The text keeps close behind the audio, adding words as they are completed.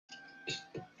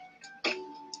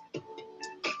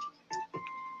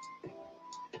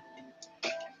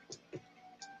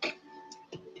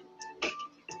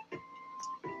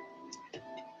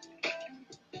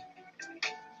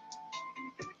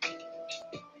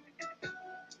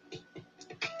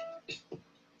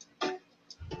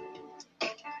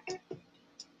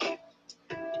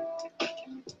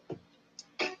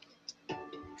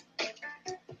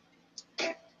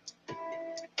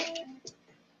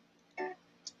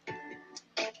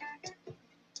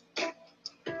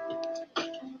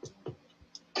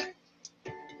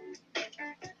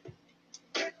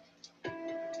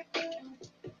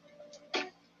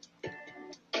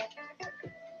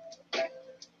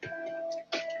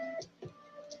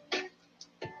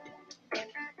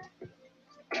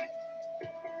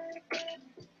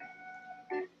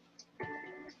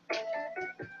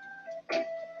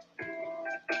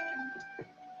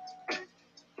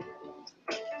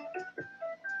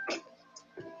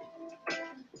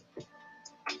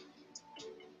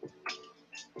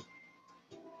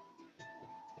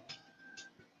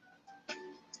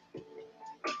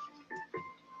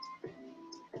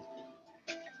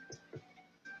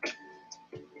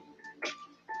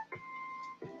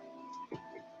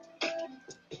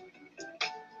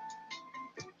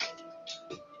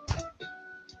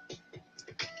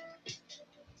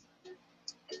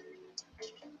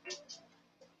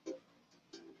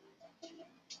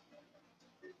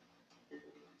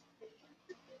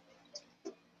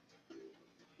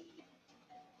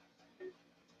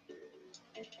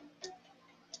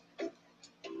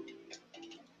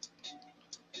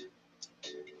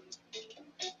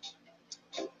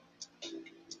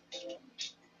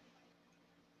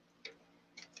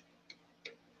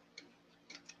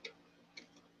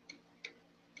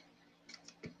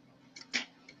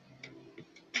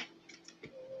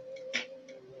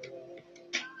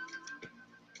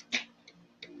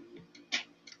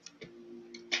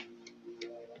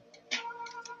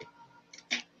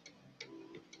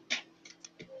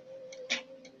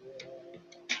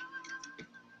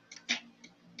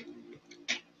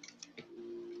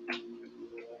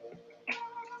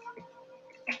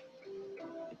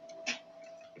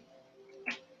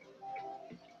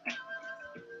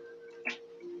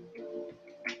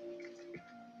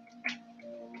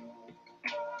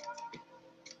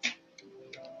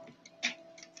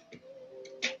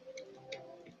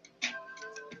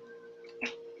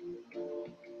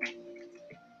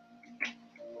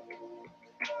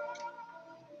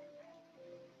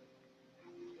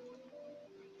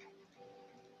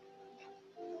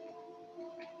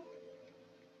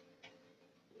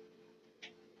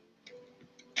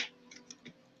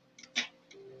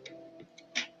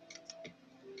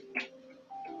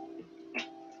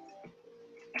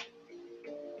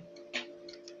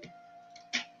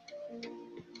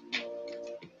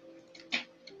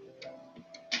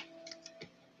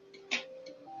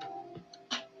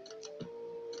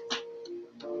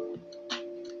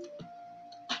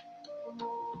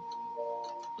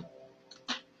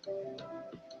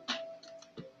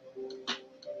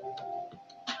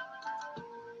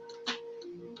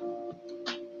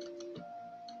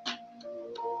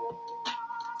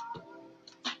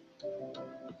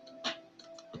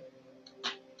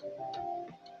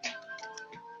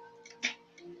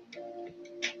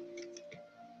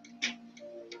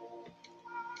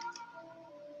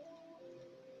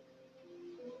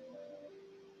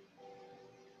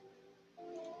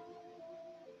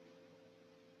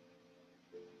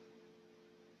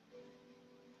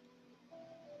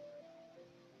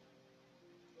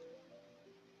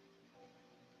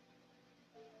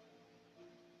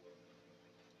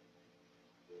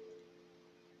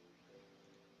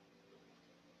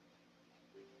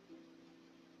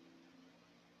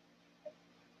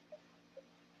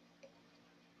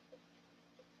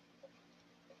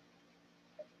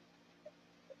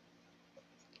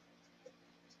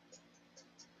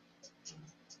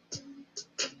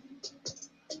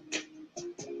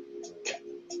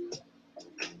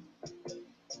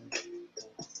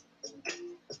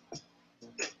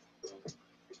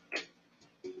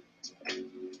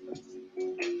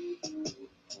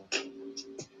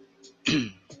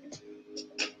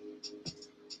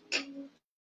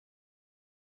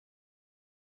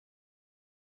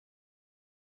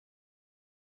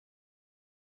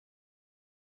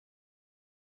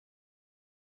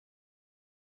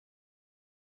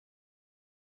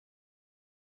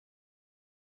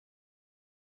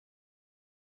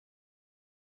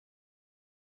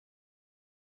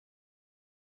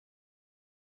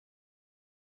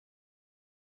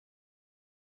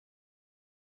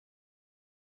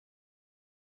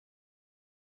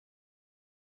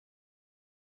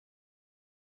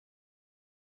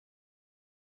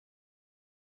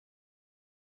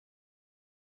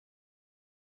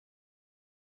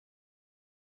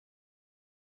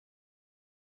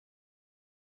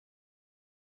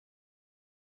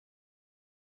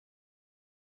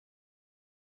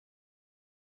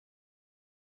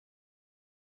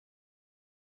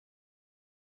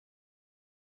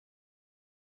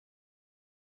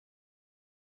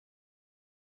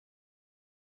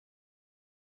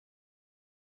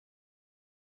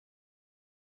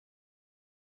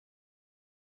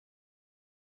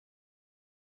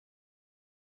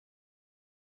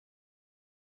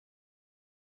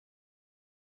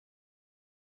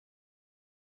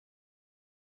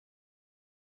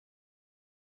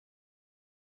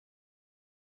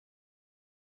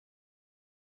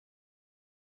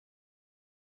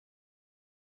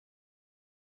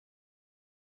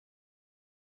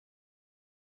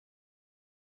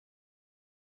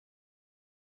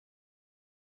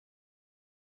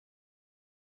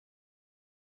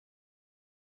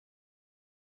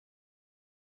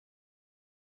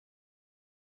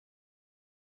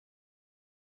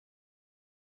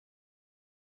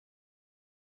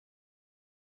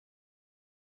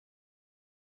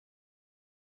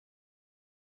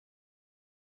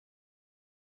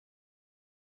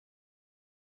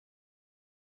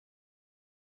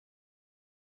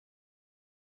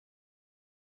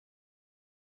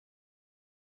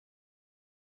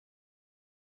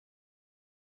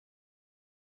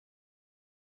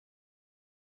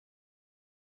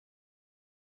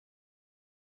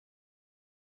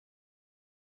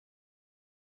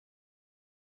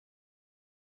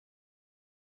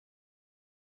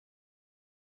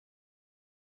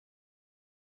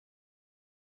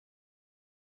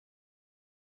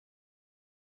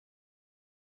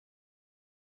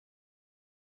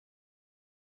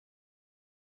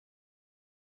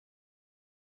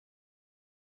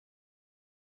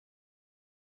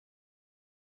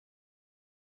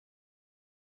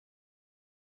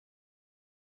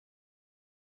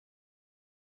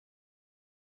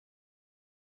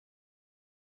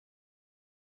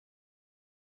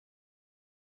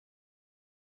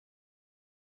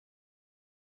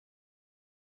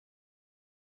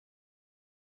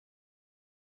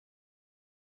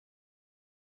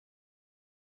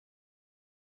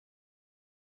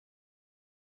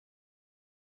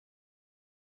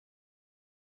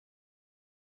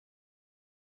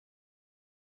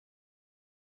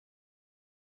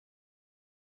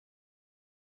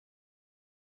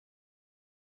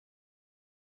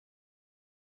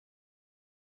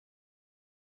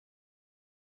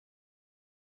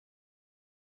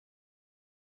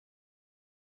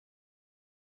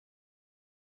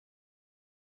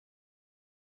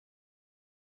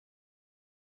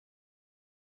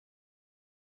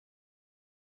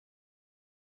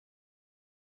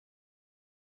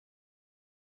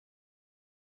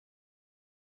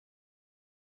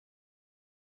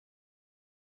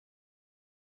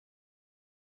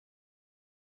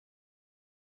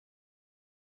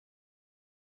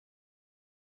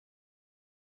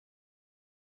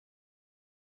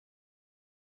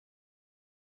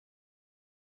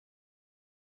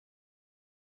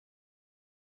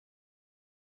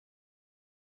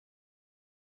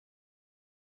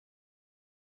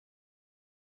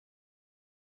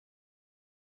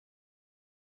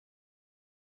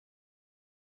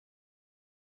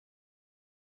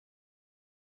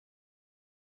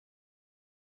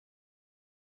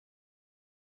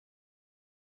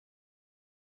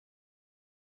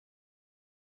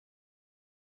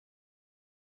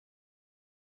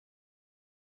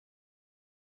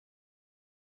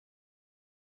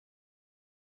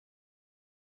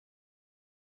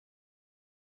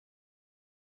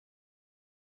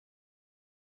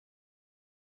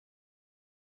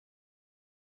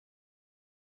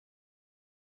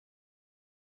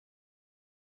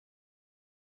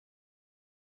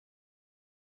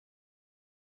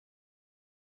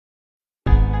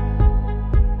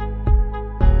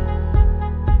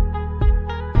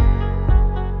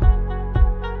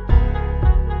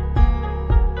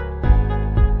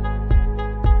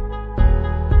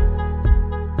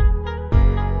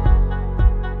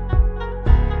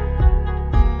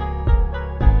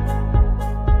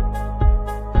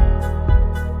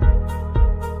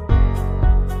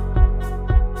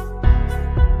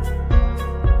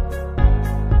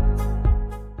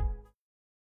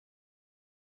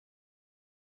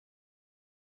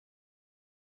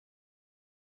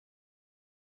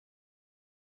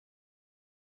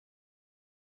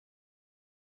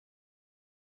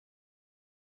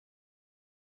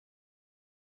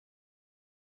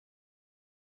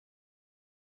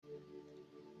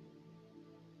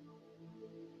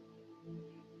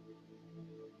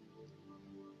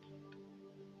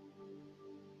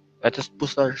Let us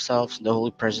put ourselves in the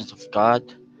holy presence of God.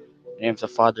 In the name of the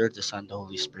Father, the Son, the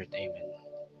Holy Spirit. Amen.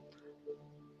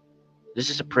 This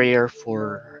is a prayer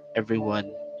for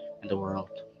everyone in the world.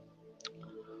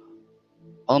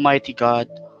 Almighty God,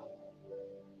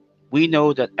 we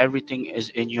know that everything is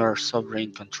in your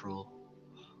sovereign control.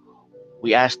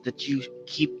 We ask that you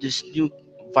keep this new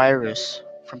virus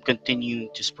from continuing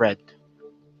to spread.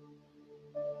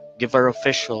 Give our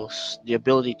officials the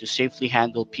ability to safely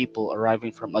handle people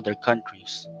arriving from other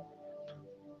countries.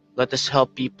 Let us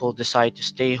help people decide to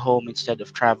stay home instead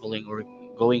of traveling or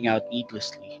going out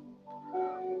needlessly.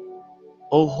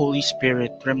 O Holy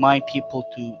Spirit, remind people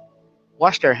to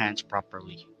wash their hands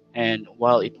properly. And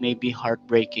while it may be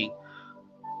heartbreaking,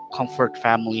 comfort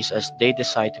families as they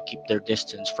decide to keep their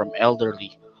distance from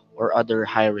elderly or other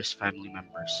high risk family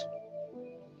members.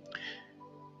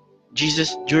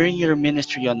 Jesus, during your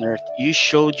ministry on earth, you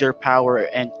showed your power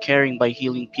and caring by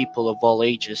healing people of all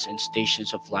ages and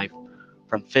stations of life,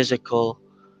 from physical,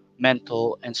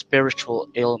 mental, and spiritual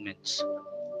ailments.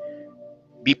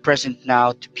 Be present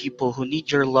now to people who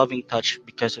need your loving touch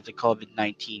because of the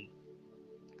COVID-19.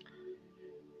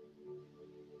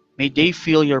 May they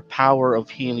feel your power of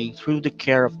healing through the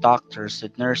care of doctors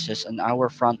and nurses and our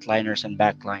frontliners and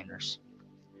backliners.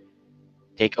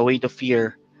 Take away the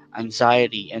fear,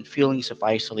 anxiety, and feelings of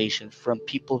isolation from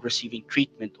people receiving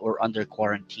treatment or under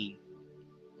quarantine.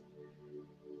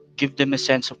 Give them a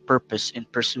sense of purpose in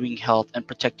pursuing health and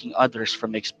protecting others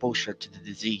from exposure to the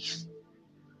disease.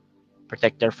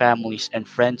 Protect their families and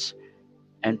friends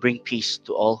and bring peace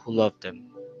to all who love them.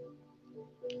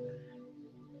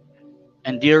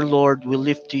 And dear Lord, we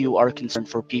lift to you our concern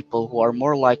for people who are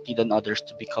more likely than others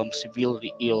to become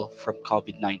severely ill from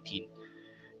COVID-19.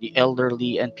 The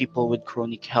elderly and people with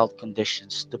chronic health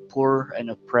conditions, the poor and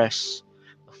oppressed,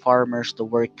 the farmers, the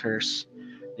workers,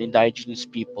 the indigenous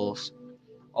peoples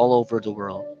all over the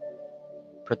world.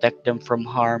 Protect them from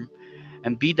harm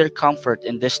and be their comfort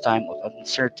in this time of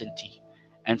uncertainty,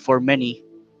 and for many,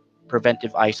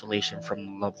 preventive isolation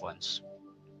from loved ones.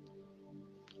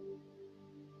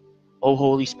 O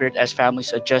Holy Spirit, as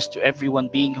families adjust to everyone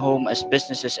being home, as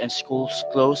businesses and schools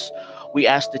close, we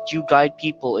ask that you guide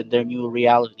people in their new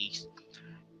realities.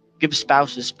 Give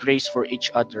spouses grace for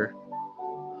each other.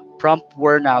 Prompt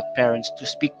worn out parents to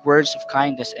speak words of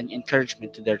kindness and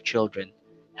encouragement to their children.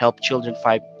 Help children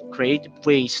find creative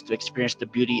ways to experience the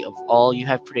beauty of all you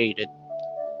have created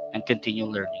and continue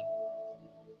learning.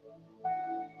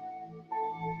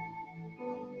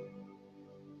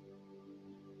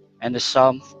 And the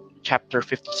Psalm chapter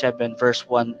 57 verse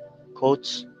 1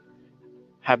 quotes,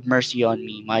 "Have mercy on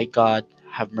me, my God,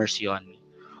 have mercy on me.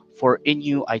 For in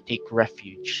you I take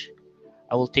refuge.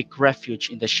 I will take refuge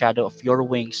in the shadow of your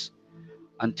wings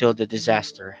until the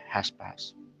disaster has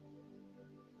passed."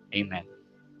 Amen.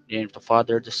 In the name of the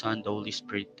Father, the Son, the Holy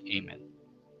Spirit. Amen.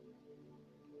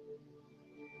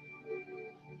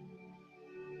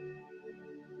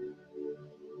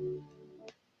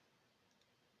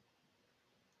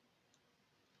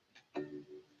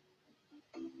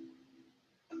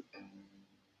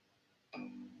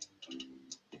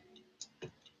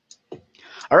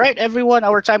 All right, everyone,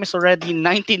 our time is already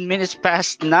 19 minutes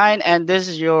past 9, and this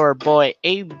is your boy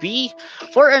AB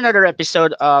for another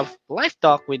episode of Life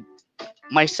Talk with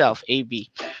myself, AB.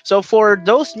 So, for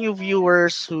those new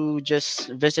viewers who just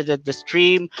visited the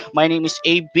stream, my name is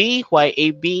AB. Why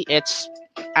AB? It's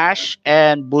Ash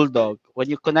and Bulldog. When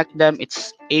you connect them,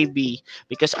 it's AB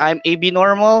because I'm AB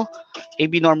normal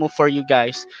for you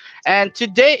guys. And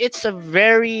today it's a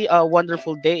very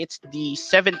wonderful day. It's the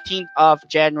 17th of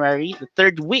January, the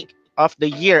third week of the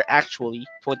year, actually,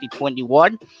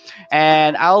 2021.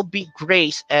 And I'll be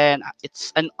Grace, and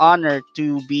it's an honor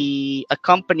to be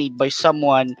accompanied by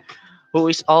someone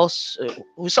who's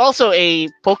also a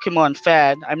Pokemon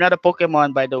fan. I'm not a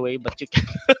Pokemon, by the way, but you can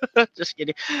just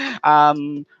kidding.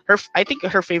 I think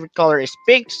her favorite color is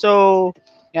pink, so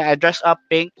yeah, I dress up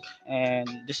pink, and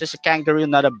this is a kangaroo,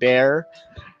 not a bear.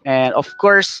 And of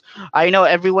course, I know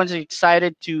everyone's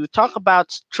excited to talk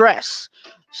about stress.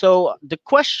 So the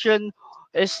question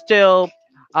is still,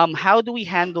 how do we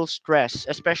handle stress,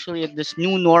 especially in this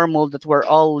new normal that we're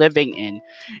all living in?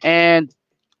 And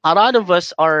a lot of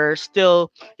us are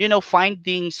still,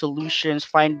 finding solutions,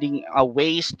 finding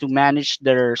ways to manage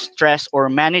their stress or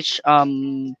manage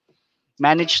the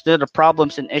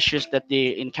problems and issues that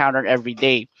they encounter every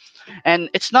day. And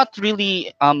it's not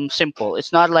really simple.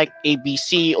 It's not like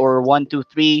ABC or 1 2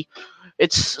 3.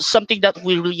 It's something that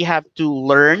we really have to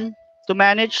learn to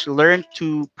manage, learn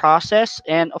to process,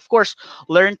 and of course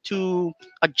learn to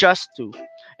adjust to.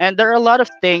 And there are a lot of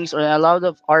things or a lot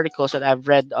of articles that I've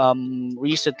read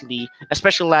recently,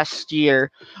 especially last year,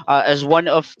 as one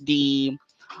of the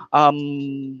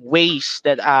ways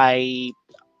that I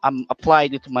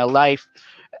applied into my life.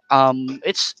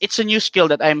 It's a new skill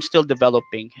that I'm still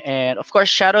developing. And of course,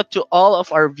 shout out to all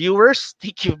of our viewers.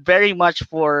 Thank you very much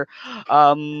for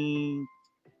um,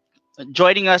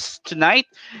 joining us tonight.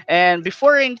 And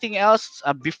before anything else,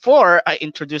 before I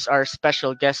introduce our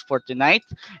special guest for tonight,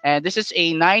 and this is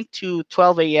a 9 to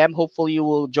 12 a.m. Hopefully, you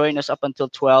will join us up until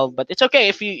 12. But it's okay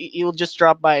if you'll just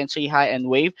drop by and say hi and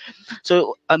wave.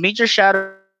 So a major shout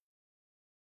out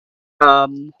to all our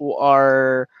viewers who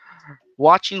are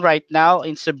watching right now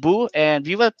in Cebu, and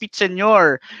Viva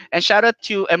Pizzenyor. And shout out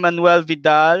to Emmanuel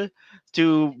Vidal,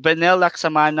 to Benel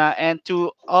Laksamana, and to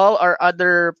all our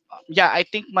other. Yeah, I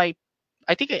think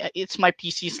it's my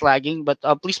PC lagging, but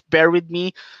please bear with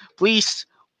me. Please,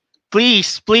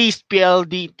 please,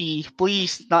 PLDT,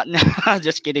 please, not now.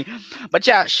 Just kidding. But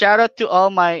yeah, shout out to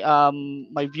all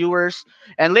my viewers.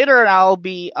 And later on, I'll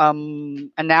be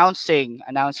announcing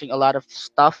a lot of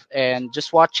stuff, and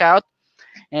just watch out.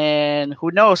 And who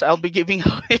knows, I'll be giving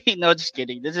away. No, just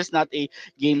kidding. This is not a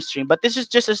game stream, but this is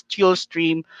just a chill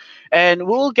stream, and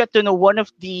we'll get to know one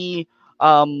of the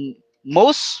um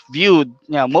most viewed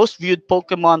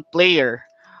Pokemon player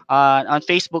on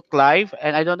Facebook Live.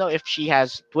 And I don't know if she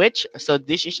has Twitch, so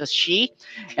this is a she.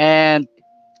 And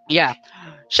yeah,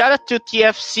 shout out to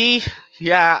TFC.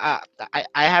 Yeah,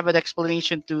 I have an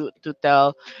explanation to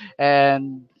tell,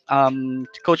 and to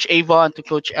Coach Avon, to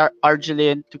Coach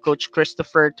Argelin, to Coach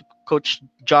Christopher, to Coach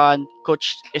John,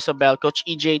 Coach Isabel, Coach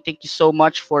EJ. Thank you so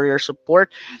much for your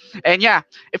support. And yeah,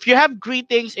 if you have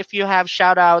greetings, if you have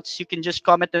shout outs, you can just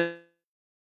comment them down.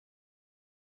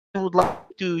 And if anyone would like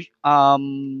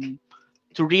me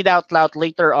to read out loud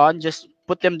later on, just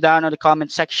put them down on the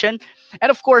comment section. And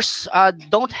of course,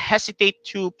 don't hesitate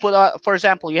to put out, for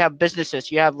example, you have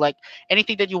businesses, you have like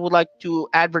anything that you would like to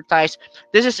advertise.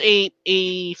 This is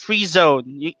a free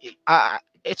zone.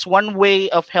 It's one way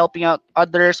of helping out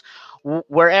others.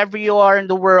 Wherever you are in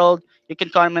the world, you can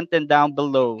comment them down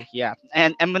below. Yeah.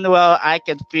 And Emmanuel, I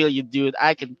can feel you, dude.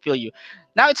 I can feel you.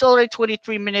 Now it's already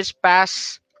 23 minutes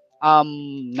past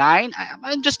 9.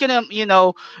 I'm just gonna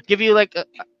give you like a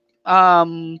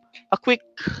quick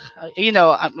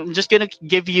I'm just gonna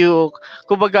give you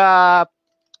kumbaga,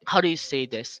 how do you say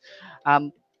this,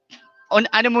 um on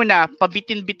ano muna,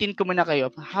 pabitin-bitin ko muna kayo.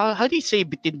 How do you say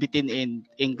bitin-bitin in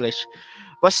English?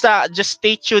 Basta just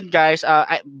stay tuned, guys.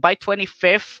 By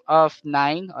 25th of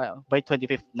 9, by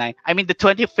 25th 9, I mean the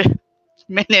 25th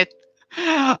minute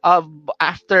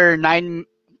after 9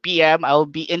 p.m., I'll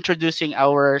be introducing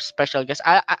our special guest.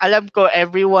 Alam ko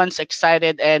everyone's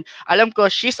excited, and alam ko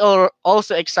she's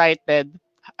also excited.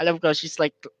 Alam ko she's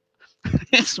like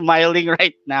smiling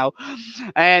right now.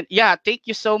 And yeah, thank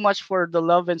you so much for the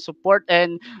love and support,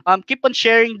 and keep on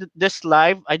sharing this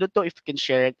live. I don't know if you can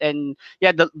share it. And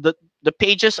yeah, the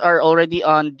pages are already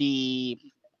on the,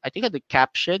 I think, on the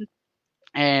caption.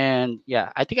 And yeah,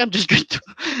 I think I'm just going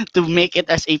to make it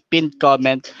as a pinned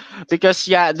comment, because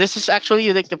yeah, this is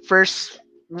actually like the first,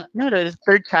 no, the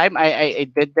third time I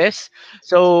did this.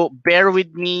 So bear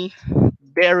with me,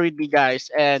 guys.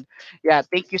 And yeah,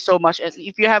 thank you so much. And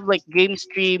if you have like game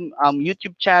stream,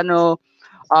 YouTube channel,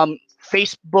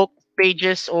 Facebook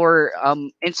pages, or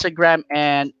Instagram,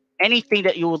 and anything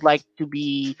that you would like to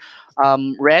be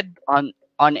read on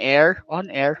air,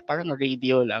 parang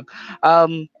radio lang.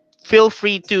 Feel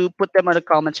free to put them on the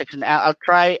comment section. I'll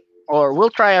try, or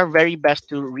we'll try our very best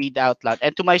to read out loud.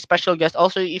 And to my special guest,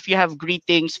 also, if you have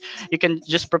greetings, you can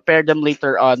just prepare them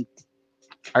later on.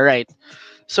 All right.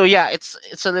 So yeah,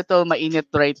 it's a little mainit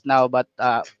right now, but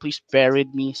please bear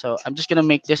with me. So I'm just gonna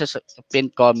make this as a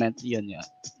pinned comment. Yun, yeah.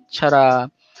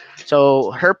 Chara. So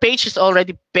her page is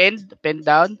already pinned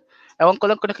down. Ewan ko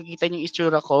lang kung nakikita niyo yung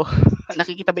itsura ko.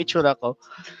 Nakikita ba itsura ko?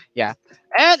 Yeah.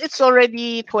 And it's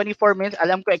already 24 minutes.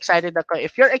 Alam ko excited ako.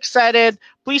 If you're excited,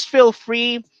 please feel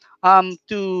free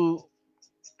to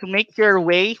make your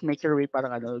way,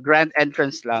 parang ano, grand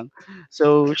entrance lang.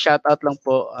 So shout out lang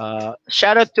po.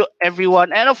 Shout out to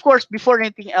everyone. And of course, before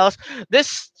anything else,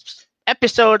 this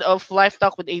episode of Life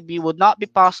Talk with AB would not be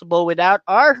possible without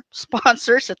our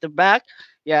sponsors at the back.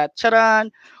 Yeah,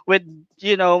 charan, with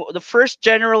the first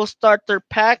general starter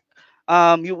pack.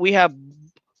 We have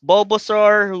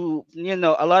Bulbasaur, who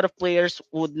a lot of players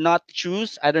would not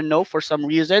choose. I don't know, for some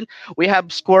reason. We have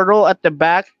Squirtle at the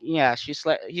back. Yeah, he's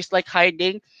like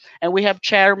hiding, and we have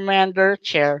Charmander,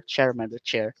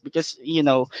 because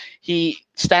he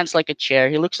stands like a chair.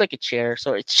 He looks like a chair,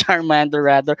 so it's Charmander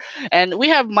rather. And we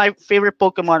have my favorite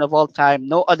Pokemon of all time,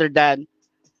 no other than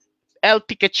El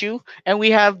Pikachu, and we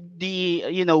have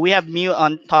we have Mew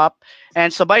on top.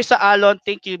 And Sabay sa Alon,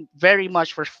 thank you very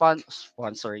much for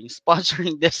sponsoring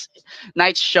this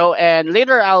night's show. And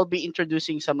later I'll be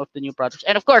introducing some of the new products.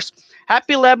 And of course,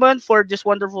 Happy Lemon for this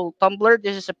wonderful tumbler.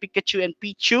 This is a Pikachu and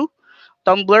Pichu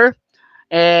tumbler.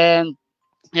 And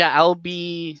yeah, I'll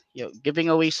be giving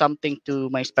away something to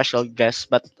my special guest,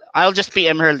 but I'll just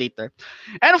PM her later.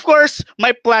 And of course,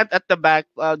 my plant at the back,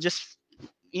 just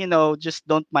just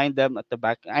don't mind them at the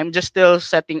back. I'm just still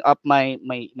setting up my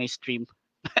stream.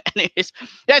 Anyways,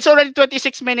 yeah, it's already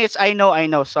 26 minutes. I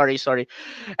know. Sorry.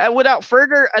 And without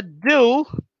further ado,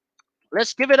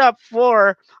 let's give it up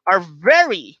for our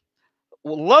very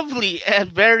lovely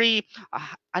and very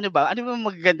ano ba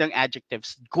magagandang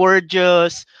adjectives,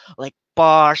 gorgeous, like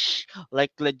posh,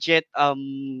 like legit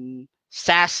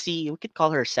sassy. We could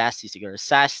call her sassy siguro.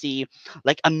 Sassy,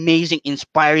 like amazing,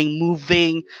 inspiring,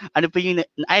 moving. Ano pa yun?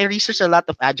 I researched a lot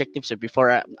of adjectives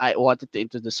before I wanted to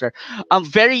introduce her.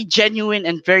 Very genuine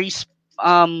and very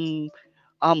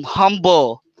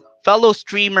humble fellow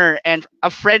streamer and a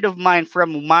friend of mine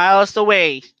from miles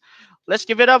away. Let's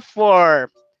give it up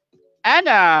for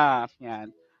Anna.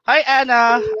 Yan. Hi,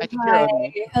 Anna. I think you're Hi, on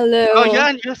mute. Oh, hello.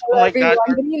 yan. Yes. Oh Hello, my God.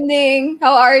 everyone. Good evening.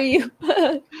 How are you?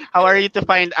 How are you to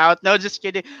find out? No, just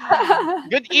kidding.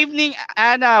 Good evening,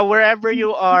 Anna, wherever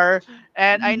you are.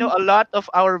 And I know a lot of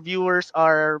our viewers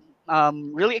are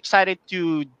really excited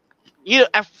to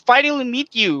finally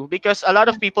meet you because a lot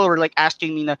of people were like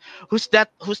asking me, na, who's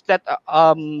that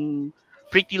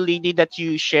pretty lady that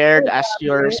you shared as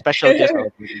your special guest? Oh,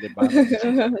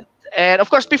 diba? And of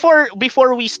course, before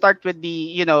we start with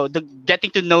the the getting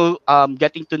to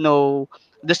know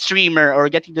the streamer or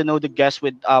getting to know the guest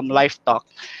with live talk,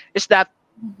 is that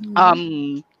Mhm. um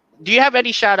do you have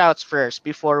any shout outs first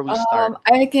before we start?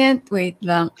 I can't wait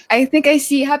lang. I think I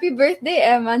see. Happy birthday,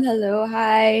 Eman. Hello.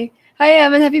 Hi. Hi,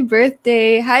 Eman. Happy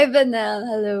birthday. Hi, Vanel.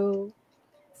 Hello.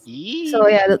 So Yee.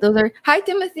 yeah, those are. Hi,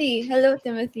 Timothy. Hello,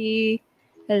 Timothy.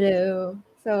 Hello.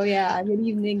 So yeah, good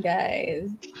evening,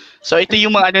 guys. So ito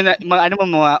yung mga ano na mga ano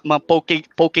mga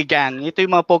poke gang. Ito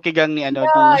yung mga poke gang ni ano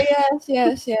Yeah. ni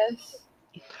Yes.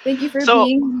 Thank you for So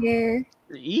being here.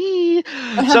 yee.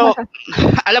 So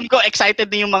alam ko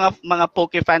excited din yung mga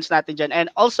Poke fans natin dyan. And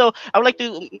also, I would like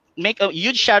to make a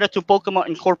huge shout out to Pokemon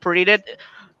Incorporated.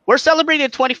 We're celebrating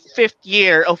the 25th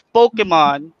year of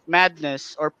Pokemon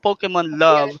Madness or Pokemon Yes.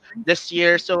 Love this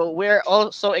year. So we're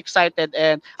all so excited.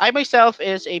 And I myself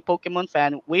is a Pokemon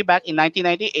fan way back in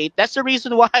 1998. That's the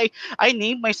reason why I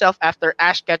named myself after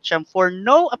Ash Ketchum for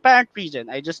no apparent reason.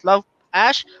 I just love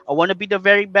Ash. I want to be the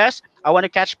very best. I want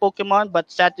to catch Pokemon, but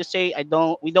sad to say,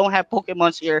 we don't have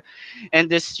Pokemons here in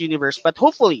this universe. But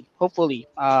hopefully,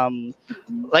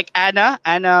 like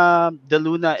Anna De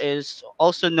Luna is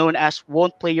also known as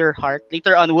Won't Play Your Heart.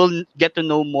 Later on, we'll get to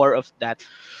know more of that.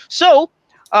 So,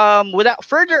 without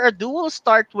further ado, we'll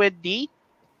start with the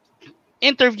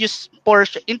interview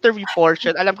portion.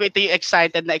 Alam ko ito yung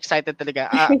excited talaga.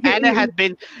 Anna had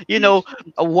been,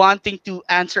 wanting to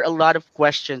answer a lot of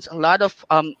questions, a lot of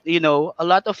a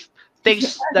lot of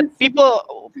things that people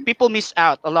miss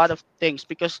out, a lot of things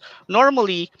because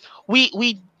normally we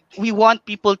want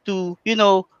people to,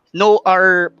 know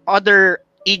our other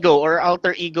ego or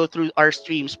alter ego through our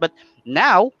streams. But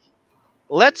now,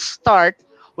 let's start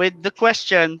with the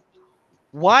question,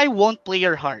 why won't play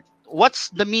your heart? What's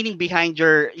the meaning behind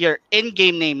your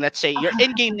in-game name? Let's say your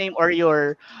in-game name or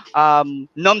your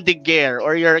nom de guerre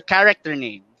or your character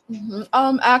name.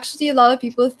 Actually, a lot of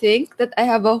people think that I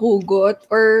have a hugot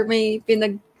or may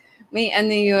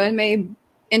ano yun, may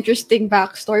interesting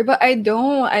backstory, but I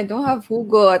don't. I don't have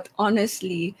hugot,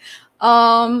 honestly.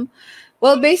 Um,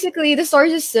 well, basically, the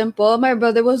story is simple. My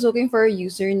brother was looking for a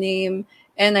username,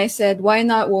 and I said, "Why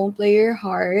not? Won't play your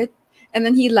heart." And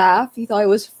then he laughed. He thought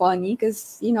it was funny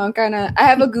because I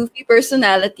have a goofy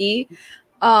personality.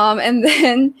 And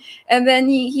then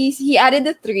he added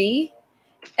the three,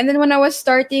 and then when I was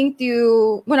starting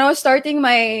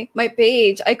my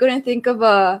page, I couldn't think of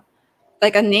a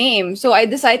name, so I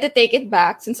decided to take it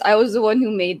back since I was the one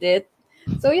who made it.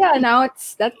 So yeah, now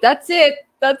that's it.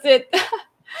 That's it.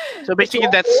 So It's basically,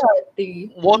 one that's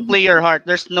thing. won't play your heart.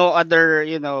 There's no other,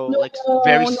 No, like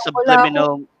very no,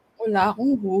 subliminal. wala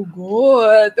akong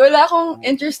hugot. Wala akong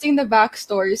interesting na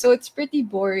backstory, so it's pretty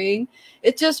boring.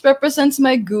 It just represents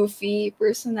my goofy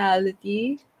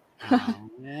personality. Oh,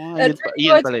 That's pretty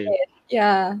yun much pala yun. it.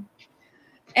 Yeah.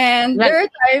 And Yan. there are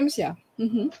times, yeah.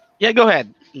 Yeah, go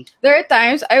ahead. There are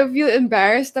times I feel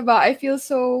embarrassed about. I feel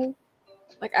so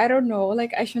like I don't know,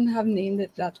 like I shouldn't have named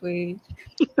it that way.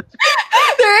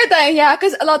 There are times, yeah,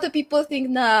 because a lot of people think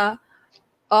na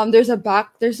there's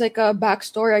like a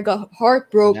backstory. I got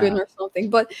heartbroken Yeah. or something.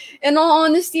 But in all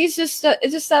honesty, it's just that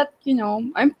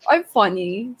I'm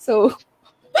funny. So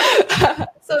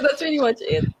so that's pretty much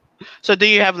it. So do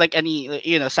you have like any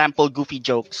sample goofy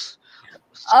jokes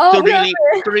to Yeah. really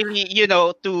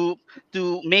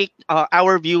to make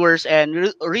our viewers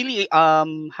and really how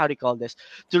do you call this,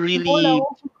 to really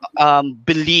Go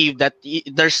believe that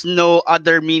there's no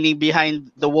other meaning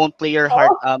behind the won't play your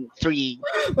heart lang. 3.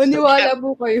 So yeah, Maniwala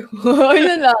po kayo.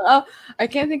 Yun lang. I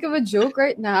can't think of a joke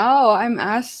right now. I'm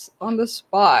asked on the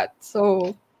spot.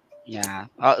 So, yeah.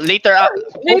 Later,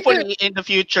 later, hopefully in the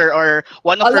future or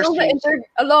one of our streams.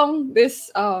 along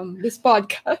this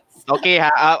podcast. Okay,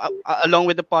 along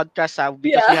with the podcast,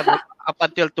 because we have Yeah. like up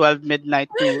until 12 midnight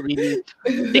to really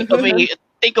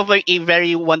think of a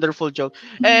very wonderful joke.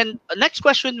 And next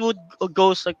question would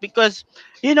goes like, because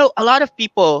a lot of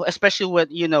people, especially when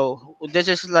this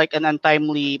is like an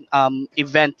untimely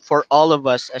event for all of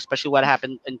us, especially what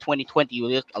happened in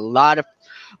 2020. A lot of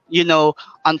you know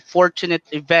unfortunate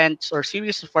events or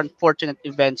series of unfortunate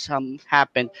events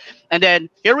happen, and then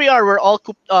here we are, we're all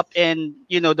cooped up in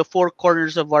the four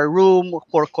corners of our room,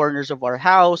 four corners of our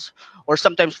house, or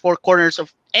sometimes four corners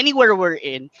of anywhere we're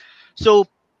in. So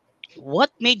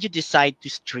what made you decide to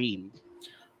stream?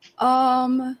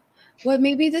 Um, what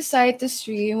made me decide to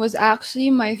stream was actually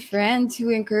my friends who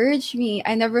encouraged me.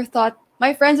 I never thought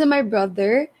my friends and my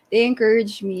brother, they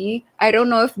encouraged me. I don't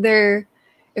know if they're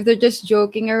just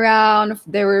joking around, if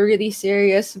they were really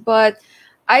serious, but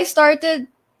I started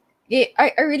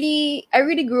I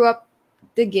really grew up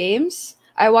the games.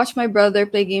 I watch my brother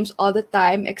play games all the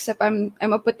time, except I'm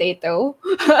a potato.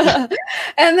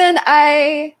 And then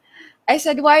I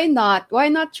said, why not? Why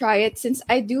not try it? Since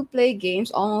I do play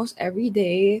games almost every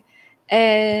day,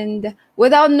 and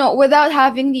without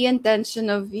having the intention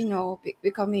of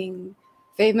becoming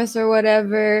famous or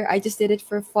whatever, I just did it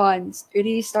for fun.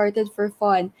 Really started for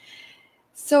fun.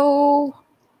 So,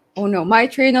 oh no, my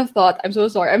train of thought. I'm so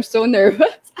sorry. I'm so nervous.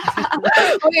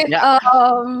 Wait, Yeah,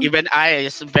 even I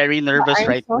is very nervous I'm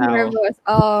right so now. nervous.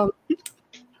 Oh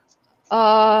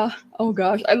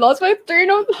gosh, I lost my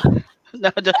train of thought. No,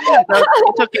 no,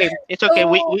 it's okay, it's okay.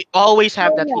 we So, we always so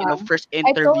have that yeah, first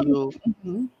I told interview.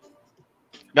 mhm.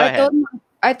 Go ahead.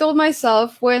 I told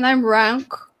myself when I'm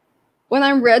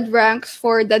red ranks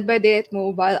for Dead by Daylight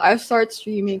Mobile, I'll start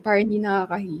streaming para hindi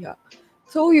nakakahiya.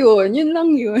 So yun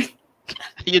lang yun.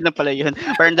 Yun na pala yun.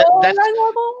 Or Oo, that's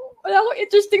wala akong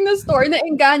interesting na story.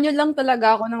 Naengganyo lang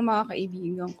talaga ako ng mga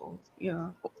kaibigan ko. Yeah.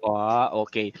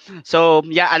 Okay. So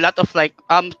yeah, a lot of like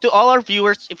to all our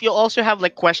viewers, if you also have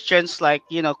like questions, like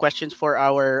questions for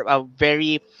our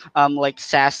very like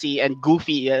sassy and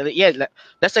goofy, yeah,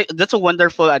 that's a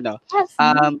wonderful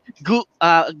Kasi,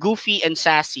 goofy and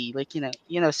sassy, like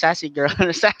sassy girl,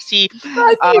 sassy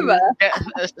kasi ba?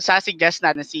 sassy guest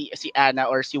natin si Anna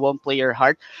or si Won't Play Your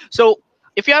Heart. So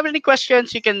if you have any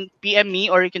questions, you can PM me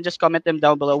or you can just comment them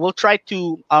down below. We'll try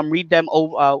to read them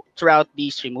throughout the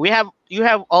stream. You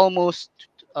have almost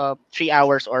 3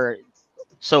 hours or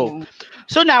so. Yeah.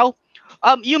 So now,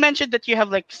 you mentioned that you have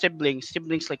like siblings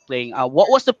like playing. What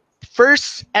was the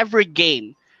first ever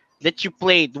game that you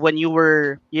played when you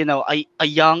were a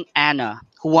young Anna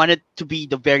who wanted to be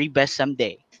the very best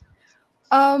someday?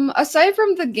 Aside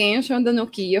from the games from the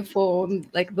Nokia phone,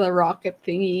 like the rocket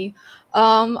thingy,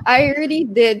 I really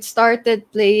did started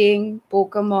playing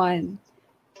Pokemon,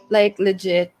 like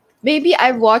legit. Maybe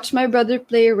I watched my brother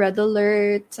play Red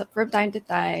Alert from time to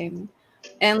time,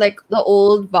 and like the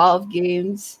old Valve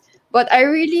games. But I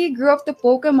really grew up to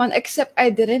Pokemon, except I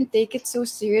didn't take it so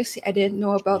seriously. I didn't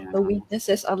know about Yeah, the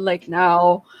weaknesses, unlike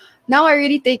now. Now I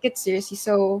really take it seriously,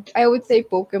 so I would say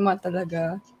Pokemon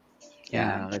talaga.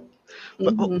 Yeah. yeah.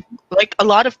 But Mm-hmm. like a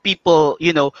lot of people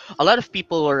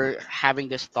were having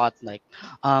this thought like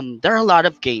there are a lot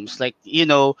of games like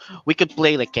we could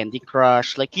play like Candy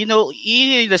Crush, like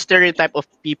the stereotype of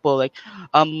people like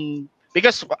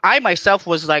because I myself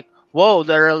was like, whoa,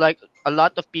 there are like a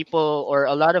lot of people or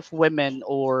a lot of women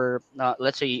or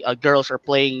let's say girls are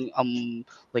playing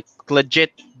like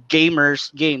legit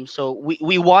gamers games, so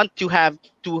we want to have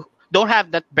to don't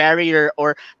have that barrier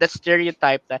or that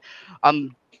stereotype that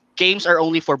um games are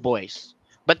only for boys.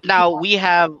 But now we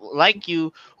have like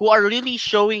you who are really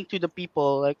showing to the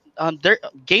people like they're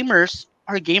gamers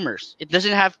are gamers. It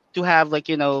doesn't have to have like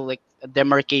like a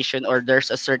demarcation or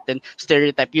there's a certain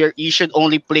stereotype. You should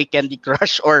only play Candy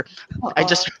Crush or I Oo.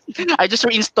 just I just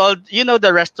reinstalled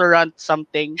the restaurant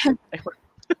something.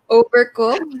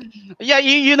 Overcooked? Yeah,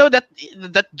 you know that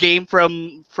game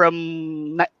from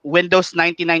Windows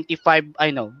 1995. I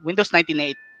know Windows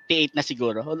 1998 na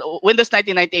siguro. Windows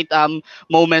 1998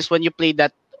 moments when you played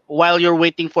that while you're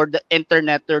waiting for the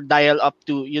internet or dial up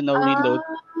to reload.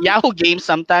 Ah, Yahoo games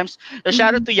sometimes. So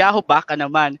shout out mhm, to Yahoo baka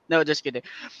naman. No, just kidding.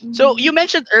 So mhm. you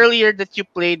mentioned earlier that you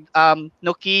played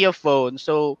Nokia phone.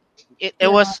 So it Yeah.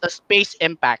 was a Space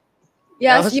Impact.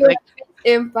 That Yes, was yung like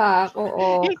impact.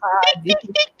 Oo, Kadi.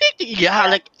 yeah,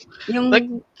 Yeah. like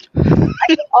Yung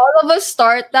all of us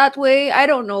start that way. I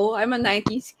don't know. I'm a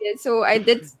 90s kid, so I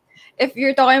did. If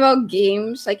you're talking about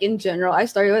games, like in general, I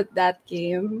started with that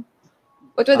game.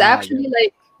 But would yeah. actually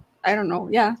like, I don't know.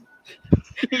 Yeah.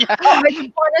 Oh, Yeah. I just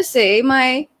want to say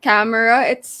my camera.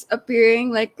 It's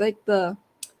appearing like the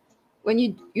when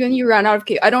you run out of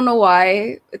cable. I don't know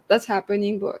why that's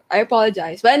happening, but I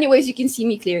apologize. But anyways, you can see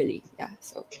me clearly. Yeah.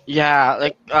 So Yeah,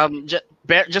 like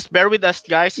just bear with us,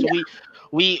 guys. yeah.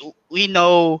 We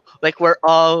know like we're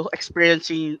all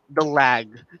experiencing the lag,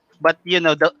 but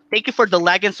thank you for the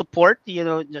lag and support.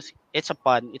 Just it's a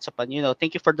pun. It's a pun.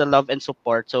 Thank you for the love and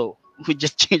support. So we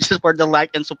just changed it for the lag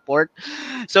and support.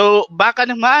 So baka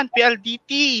naman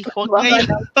PLDT, wag Baka ngayon,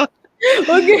 na.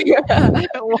 Okay.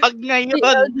 wag ngayon.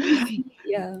 PLDC.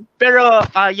 Yeah. Pero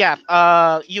yeah,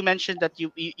 you mentioned that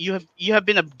you have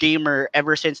been a gamer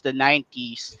ever since the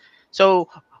 90s. So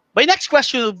my next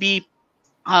question will be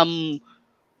um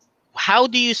how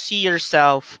do you see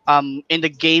yourself in the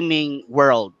gaming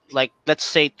world? Like let's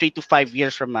say 3 to 5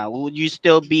 years from now. Would you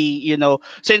still be,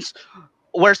 since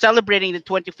we're celebrating the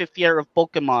 25th year of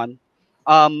Pokemon,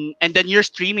 and then you're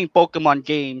streaming Pokemon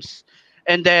games,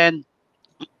 and then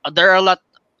there are a lot,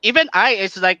 even I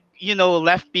is like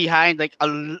left behind, like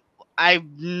I've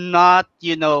not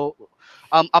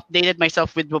updated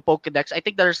myself with the Pokedex. I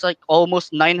think there's like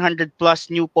almost 900 plus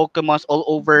new Pokemons all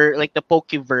over like the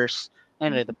Pokeverse.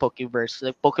 Anyway, the Pokeverse,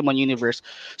 the Pokemon universe.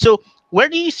 So where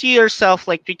do you see yourself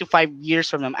like 3 to 5 years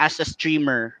from now as a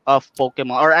streamer of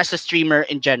Pokemon or as a streamer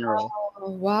in general? Oh,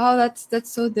 wow, that's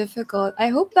so difficult. I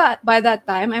hope that by that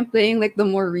time I'm playing like the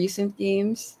more recent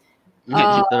games.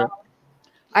 Uh,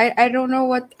 I don't know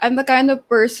what I'm the kind of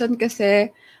person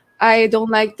kasi I don't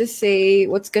like to say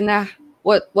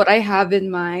what I have in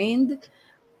mind.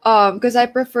 Because I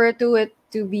prefer to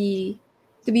be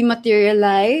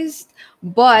materialized.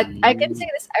 But I can say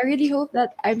Mm. this, I really hope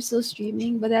that I'm still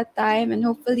streaming by that time, and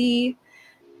hopefully,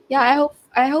 yeah,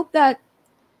 I hope that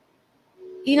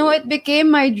it became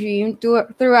my dream to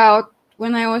throughout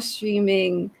when I was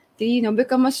streaming to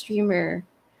become a streamer.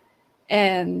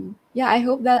 And yeah, I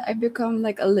hope that I become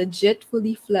like a legit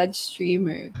fully fledged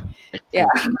streamer. Yeah.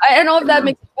 I don't know if that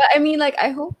makes, but I mean, like,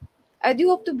 I do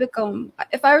hope to become,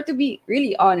 if I were to be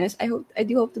really honest, I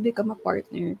do hope to become a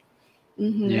partner.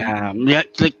 Mm-hmm. Yeah, yeah,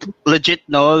 like legit,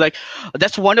 no, like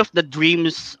that's one of the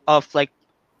dreams of like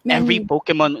every Many.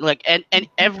 Pokemon, like and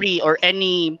every or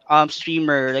any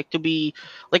streamer, like to be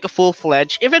like a full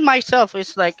fledged. Even myself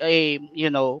is like a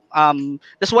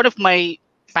that's one of my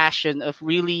passion of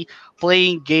really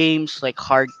playing games like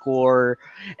hardcore,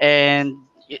 and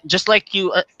just like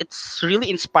you, it's really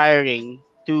inspiring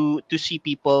to see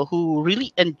people who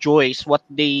really enjoys what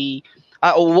they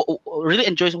really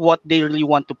enjoys what they really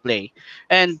want to play.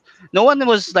 And no one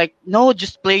was like, no,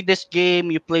 just play this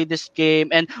game, you play this game.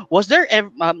 And was there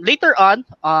later on,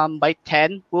 by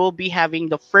 10 we'll be having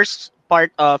the first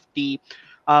part of the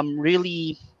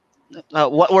really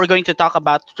what we're going to talk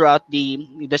about throughout the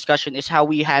discussion is how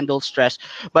we handle stress.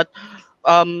 But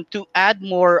to add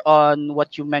more on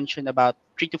what you mentioned about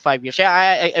 3 to 5 years,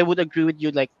 yeah, I would agree with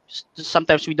you. Like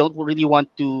sometimes we don't really want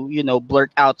to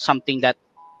blurt out something that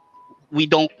we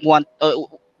don't want,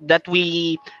 that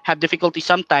we have difficulty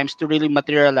sometimes to really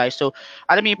materialize. So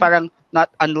alam mo yung parang not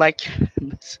unlike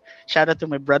shout out to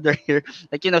my brother here,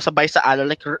 like sabay sa alon,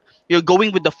 like you're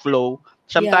going with the flow.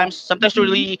 Yeah. Sometimes Mhm.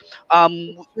 really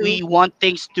True. we want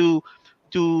things to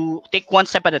take one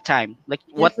step at a time, like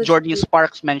what Yes, that's Jordan true.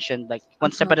 Sparks mentioned, like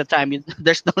one step Uh-huh. at a time.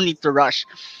 There's no need to rush.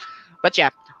 But yeah,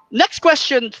 next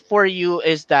question for you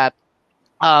is that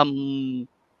um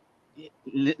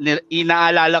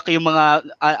inaalala ko yung mga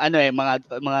ano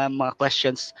mga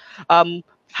questions.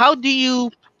 How do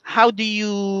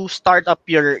you start up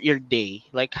your day?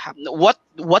 Like what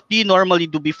do you normally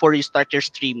do before you start your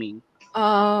streaming?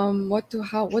 What do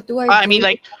I I mean do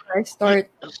like before I you, start?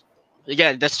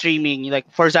 yeah, the streaming, like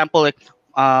for example, like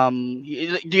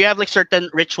do you have like certain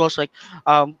rituals, like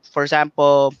for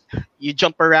example, you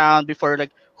jump around before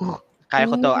like "Whew, kaya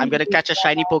ko to, I'm Ooh. gonna catch a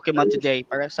shiny Pokemon today,"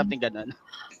 or something ganun.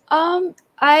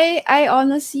 I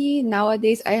honestly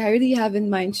nowadays I really have in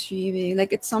mind streaming.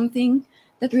 Like it's something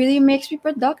that really makes me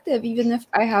productive, even if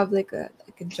I have like a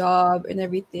job and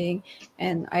everything,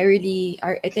 and I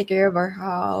take care of our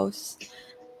house.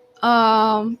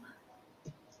 Um,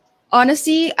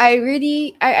 Honestly,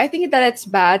 I think that it's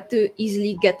bad to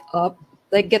easily get up,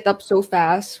 like get up so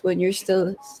fast when you're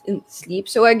still in sleep.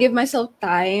 So I give myself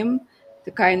time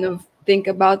to kind of think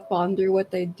about, ponder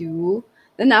what I do.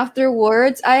 Then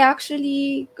afterwards, I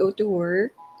actually go to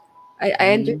work. I Mm,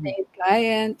 entertain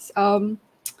clients.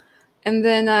 And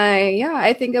then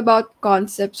I think about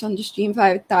concepts on the stream. If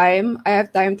I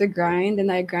have time to grind,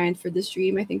 and I grind for the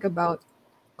stream. I think about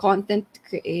content to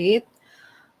create.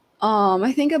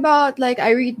 I think about, like,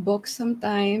 I read books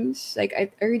sometimes. Like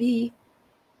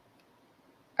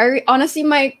honestly,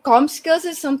 my comp skills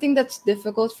is something that's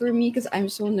difficult for me because I'm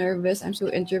so nervous. I'm so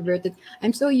introverted.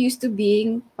 I'm so used to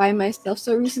being by myself.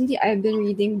 So recently, I've been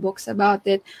reading books about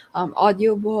it,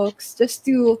 audiobooks, just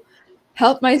to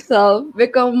help myself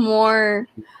become more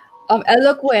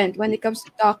eloquent when it comes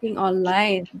to talking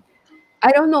online.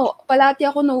 I don't know. Palati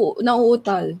ako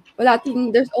nauutal.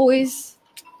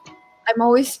 I'm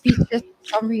always speechless for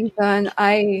some reason.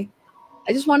 I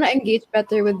just want to engage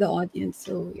better with the audience.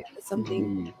 So yeah, that's something.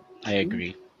 mm, I Mm.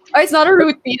 agree. Oh, it's not a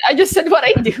routine. I just said what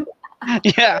I do.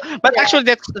 Yeah, but Yeah. actually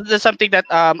that's something that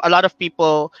a lot of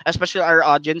people, especially our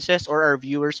audiences or our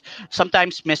viewers,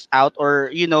 sometimes miss out, or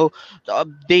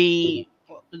they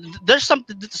there's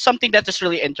something that is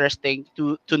really interesting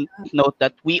to note,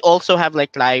 that we also have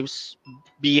like lives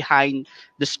behind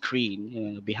the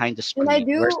screen, behind the And I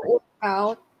screen. Where's do work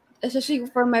out, especially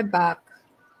for my back,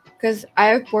 because I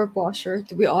have poor posture,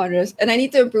 to be honest, and I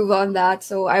need to improve on that.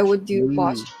 So I would do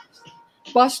mm,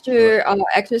 posture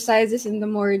exercises in the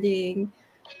morning.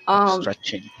 like Um,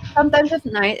 stretching? Sometimes at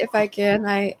night, if I can,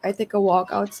 I take a walk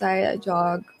outside, I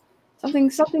jog, something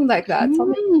like that.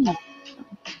 Something. Mm.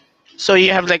 So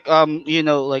you have like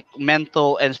like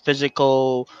mental and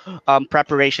physical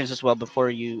preparations as well before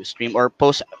you stream, or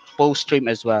post stream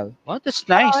as well. Well, that's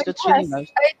nice. That's really Yes,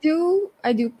 nice. I do.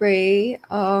 I do pray.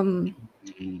 Mm.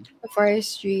 Before I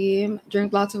stream,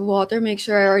 drink lots of water. Make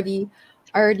sure I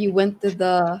already went to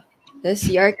the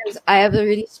CR because I have a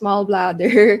really small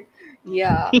bladder.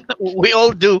 Yeah. We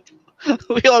all do.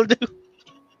 We all do.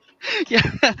 Yeah.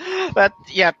 But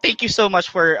yeah, thank you so much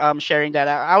for sharing that.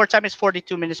 Our time is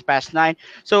 42 minutes past 9.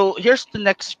 So here's the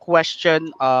next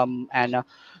question, Anna.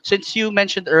 Since you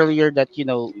mentioned earlier that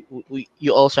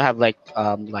you also have like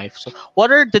life. So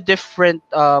what are the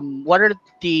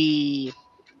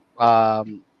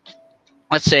um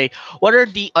let's say, what are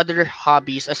the other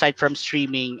hobbies aside from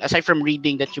streaming, aside from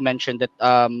reading, that you mentioned that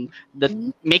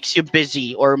Mhm. makes you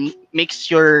busy, or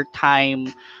makes your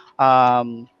time,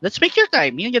 let's make your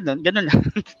time, ganun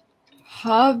lang.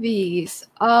 Hobbies.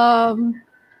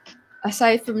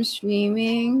 Aside from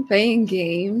streaming, playing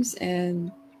games,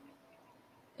 and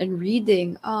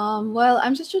reading. Well,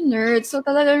 I'm such a nerd, so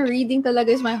talaga reading talaga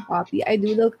is my hobby. I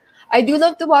do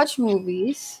love to watch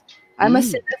movies. I'm a Mm.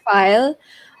 cinephile.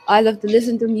 I love to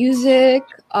listen to music.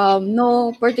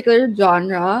 No particular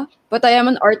genre, but I am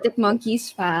an Arctic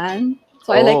Monkeys fan.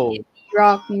 So I like Oh, indie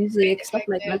rock music, stuff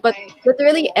like that. But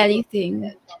literally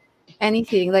anything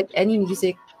like any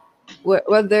music,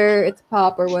 whether it's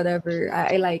pop or whatever,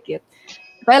 I like it.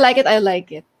 If I like it, I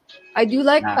like it. I do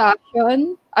like yeah.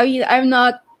 fashion. I mean,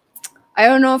 I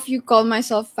don't know if you call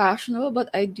myself fashionable, but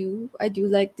I do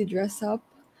like to dress up.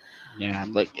 Yeah,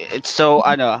 like it's so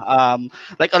I know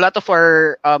like a lot of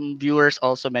our viewers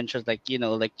also mentioned, like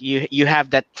like you have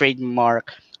that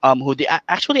trademark hoodie.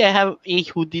 Actually, I have a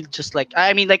hoodie, just like,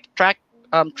 I mean, like track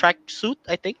suit.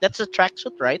 I think that's a track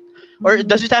suit, right? Or Mhm.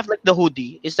 does it have like the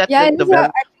hoodie? Is that Yeah, the very?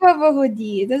 I do have a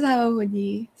hoodie. It does have a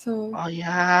hoodie. So, Oh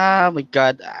yeah, my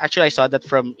God. Actually, I saw that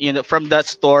from from that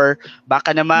store.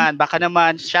 Baka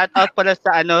naman. Shout out pala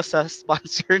sa sa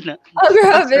sponsor na oh,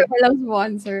 grabe, sponsor. walang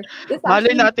sponsor. This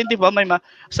Malay actually, natin, 'di ba,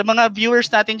 sa mga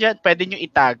viewers natin diyan, pwede niyo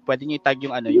itag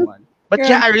yung yung ano. But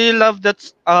yeah, grabe. I really love that.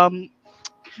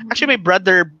 Actually, my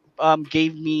brother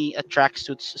gave me a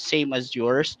tracksuit same as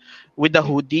yours, with the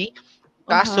hoodie.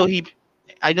 Uh-huh. Kaso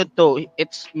I don't know,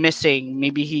 it's missing.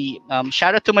 Maybe he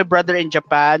shout out to my brother in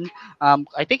Japan.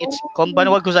 I think it's Oh,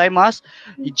 konbanwa gozaimasu.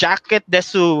 Jacket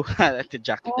desu. The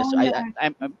jacket oh desu. yeah.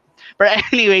 But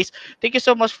anyways, thank you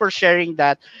so much for sharing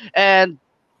that. And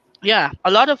yeah,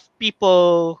 a lot of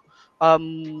people,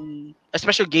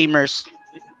 especially gamers,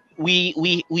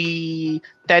 we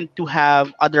tend to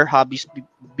have other hobbies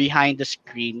behind the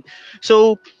screen.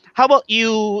 So how about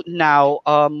you now?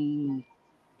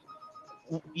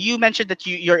 You mentioned that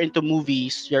you're into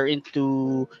movies, you're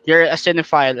a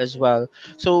cinephile as well.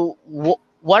 So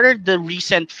what are the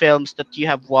recent films that you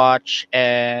have watched,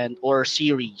 and or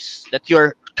series that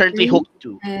you're currently Really? hooked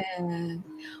to? And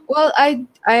well, I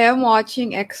am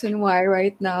watching X and Y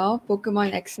right now,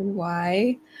 Pokemon X and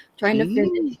Y, trying to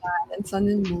finish Mm. that and Sun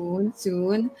and Moon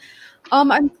soon.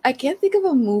 I can't think of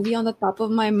a movie on the top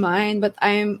of my mind, but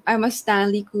I'm a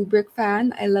Stanley Kubrick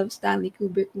fan. I love Stanley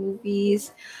Kubrick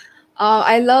movies.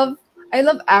 I love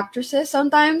actresses.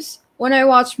 Sometimes when I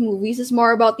watch movies, it's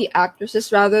more about the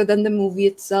actresses rather than the movie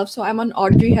itself. So I'm an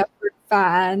Audrey Hepburn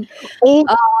fan.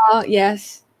 Oh,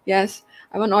 Yes, yes.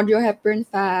 I'm an Audrey Hepburn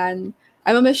fan.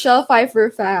 I'm a Michelle Pfeiffer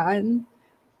fan.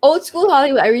 Old school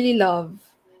Hollywood, I really love.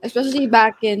 Especially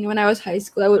back in when I was high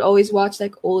school, I would always watch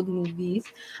like old movies.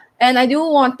 And I do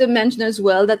want to mention as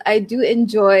well that I do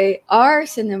enjoy our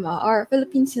cinema, our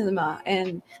Philippine cinema,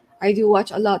 and I do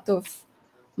watch a lot of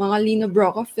mga Lino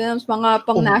Brocco films, mga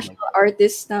pang oh my. national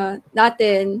artists na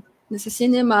natin na sa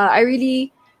cinema. I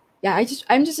really, yeah,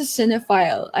 I'm just a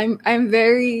cinephile. I'm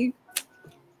very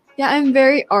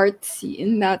artsy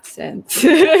in that sense.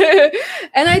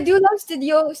 And I do love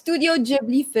Studio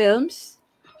Ghibli films,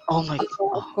 Oh my, of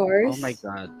oh my course.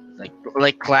 god.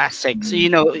 Like classics, you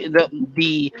know,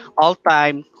 the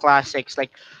all-time classics.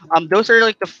 Like those are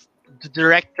like the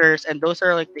directors, and those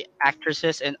are like the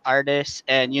actresses and artists,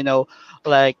 and you know,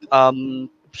 like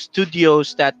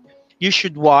studios that you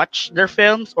should watch their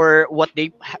films or what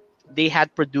they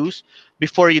had produced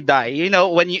before you die. You know,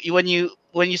 when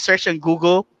you search on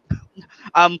Google,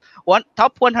 one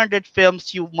top 100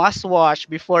 films you must watch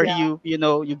before Yeah.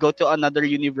 you go to another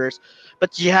universe.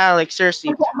 But yeah, like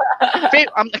seriously,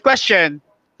 a question,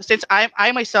 since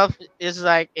I myself is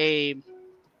like a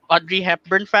Audrey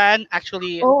Hepburn fan.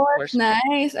 Actually, Oh, that's where's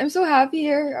nice. I'm so happy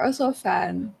you're also a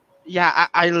fan. yeah,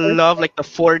 I love like the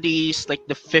 40s, like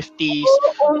the 50s.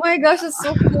 Oh my gosh, that's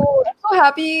so cool. I'm so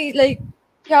happy like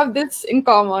you have this in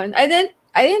common. I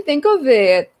didn't think of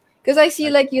it. Because I see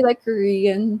Like, like you like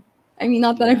Korean. I mean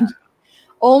not that yeah, I'm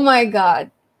oh my god.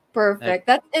 like Perfect.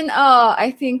 That's in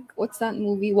I think what's that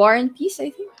movie? War and Peace, I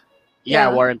think. yeah,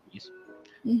 Yeah. War and Peace.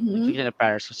 Like Mm-hmm. Fiction in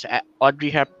Paris. So, Audrey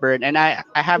Hepburn, and I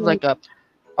have Oh, like a,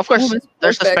 of oh, course that's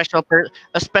there's perfect.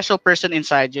 a special person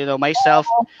inside, myself.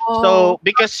 Oh, So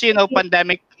because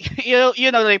pandemic,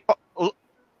 like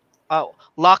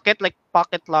locket, like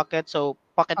pocket locket, so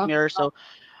pocket oh. mirror, so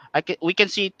we can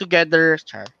see together.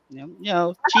 Char,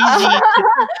 cheesy,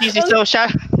 cheesy. So I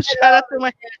shout out love to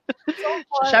my it. So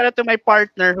fun. shout out to my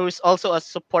partner who's also a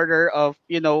supporter of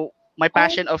my Oh,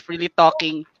 passion of really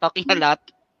talking a lot.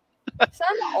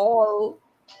 sana all.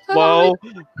 Sana all may Wow,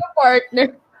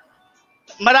 partner.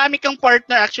 marami kang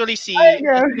partner actually. Ay,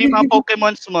 Ito na yung mga grabe.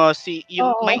 Pokemons mo,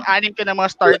 yung Oo. may anim ka na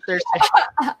mga starters.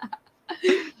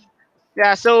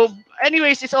 Yeah, so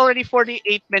anyways, it's already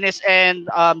 48 minutes, and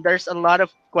there's a lot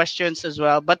of questions as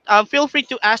well. But feel free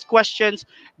to ask questions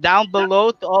down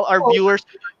below to all our viewers.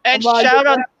 And Kabado shout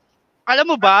na. out, alam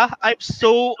mo ba,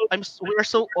 we're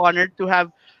so honored to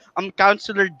have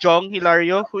Counselor Jong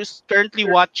Hilario, who's currently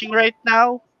watching right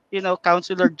now.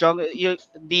 Counselor Jong,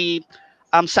 the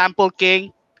sample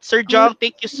king. Sir Oh, Jong,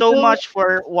 thank you so no. much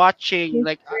for watching.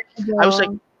 Like I was like,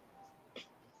 Jong.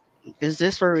 is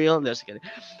this for real? No, just kidding.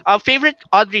 Favorite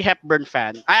Audrey Hepburn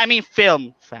fan? I mean,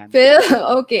 film fan. Phil,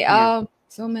 okay, Yeah.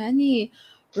 so many.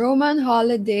 Roman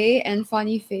Holiday and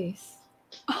Funny Face.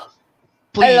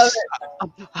 I love Please,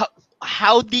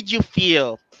 how did you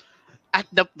feel at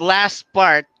the last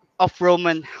part of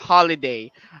Roman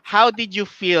Holiday? How did you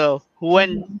feel it.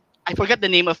 when I forgot the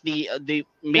name of the The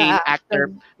main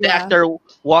actor, action. the Yeah. actor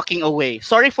walking away?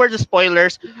 Sorry for the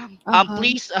spoilers. Uh-huh.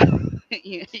 Please,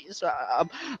 so,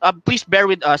 please bear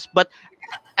with us. But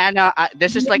Anna,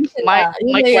 this is Yun like sila.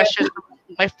 Yun my na yun. question to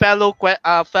my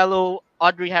fellow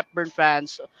Audrey Hepburn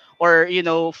fans, or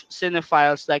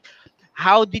cinephiles. Like,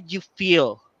 how did you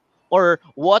feel, or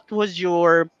what was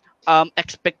your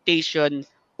expectation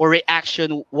or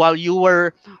reaction while you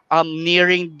were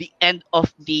nearing the end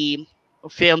of the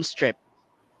film strip?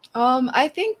 I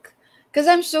think because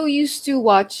I'm so used to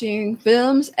watching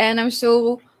films and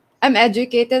I'm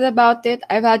educated about it.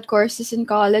 I've had courses in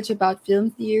college about film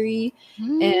theory,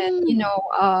 and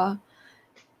Mm.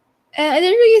 and I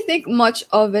didn't really think much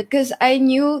of it because I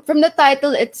knew from the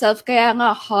title itself, kaya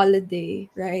nga holiday,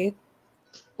 right?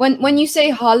 When you say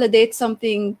holiday, it's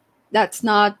something that's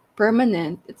not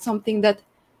permanent. It's something that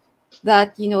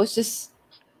it's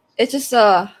just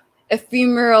a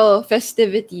ephemeral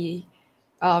festivity.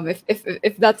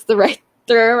 If that's the right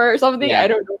term or something, Yeah. I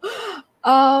don't know.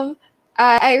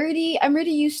 I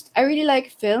really like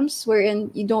films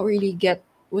wherein you don't really get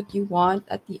what you want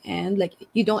at the end, like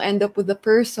you don't end up with the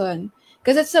person,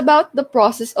 because it's about the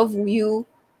process of you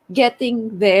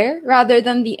getting there rather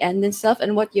than the end itself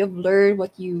and what you've learned,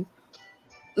 what you,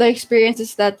 the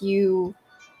experiences that you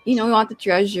you want to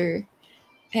treasure.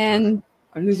 And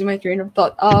I'm losing my train of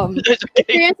thought. It's okay.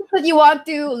 Experiences that you want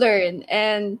to learn,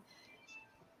 and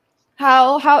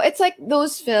how it's like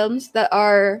those films that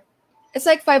are, it's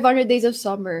like 500 Days of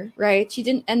Summer, right? She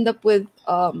didn't end up with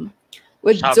Summer.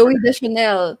 Zoe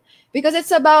Deschanel because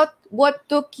it's about what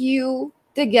took you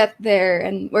to get there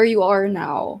and where you are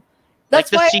now. Like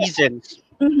That's the why. seasons.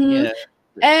 Mhm. Yeah.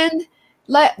 And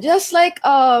like just like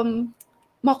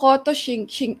Makoto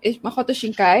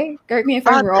Shinkai, correct me if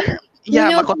I'm Ah, wrong. You yeah,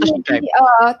 know the Makoto Shinkai. movie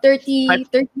 5,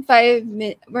 35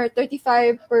 or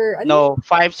 35 per ano yun? no,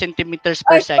 5 centimeters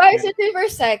per 5 second. centimeters per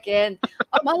second.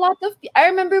 A lot of I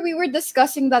remember we were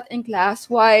discussing that in class,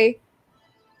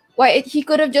 he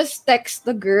could have just text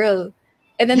the girl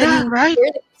and then Yeah, naging right.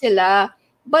 girl sila.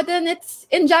 But then it's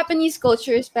in Japanese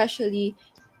culture especially,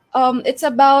 it's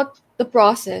about the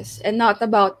process and not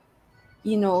about,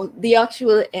 the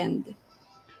actual end.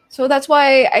 So that's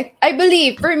why I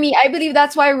believe, for me, I believe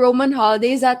that's why Roman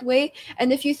holiday is that way.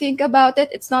 And if you think about it,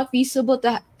 it's not feasible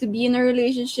to be in a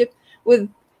relationship with,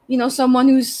 someone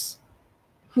who's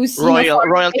seen a Royal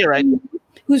foreign royalty, right?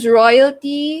 who's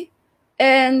royalty.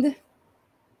 And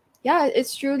yeah,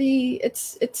 it's truly, it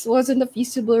wasn't a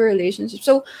feasible relationship.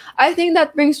 So I think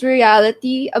that brings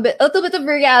reality, a little bit of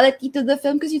reality to the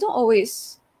film, because you don't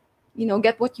always,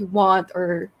 get what you want,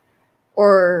 or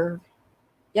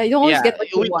yeah, you don't always Yeah, get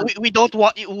what you want. we don't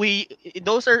want we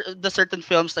those are the certain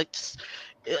films like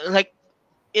like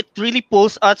it really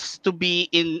pulls us to be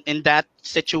in that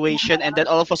situation, and then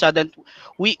all of a sudden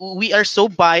we are so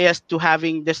biased to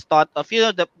having this thought of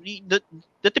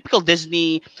the typical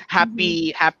Disney Mhm.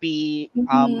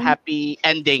 Mhm. happy So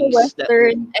endings that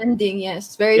Western ending,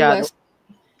 yes, very yeah, Western.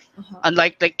 Uh-huh.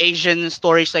 unlike like Asian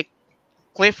stories like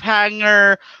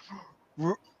cliffhanger,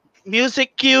 r-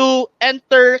 music cue,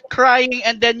 enter, crying,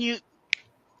 and then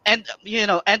and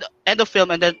end of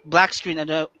film, and then black screen,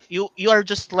 and you are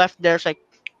just left there. It's like,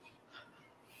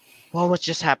 what was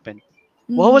just happened?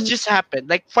 What was Mhm. just happened?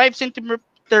 Like 5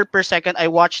 centimeter per second. I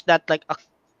watched that like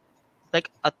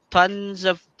a tons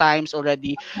of times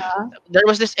already. Uh-huh. There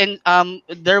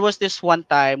was this one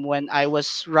time when I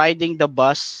was riding the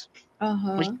bus,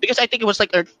 Uh-huh. because I think it was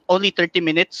like only 30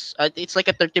 minutes. It's like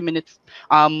a 30-minute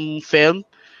film,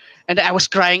 and then I was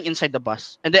crying inside the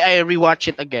bus, and then I rewatch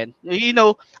it again.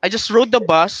 I just rode the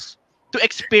bus to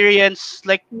experience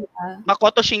like Yeah.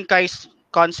 Makoto Shinkai's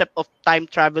concept of time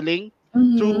traveling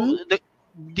through Mhm. the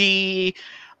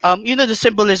the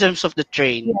symbolisms of the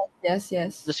train, Yes,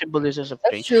 yes, the yes. symbolisms of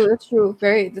train, That's true. That's true.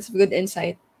 That's a good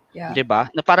insight. Yeah. 'di ba?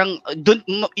 Na parang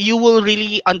you will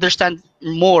really understand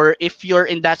more if you're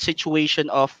in that situation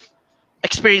of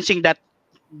experiencing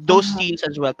those Uh-huh. scenes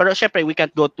as well. Pero syempre, we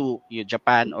can't go to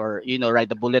Japan or ride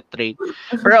the bullet train.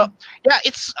 Pero yeah,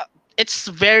 it's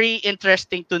very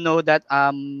interesting to know that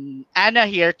Anna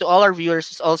here, to all our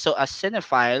viewers, is also a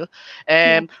cinephile,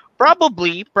 Yeah. and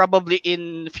probably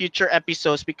in future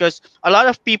episodes, because a lot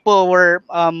of people were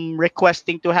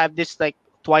requesting to have this like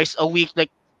twice a week,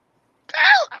 like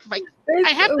like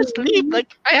I It's, have to sleep.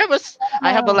 Like I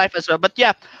have a life as well. But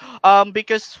yeah,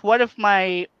 because one of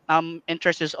my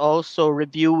interests is also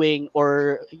reviewing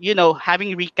or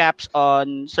having recaps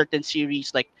on certain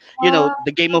series, like uh,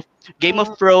 the Game of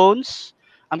Thrones.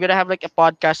 I'm gonna have like a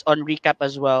podcast on recap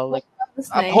as well. Like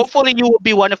that's nice. hopefully you will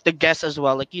be one of the guests as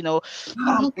well. Like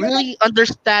really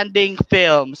understanding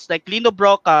films like Lino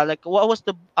Broca. Like what was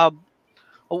the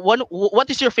what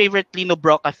is your favorite Lino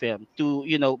Broca film? To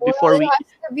Well, before it we has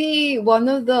to be one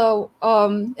of the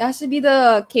it has to be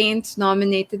the Kane's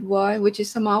nominated one, which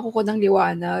is Sa Mga Kuko ng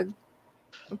Liwanag.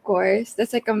 Of course,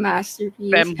 that's like a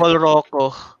masterpiece. Pembol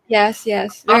Rocco. Yes,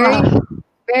 yes, very, Ah,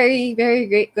 very, very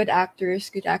great, good actors,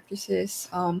 good actresses.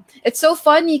 It's so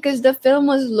funny because the film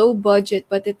was low budget,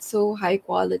 but it's so high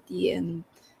quality, and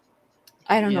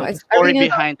I don't know. the I story really love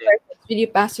behind it. it. It's really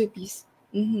a masterpiece.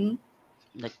 Mm-hmm.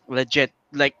 Like legit.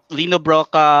 Like Lino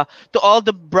Broca, to all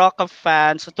the Broca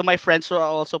fans, to my friends who are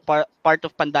also part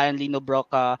of Pandayan Lino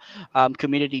Broca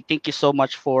community, thank you so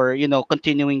much for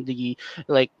continuing the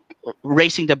like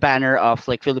raising the banner of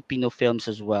like Filipino films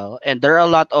as well. And there are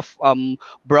a lot of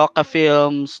Broca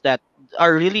films that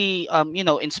are really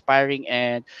inspiring,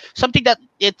 and something that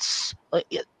it's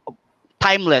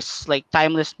timeless, like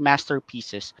timeless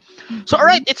masterpieces. So, all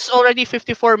right, Mm-hmm. it's already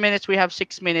 54 minutes. We have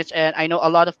 6 minutes, and I know a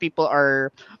lot of people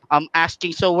are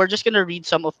asking. So we're just gonna read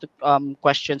some of the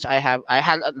questions I have. I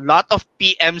had a lot of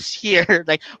PMs here.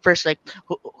 Like first, like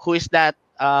who is that?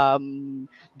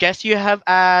 Guess you have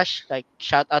Ash. Like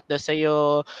shout out to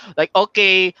sayo. Like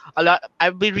okay, a lot.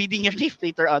 I'll be reading your name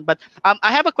later on. But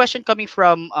I have a question coming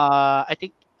from I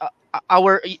think.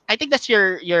 our, I think that's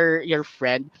your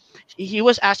friend. He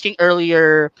was asking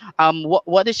earlier,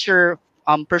 what is your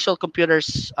personal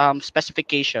computer's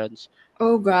specifications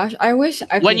Oh gosh, I wish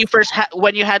I when could. you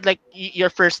when you had like your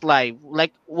first live,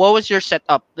 like what was your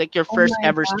setup, like your Oh first my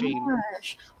ever stream?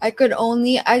 gosh. I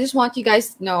just want you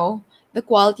guys to know the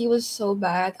quality was so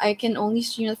bad. I can only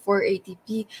stream at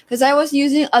 480p because I was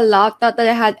using a laptop that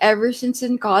I had ever since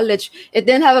in college. It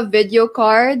didn't have a video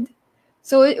card.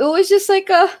 So it was just like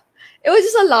it was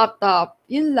just a laptop.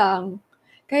 Yun lang.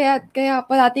 Kaya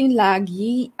parating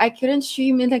laggy. I couldn't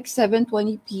stream in like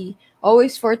 720p.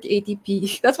 Always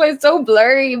 480p. That's why it's so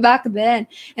blurry back then.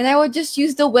 And I would just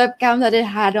use the webcam that it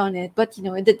had on it. But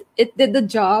it did the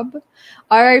job.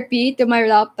 RIP to my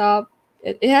laptop.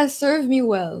 It has served me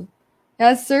well. It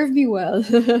has served me well.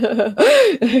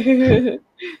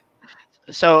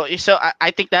 So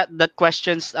I think that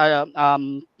questions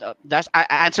that's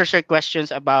answers your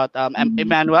questions about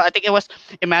Emmanuel. I think it was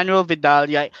Emmanuel Vidal.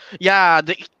 Yeah, yeah.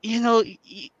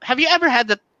 Have you ever had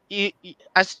that?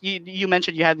 As you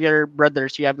mentioned, you have your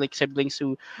brothers, you have like siblings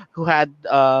who had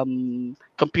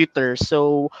computers.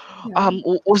 So, Yeah.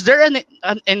 was there an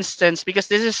instance, because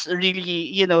this is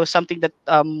really something that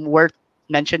worth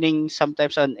mentioning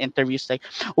sometimes on interviews, like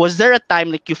was there a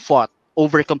time like you fought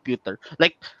over computer,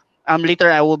 like later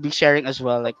I will be sharing as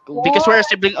well, like because we're a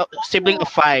Oh, sibling of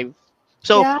five.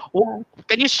 So yeah.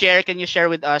 can you share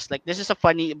with us, like this is a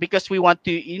funny, because we want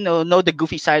to know the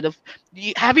goofy side of,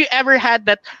 have you ever had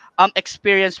that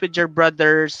experience with your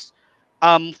brothers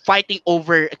fighting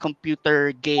over a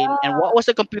computer game, and what was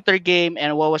the computer game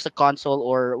and what was the console,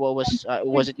 or what was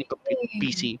it in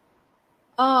PC?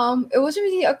 It wasn't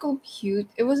really a compute.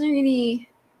 It wasn't really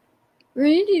we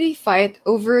didn't really fight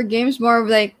over games. More of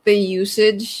like the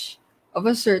usage of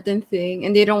a certain thing,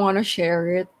 and they don't want to share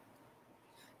it.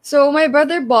 So my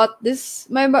brother bought this.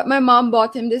 My mom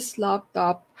bought him this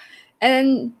laptop,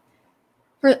 and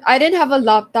I didn't have a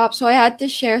laptop, so I had to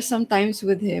share sometimes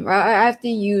with him. I have to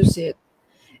use it,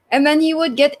 and then he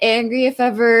would get angry if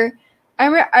ever I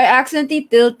accidentally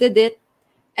tilted it,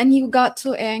 and he got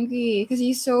so angry because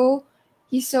he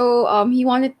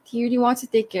really wants to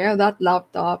take care of that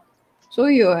laptop. So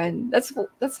yun, that's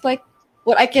like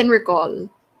what I can recall.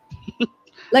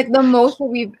 Like the most that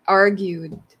we've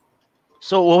argued.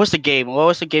 So what was the game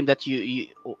that you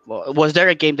was there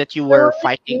a game that you There were wasn't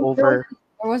fighting there over? wasn't,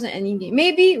 there wasn't any game.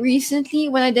 Maybe recently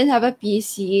when I didn't have a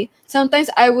PC, sometimes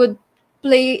I would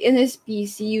play in his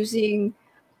PC using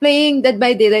playing Dead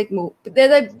by Daylight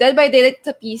Dead by Daylight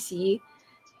to PC.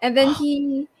 And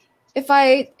then if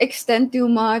I extend too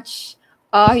much,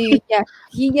 he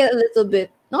get a little bit,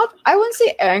 not, I wouldn't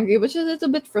say angry, but just a little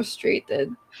bit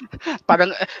frustrated.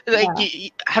 Parang like, Yeah.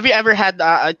 have you ever had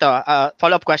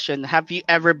follow-up question, have you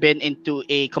ever been into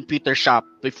a computer shop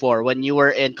before when you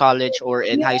were in college or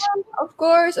in high Yeah, school? of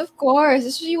course.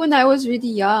 Especially when I was really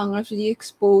young, I was really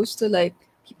exposed to like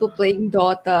people playing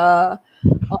Dota,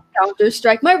 Counter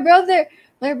Strike. My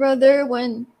brother,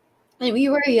 when we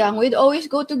were young, we'd always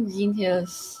go to Green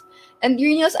Hills. And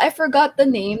Green Hills, I forgot the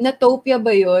name. Natopia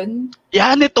ba yun?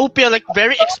 Yeah, Netopia, like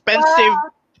very expensive.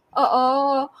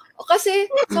 Oo. Kasi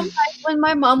sometimes when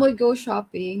my mom would go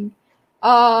shopping,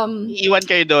 um, Iwan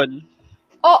kayo doon.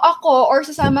 ako or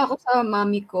sasama ako sa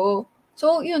mami ko.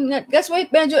 So, yun nga. That's why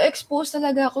medyo exposed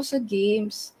talaga ako sa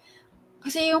games.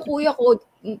 Kasi yung kuya ko,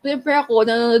 siyempre ako,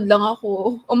 nanonood lang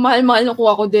ako. Ang mahal-mahal ng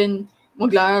kuha ko din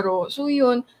maglaro. So,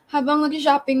 yun. Habang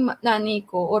nag-shopping nanay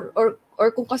ko or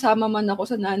kung kasama man ako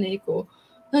sa nanay ko,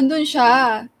 nandun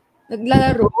siya.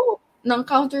 Naglalaro ng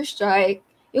Counter-Strike.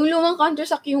 Yung lumang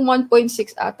Counter-Strike, yung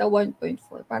 1.6 ata,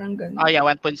 1.4, parang Oh ganun. yeah,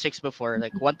 1.6 before,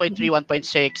 like 1.3,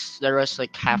 1.6. There was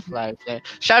like Half-Life.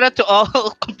 Shout out to all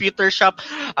computer shop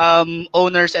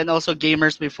owners and also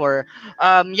gamers before.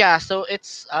 Yeah, so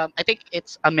it's I think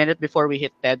it's a minute before we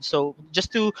hit 10. So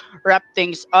just to wrap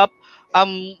things up,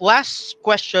 last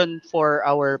question for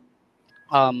our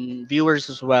viewers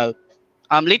as well.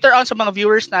 Later on sa mga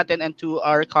viewers natin and to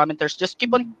our commenters, just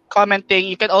keep on commenting.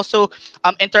 You can also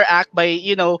interact by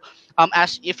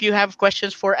ask if you have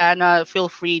questions for Anna. Feel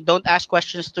free. Don't ask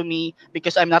questions to me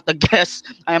because I'm not the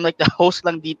guest. I am like the host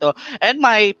lang dito. And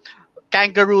my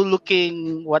kangaroo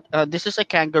looking, what this is a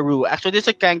kangaroo. Actually, this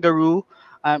is a kangaroo.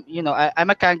 I'm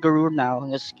a kangaroo now.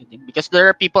 Just kidding. Because there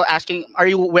are people asking, "Are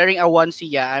you wearing a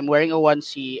onesie?" Yeah, I'm wearing a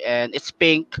onesie, and it's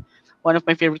pink. One of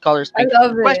my favorite colors, I pink.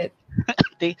 love it.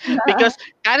 Because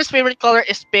Anna's favorite color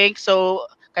is pink, so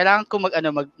kailangan ko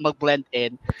mag-blend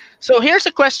in. So here's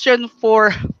a question for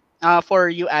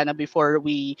you, Anna, before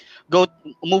we go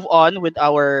move on with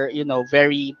our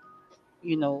very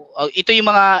ito yung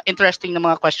mga interesting na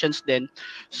mga questions din.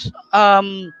 S-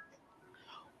 Um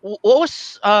what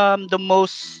was the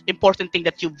most important thing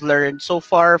that you've learned so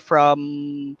far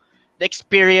from the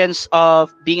experience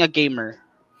of being a gamer?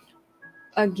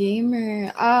 A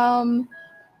gamer.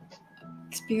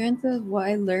 Experience of what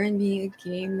I learned being a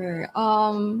gamer.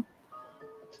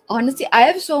 Honestly, I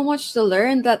have so much to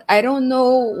learn that I don't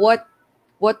know what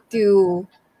to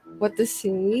what to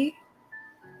say.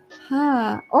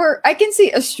 Huh. Or I can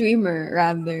say a streamer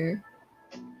rather.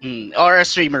 Or a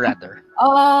streamer rather.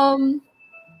 Um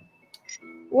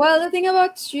well, the thing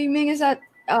about streaming is that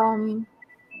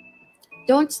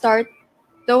don't start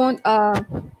don't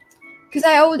because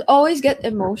I would always get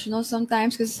emotional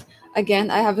sometimes because again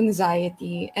I have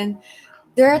anxiety and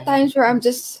there are times where I'm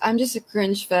just a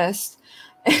cringe fest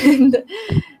and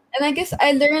I guess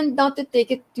I learned not to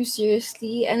take it too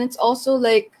seriously and it's also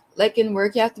like in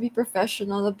work you have to be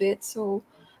professional a bit so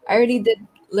I really did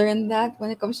learn that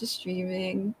when it comes to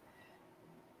streaming.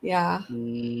 Yeah.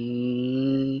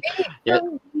 Mm, Maybe yeah,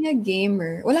 from being a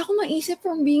gamer. Wala akong maisip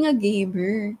from being a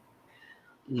gamer.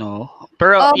 no.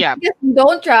 Pero yeah, I guess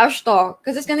don't trash talk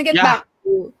because it's gonna get yeah, back to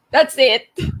you. That's it.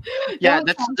 yeah. Don't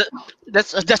That's trash talk.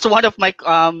 that's one of my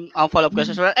follow up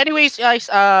questions. Well, anyways, guys,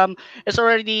 it's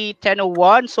already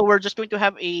 10:01, so we're just going to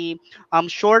have a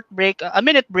short break, a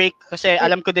minute break, kasi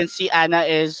alam ko din si Anna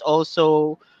is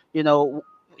also, you know,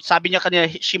 sabi niya kanina,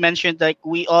 she mentioned like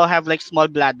we all have like small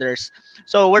bladders.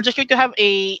 So we're just going to have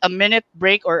a minute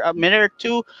break or a minute or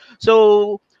two.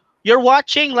 So you're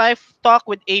watching Live Talk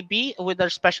with AB with our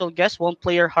special guest, Won't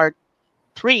Play Your Heart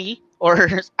 3 or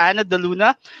Anna de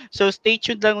Luna. So stay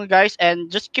tuned lang guys and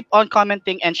just keep on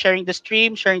commenting and sharing the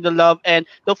stream, sharing the love, and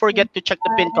don't forget to check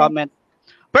the pin Bye. comment.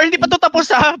 Pero hindi pa to tapos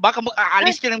ha. Baka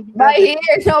aalis ka ng bigla Bye dyan.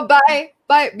 here. No, bye.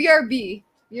 Bye. BRB.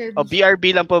 O, BRB. BRB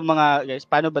lang po mga guys.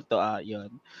 Paano ba to?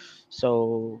 Yun.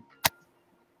 So,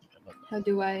 How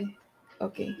do I?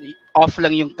 Okay. off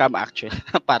lang yung cam actually.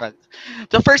 Parang,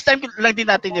 the first time lang din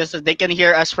natin yun so they can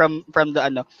hear us from the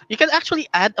ano. You can actually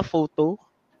add a photo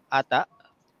ata.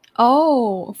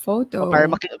 Oh, a O, photo. para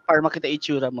makita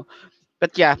itsura mo.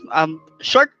 But yeah,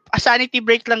 short sanity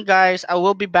break lang guys. I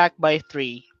will be back by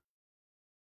 3.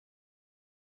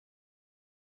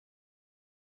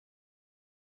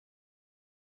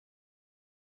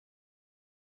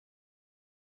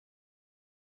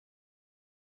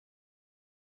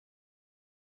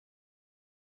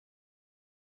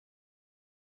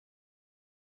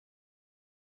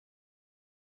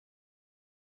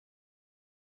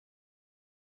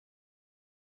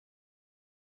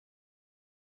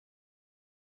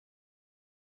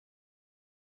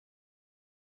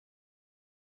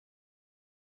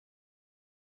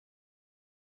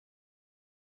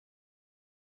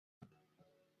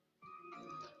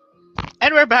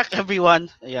 And we're back everyone.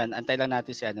 Ayan, antay lang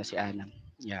natin si Ana.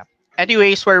 Yeah.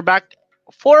 Anyways, we're back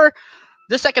for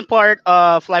the second part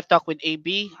of Live Talk with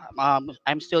AB.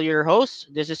 I'm still your host.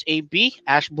 This is AB,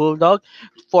 Ash Bulldog.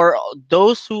 For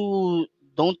those who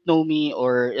don't know me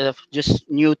or if just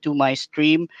new to my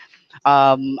stream,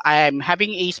 I'm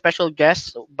having a special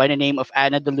guest by the name of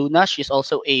Anna De Luna. She's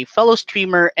also a fellow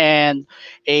streamer and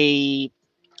a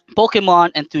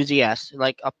Pokemon enthusiast,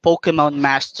 like a Pokemon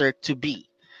master to be.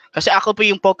 Kasi ako po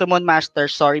yung Pokemon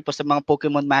master. Sorry po sa mga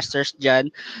Pokemon masters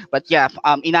dyan. But yeah,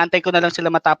 inaantay ko na lang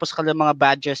sila matapos kanilang mga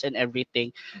badges and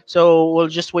everything. So we'll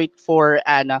just wait for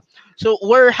Anna. So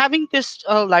we're having this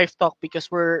live talk because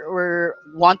we're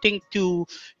wanting to,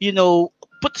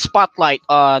 put spotlight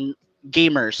on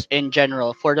gamers in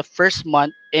general for the first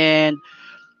month and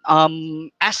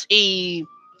as a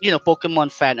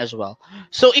Pokemon fan as well.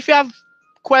 So if you have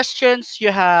questions, you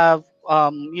have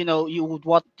you would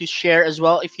want to share as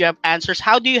well. If you have answers,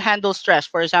 how do you handle stress?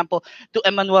 For example, to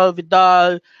Emmanuel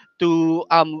Vidal, to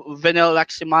Vanel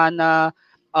Laximana,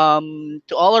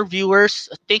 to all our viewers,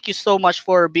 thank you so much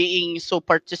for being so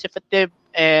participative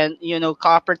and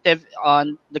cooperative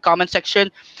on the comment section.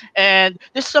 And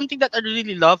this is something that I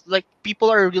really love. Like people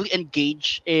are really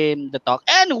engaged in the talk.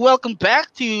 And welcome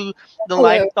back to the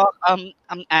live Hello. talk.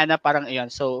 Anna, parang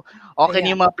ayan. So, okay na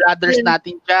Yeah. yung mga brothers Then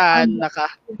natin dyan. I'm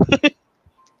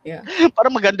yeah.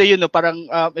 Parang maganda yun, no? Parang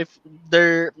if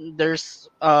there's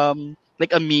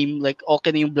like a meme, like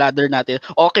okay na yung bladder natin.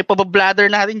 Okay pa ba bladder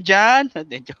natin dyan?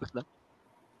 Hindi, joke lang.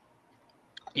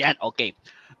 Yan, okay.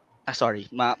 Sorry.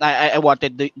 I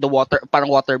wanted the water, parang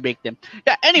water break them.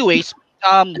 Yeah, anyways,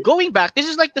 going back, this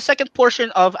is like the second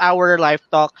portion of our live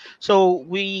talk. So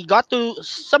we got to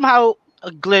somehow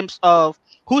a glimpse of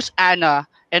who's Anna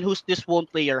and who's this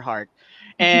won't play your heart.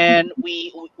 And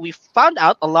we found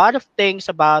out a lot of things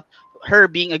about her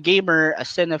being a gamer, a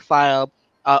cinephile,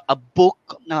 a book,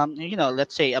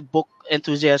 let's say a book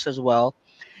enthusiast as well,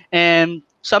 and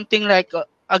something like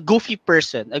a goofy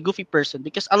person,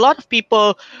 because a lot of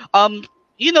people, um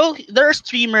there are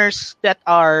streamers that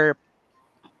are,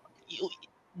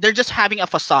 they're just having a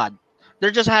facade.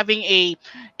 They're just having a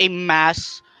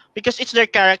mask because it's their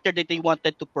character that they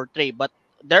wanted to portray. But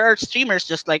there are streamers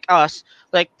just like us,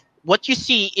 like what you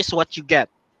see is what you get.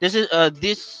 This is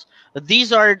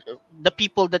these are the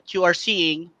people that you are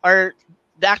seeing are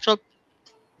the actual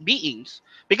beings,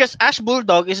 because Ash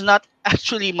Bulldog is not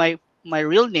actually my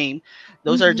real name.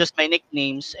 Those are Mhm. just my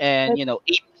nicknames. And But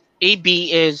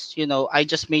AB is, I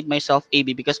just made myself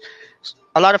AB because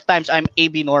a lot of times I'm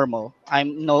AB normal.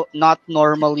 I'm not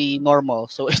normally normal,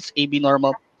 so it's AB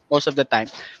normal most of the time.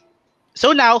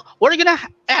 So now we're gonna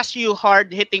ask you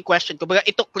hard hitting question. Kumbaga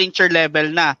ito clincher level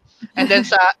na. And then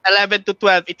sa 11 to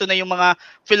 12, ito na yung mga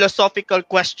philosophical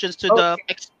questions to the okay,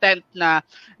 extent na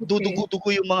okay.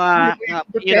 dudugo-dugo yung I'm mga,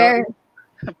 prepared. Prepare.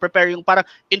 prepare yung parang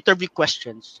interview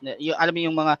questions. Yung, alam mo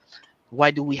yung mga,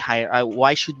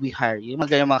 why should we hire you? Yung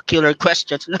mga ganyan, mga killer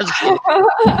questions. No, just kidding.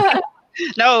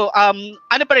 No,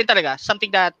 ano pa rin talaga,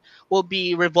 something that will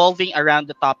be revolving around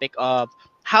the topic of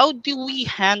how do we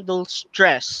handle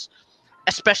stress,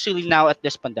 especially now at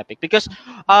this pandemic. Because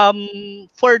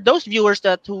for those viewers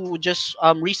that who just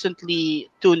recently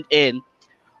tuned in,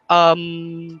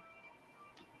 um,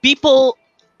 people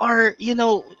are,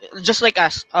 just like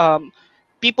us.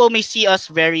 People may see us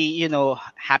very,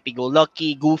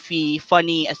 happy-go-lucky, goofy,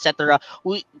 funny, etc.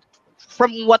 We,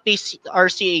 from what are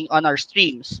seeing on our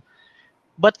streams.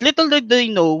 But little did they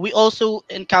know, we also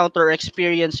encounter or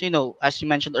experience, as you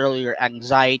mentioned earlier,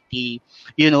 anxiety,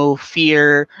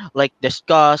 fear, like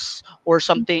disgust, or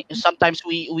something. Sometimes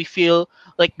we feel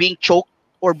like being choked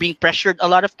or being pressured a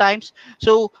lot of times.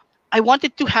 So I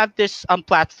wanted to have this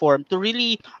platform to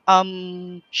really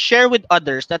share with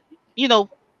others that, you know,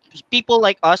 people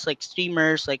like us, like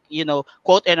streamers, like,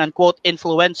 quote and unquote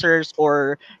influencers,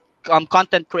 or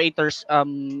content creators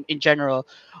in general,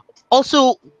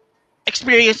 also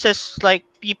experiences like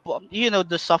people,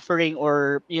 the suffering,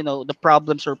 or the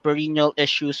problems or perennial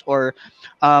issues, or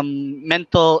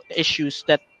mental issues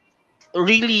that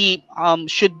really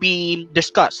should be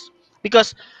discussed.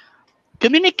 Because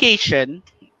communication,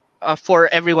 for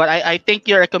everyone, I think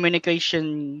you're a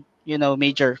communication,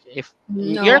 major. If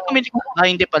you're a No,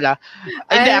 hindi pala.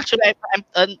 Hindi, I. actually,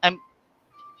 I'm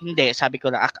hindi, sabi ko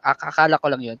lang, akala ko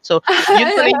lang yun. So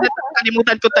yun pala yung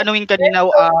nakalimutan ko tanungin kanina.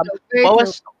 Very What true.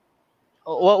 was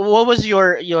what was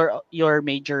your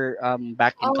major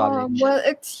back in college? Well,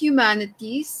 it's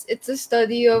humanities. It's a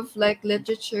study of like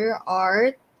literature,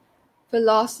 art,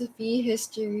 philosophy,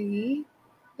 history.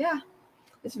 Yeah,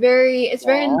 it's very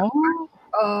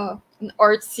Oh, an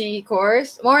artsy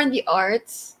course, more in the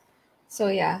arts. So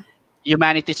yeah.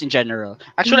 humanities in general.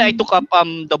 Actually, I Mhm. took up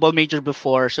double major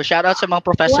before. So shout out sa mga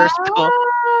professors ko.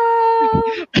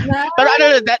 Wow, Pero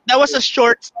ano, nice. that was a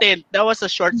short stint. That was a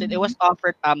short stint. It was Mhm.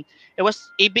 offered it was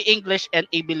AB English and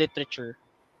AB Literature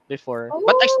before.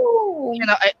 But Oh,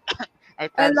 I I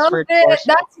I love transferred it. course.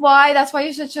 That's why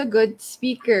you're such a good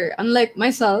speaker, unlike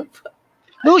myself.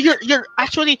 No, you're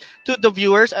actually, to the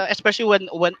viewers, especially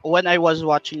when I was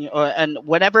watching you, and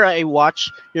whenever I watch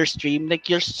your stream, like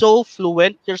you're so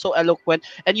fluent, you're so eloquent,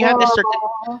 and you have this certain,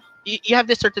 Oh, you have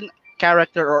this certain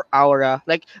character or aura.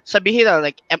 Like sabihin na,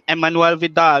 like Emmanuel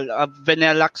Vidal of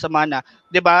Venelac Samana,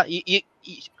 'di ba?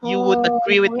 You would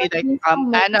agree with me, that like means so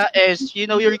much. Anna is,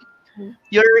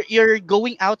 you're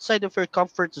going outside of your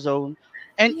comfort zone,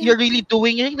 and Yeah. you're really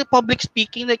doing, the public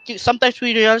speaking, like sometimes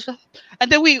we realize. And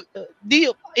then we do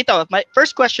you ito, my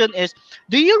first question is,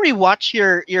 do you rewatch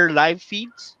your live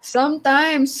feeds?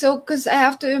 Sometimes, so because I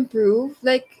have to improve.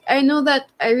 Like I know that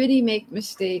I really make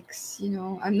mistakes.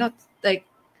 I'm not like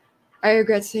I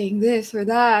regret saying this or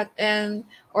that, and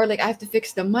or like I have to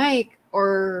fix the mic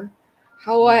or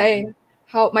how Mm. I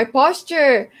how my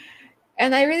posture.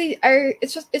 And I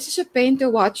it's just a pain to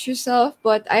watch yourself,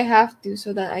 but I have to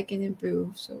so that I can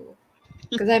improve. So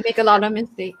because I make a lot of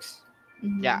mistakes.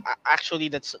 Yeah, Mm-hmm. actually,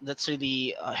 that's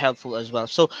really helpful as well.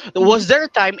 So Mm-hmm. was there a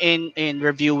time in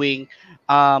reviewing,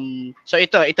 so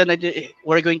ito na,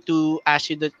 we're going to ask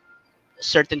you the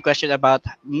certain question about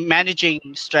managing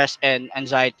stress and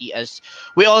anxiety. As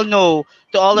we all know,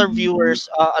 to all our Mm-hmm. viewers,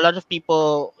 a lot of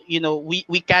people,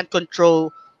 we can't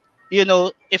control,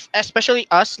 if especially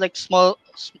us, like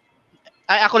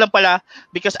ay, ako lang pala,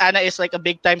 because Anna is like a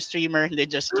big time streamer. Hindi,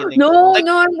 just kidding. No, Like,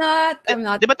 no, I'm not. I'm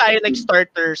not. di ba tayo like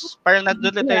starters, parang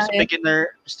nandun lang tayo Yeah, sa yeah. beginner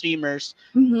streamers,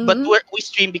 but Mm-hmm. we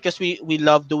stream because we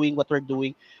love doing what we're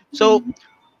doing. So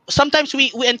sometimes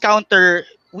we encounter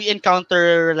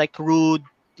like rude,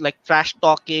 like trash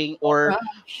talking, Oh or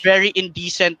gosh. very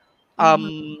indecent Uh-huh.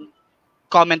 um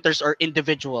commenters or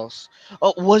individuals.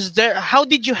 Was there? How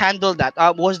did you handle that?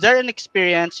 Was there an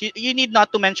experience? You need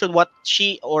not to mention what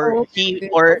she or he Okay.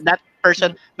 or that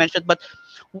person Yeah. mentioned, but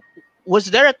w-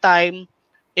 was there a time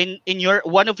in your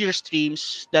one of your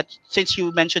streams that, since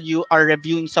you mentioned you are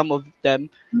reviewing some of them,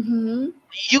 Mm-hmm.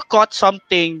 you caught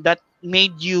something that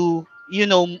made you,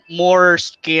 more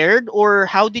scared? Or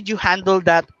how did you handle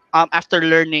that, after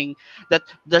learning that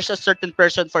there's a certain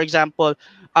person, for example,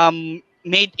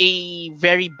 made a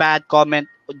very bad comment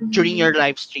during Mm-hmm. your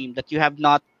live stream that you have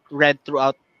not read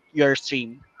throughout your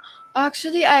stream?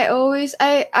 Actually, I always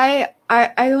I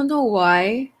don't know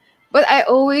why, but I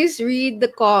always read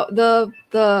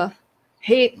the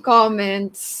hate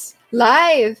comments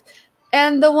live.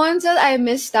 And the ones that I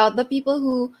missed out, the people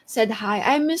who said hi,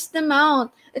 I missed them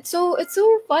out. It's so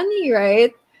funny,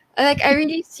 right? Like I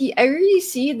really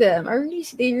see them.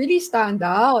 They really stand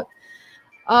out.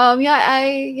 Yeah,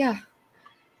 yeah.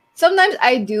 Sometimes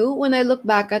I do. When I look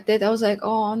back at it, I was like,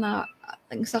 oh,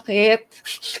 ang sakit.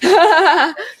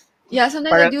 Yeah,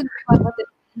 sometimes I Parang, do look back at it.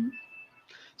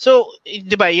 so,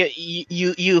 'di ba,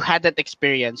 you had that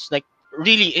experience, like,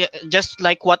 really, just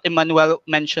like what Emmanuel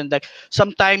mentioned, like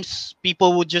sometimes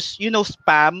people would just,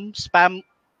 spam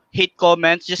hate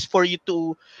comments just for you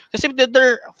to, kasi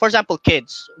they're, for example,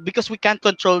 kids, because we can't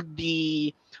control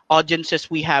the audiences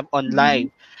we have on Mhm. live.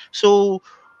 So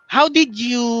how did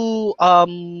you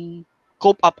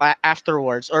cope up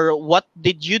afterwards, or what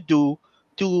did you do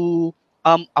to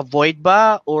avoid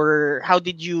ba, or how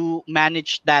did you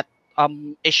manage that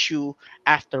issue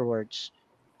afterwards?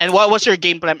 And what was your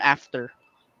game plan after?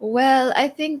 Well, I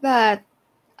think that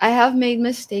I have made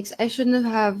mistakes. I shouldn't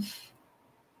have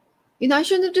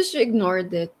just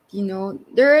ignored it.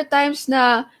 There are times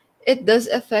na it does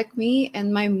affect me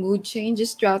and my mood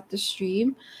changes throughout the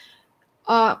stream.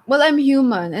 Well, I'm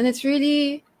human, and it's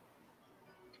really,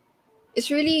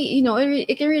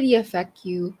 it can really affect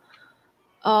you.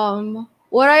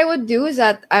 What I would do is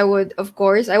that I would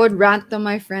rant to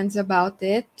my friends about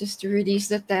it just to release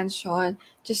the tension,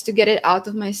 just to get it out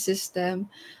of my system.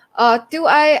 Two,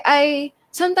 I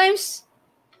sometimes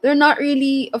they're not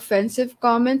really offensive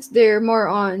comments. They're more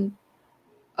on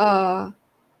uh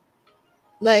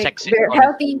like Sexist very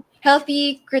comment.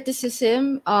 healthy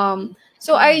criticism.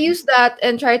 So I use that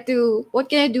and try to, what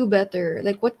can I do better?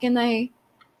 Like what can I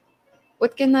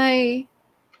what can I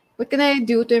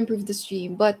do to improve the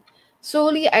stream? But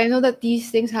solely, I know that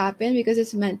these things happen because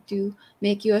it's meant to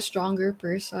make you a stronger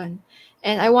person.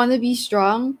 And I want to be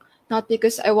strong, not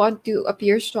because I want to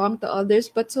appear strong to others,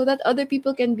 but so that other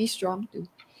people can be strong too.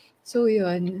 So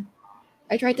yun.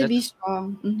 I try to be That's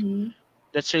strong. Mm-hmm.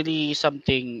 that's really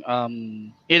something,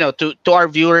 to our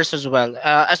viewers as well,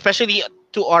 especially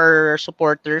to our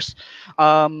supporters.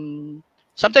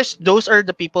 Sometimes those are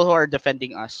the people who are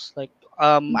defending us. Like,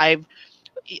 I've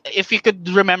if you could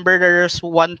remember, there's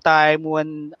one time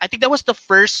when I think that was the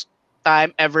first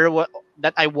time ever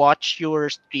that I watched your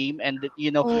stream, and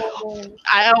Oh.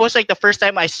 I was like, the first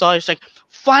time I saw it's like,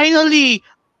 finally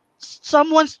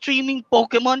someone streaming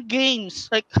Pokemon games.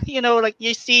 Like, like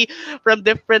you see from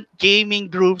different gaming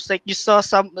groups, like you saw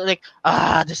some, like,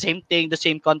 the same thing, the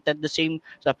same content, the same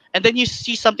stuff, and then you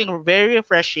see something very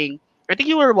refreshing. I think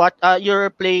you were you're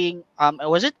playing,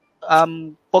 was it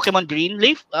Pokemon Green,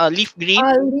 Leaf Green?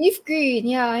 Leaf green.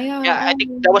 Yeah, yeah. Yeah, I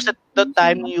think that was at the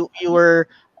time you were,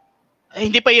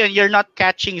 hindi pa yun, you're not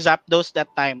catching Zapdos that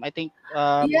time. I think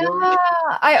Yeah, you're,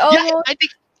 I yeah, almost.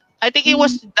 I think it Mhm.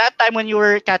 was that time when you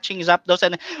were catching Zapdos,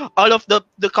 and all of the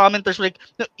commenters were like,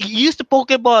 "No, you used the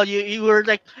Pokeball. You were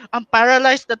like, I'm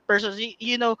paralyzed that person."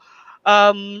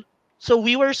 Um so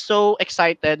we were so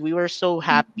excited. We were so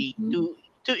happy Mhm.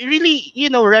 to really,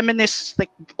 reminisce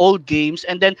like old games,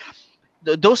 and then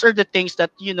those are the things that,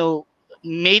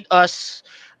 made us,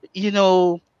 you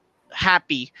know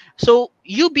happy. So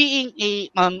you being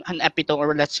an epitome,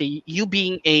 or let's say you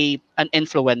being an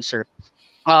influencer,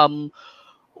 um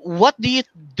what do you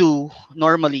do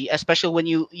normally, especially when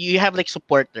you have like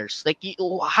supporters, like,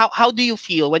 how do you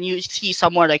feel when you see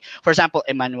someone, like, for example,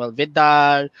 Emmanuel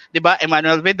Vidal, 'di ba?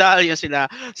 Emmanuel Vidal, yung sila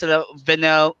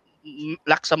Venel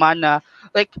Laksamana,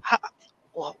 like,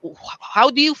 how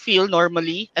do you feel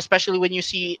normally, especially when you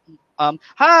see,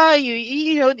 hi,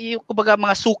 kumbaga,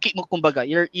 mga suki mo, kumbaga,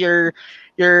 your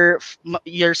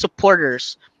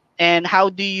supporters, and how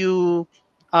do you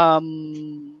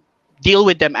deal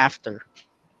with them after?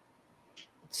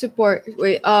 Support.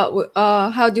 Wait.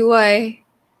 How do I?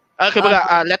 Okay, Uh.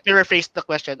 baga, let me rephrase the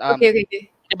question. Okay. Okay. Okay.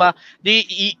 Diba,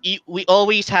 we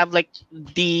always have like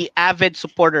the avid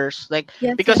supporters, like,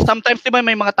 Yes. because Yes. sometimes, diba,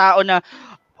 may mga tao na,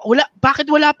 bakit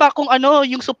wala pa akong,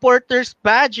 yung supporters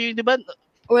badge, 'di ba?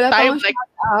 Wala pa Tayo akong like,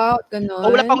 shoutout, o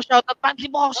wala gano'n. pang shoutout pa.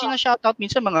 Di mo ako sina-shoutout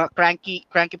minsan mga cranky.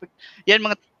 Yan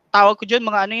mga tawag ko diyan,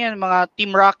 mga ano yan, mga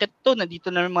Team Rocket to. Nandito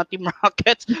na yung mga Team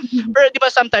Rockets. Pero di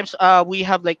ba sometimes we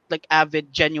have like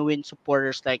avid genuine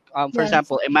supporters like for Yes.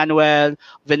 example, Emmanuel,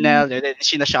 Mm. Vinel,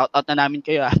 sina-shoutout na namin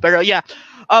kayo. Pero yeah,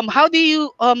 how do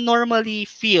you normally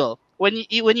feel when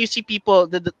you see people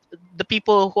the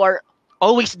people who are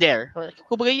always there?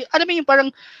 Kumbaga, alam mo yung parang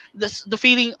the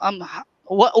feeling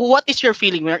what is your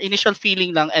feeling, your initial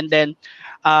feeling lang, and then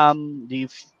do you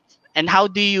and how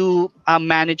do you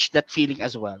manage that feeling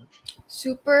as well?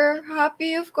 Super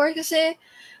happy, of course, kasi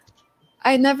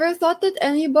I never thought that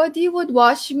anybody would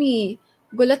watch me.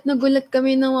 Gulat na gulat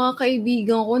kami ng mga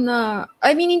kaibigan ko na,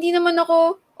 I mean, hindi naman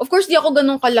ako, of course, di ako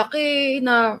ganun kalaki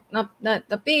na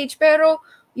page, pero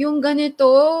yung ganito,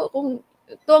 kung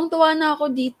tuwang-tuwa na ako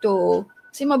dito,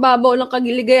 kasi mababaw lang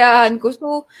kagiligayahan ko. So,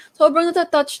 sobrang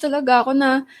natatouch talaga ako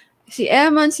na si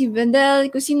Eman, si Vendel,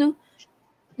 kung sino,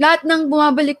 lahat ng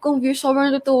bumabalik kong views, sobrang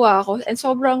natutuwa ako and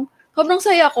sobrang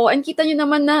saya ko. And kita nyo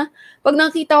naman na pag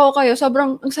nakita ko kayo,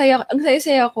 sobrang ang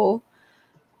saya-saya ko.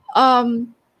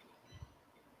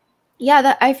 Yeah,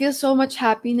 that I feel so much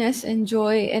happiness and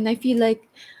joy, and I feel like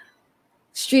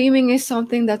streaming is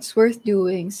something that's worth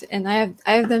doing, and I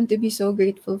have them to be so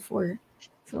grateful for.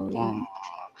 So yeah.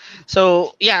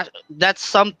 So yeah, that's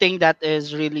something that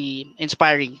is really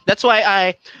inspiring. That's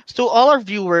why to all our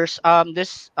viewers,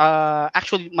 this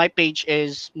actually my page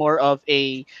is more of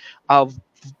a of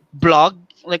blog,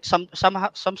 like some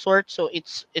sort. So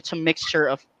it's a mixture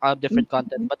of different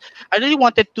content. Mhm. But I really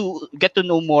wanted to get to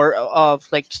know more of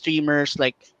like streamers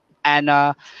like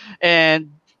Anna,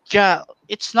 and yeah,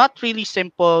 it's not really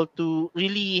simple to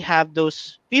really have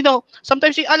those.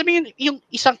 Sometimes alam mo yung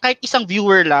isang kahit isang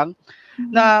viewer lang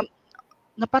Mhm.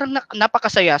 na parang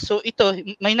napakasaya. So ito,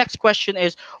 my next question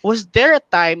is, was there a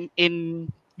time in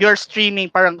your streaming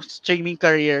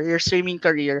career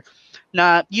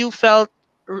na you felt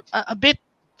a bit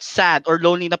sad or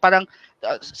lonely na parang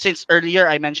since earlier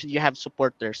I mentioned you have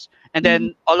supporters and Mhm. then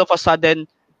all of a sudden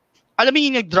alam mo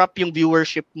yung nag-drop yung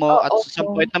viewership mo at some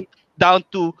Oo. point down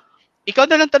to ikaw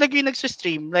na lang talaga yung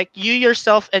nagsi-stream, like you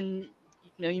yourself and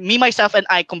me myself and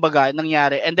I kumbaga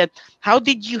nangyari, and then how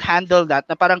did you handle that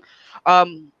na parang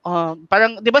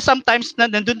 'di ba sometimes na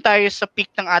nandun tayo sa peak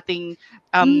ng ating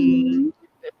um Mhm.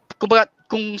 kumbaga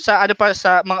kung sa ano pa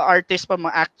sa mga artists pa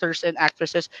mga actors and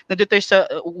actresses nandun tayo sa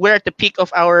we're at the peak of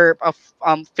our of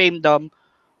famedom.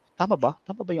 Tama ba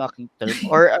yung aking term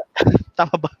or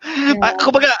tama ba? Yeah.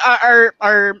 Kumbaga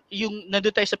yung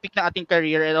nandun tayo sa peak ng ating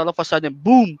career and all of a sudden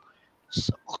boom, s-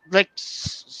 like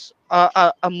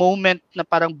a moment na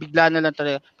parang bigla na lang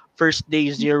talaga, first day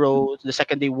zero, the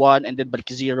second day one, and then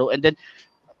balik zero, and then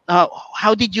uh,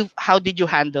 how did you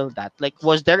handle that? Like,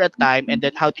 was there a time, and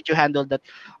then how did you handle that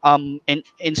in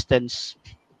instance?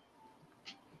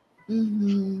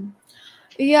 Mhm.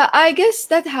 Yeah, I guess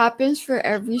that happens for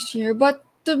every streamer. But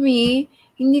to me,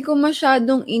 hindi ko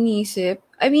masyadong inisip.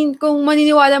 I mean, kung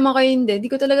maniniwala man kayo hindi, di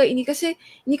ko talaga kasi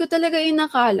hindi ko talaga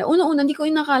inakala. Una-una, hindi ko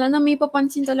inakala na may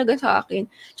papansin talaga sa akin.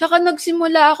 Tsaka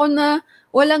nagsimula ako na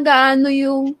walang gaano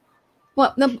yung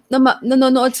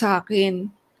nanonood sa akin.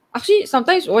 Actually,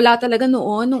 sometimes wala talaga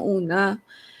noon, nung una.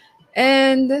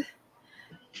 And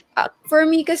for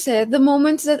me kasi, the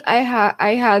moments that I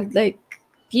had like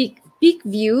peak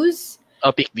views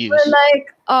Oh, peak were views.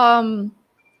 like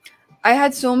I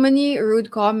had so many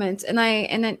rude comments, and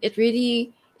then it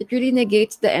really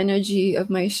negates the energy of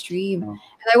my stream. No.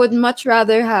 And I would much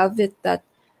rather have it that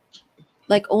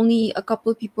like only a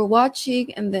couple people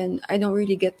watching, and then I don't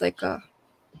really get like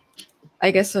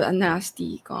I guess a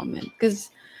nasty comment. Because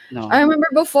No. I remember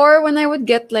before when I would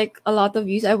get like a lot of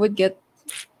views, I would get,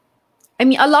 I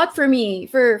mean, a lot for me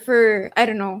for I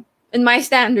don't know, in my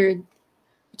standard,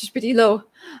 which is pretty low.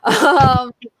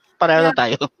 Um, Pareho yeah. lang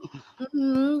tayo.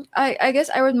 I guess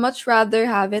I would much rather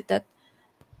have it that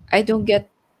I don't get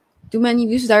too many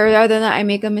views rather than I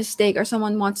make a mistake or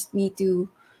someone wants me to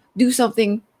do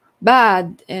something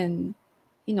bad. And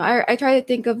I try to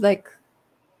think of like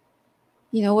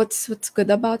what's good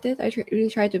about it. Really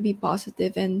try to be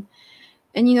positive, and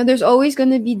there's always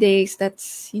gonna be days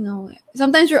that's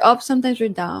sometimes we're up, sometimes we're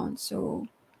down. So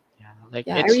Yeah, like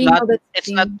yeah, I it's really not know that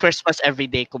it's not stream. Christmas every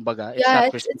day, kumbaga. It's Yeah, not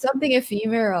it's Christmas. it's something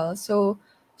ephemeral. So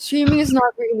streaming is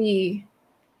not really.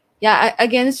 Yeah,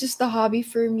 again, it's just a hobby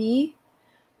for me.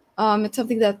 It's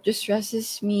something that just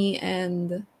stresses me,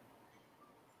 and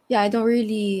yeah, I don't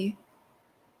really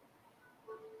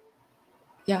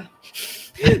Yeah.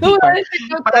 Wala Par-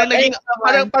 na parang shoutout. naging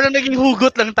Ayun naman. parang naging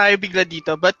hugot lang tayo bigla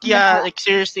dito. But yeah, Yeah. like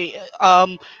seriously,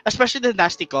 especially the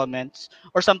nasty comments,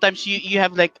 or sometimes you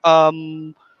have like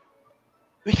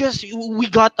because we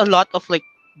got a lot of like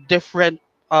different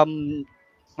um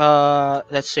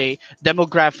let's say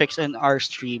demographics in our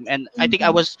stream, and I think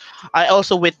Mhm. I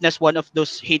also witnessed one of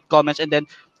those hate comments, and then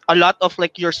a lot of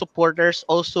like your supporters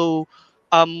also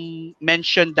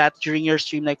mentioned that during your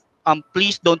stream, like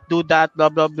please don't do that, blah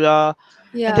blah blah.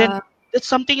 And then Yeah. that's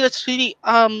something that's really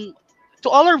to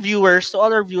all our viewers,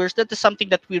 that is something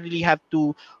that we really have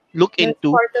to look That's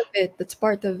into. part of it. That's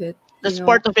part of it, you That's know.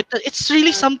 part of it. It's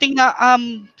really something that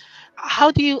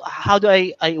how do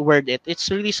I word it?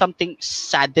 It's really something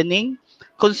saddening,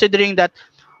 considering that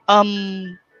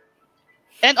um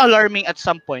and alarming at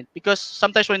some point, because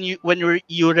sometimes you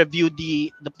review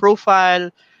the profile,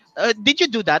 did you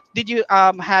do that? Did you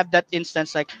have that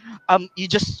instance like you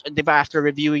just, diba, after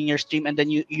reviewing your stream, and then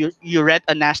you read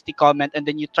a nasty comment, and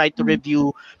then you try to Mhm.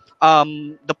 review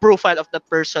the profile of that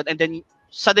person, and then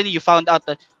suddenly you found out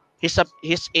that he's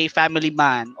a family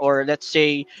man, or let's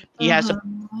say he has a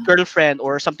Uh-huh. girlfriend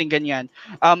or something ganyan.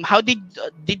 How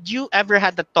did you ever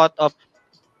had the thought of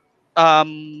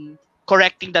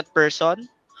correcting that person?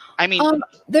 I mean,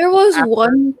 There was after.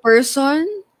 one person,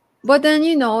 but then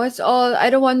it's all. I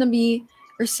don't want to be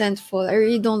resentful. I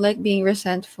really don't like being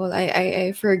resentful.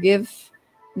 I forgive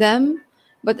them,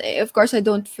 but of course I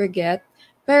don't forget.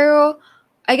 Pero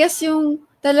I guess yung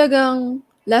talagang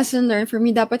lesson learned for me,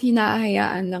 dapat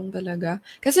hinahayaan lang talaga.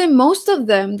 Kasi most of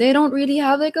them, they don't really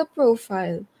have like a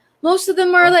profile. Most of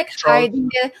them are Oh, like trolls. hiding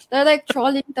it. They're like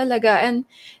trolling talaga, and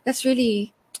that's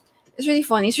really it's really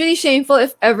funny. It's really shameful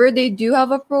if ever they do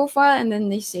have a profile and then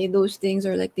they say those things,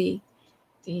 or like they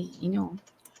they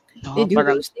No, do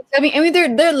parang those things. I mean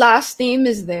their last name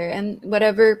is there and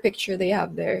whatever picture they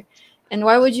have there. And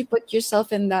why would you put yourself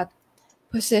in that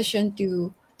position to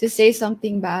say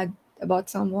something bad about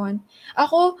someone?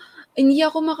 Ako, hindi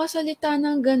ako makasalita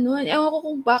ng ganun. Ewan ko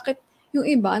kung bakit yung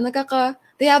iba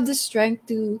they have the strength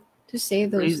to say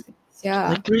those really, things. Yeah.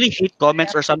 like really hate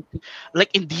comments or something,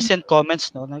 like indecent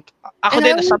comments, no? Like ako And I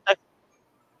din always sometimes.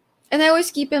 And I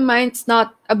always keep in mind it's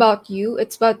not about you.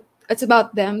 It's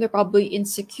about them. They're probably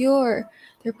insecure.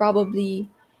 They're probably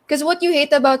because what you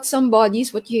hate about somebody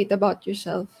is what you hate about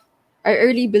yourself. I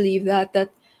really believe that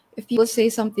if people say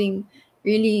something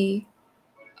really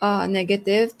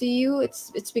negative to you,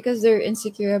 it's because they're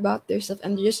insecure about themselves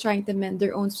and they're just trying to mend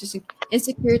their own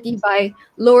insecurity by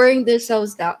lowering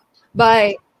themselves down,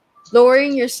 by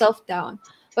lowering yourself down.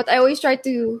 But I always try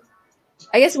to.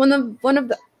 I guess one of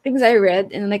the things I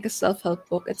read in like a self help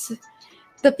book, it's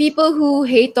the people who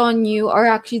hate on you are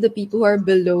actually the people who are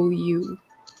below you.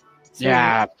 So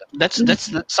Yeah,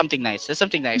 something nice. That's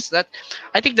something nice. That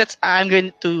I think that's I'm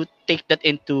going to take that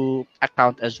into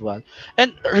account as well.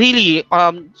 And really,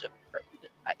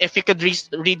 if you could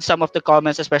read some of the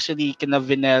comments, especially kina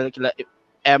Vinel, kina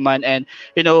Eman, and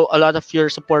a lot of your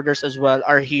supporters as well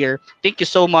are here. Thank you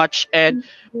so much. And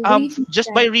really deep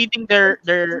just by down. reading their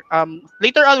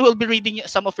later on we'll be reading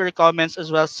some of your comments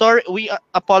as well. Sorry, we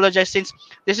apologize, since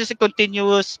this is a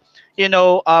continuous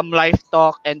live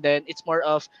talk, and then it's more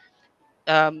of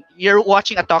you're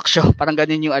watching a talk show. Parang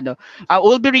ganun yung ano.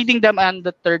 We'll be reading them on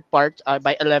the third part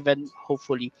by 11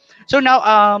 hopefully. So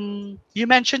now you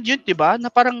mentioned yun, 'di ba?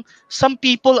 Na parang some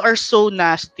people are so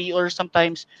nasty, or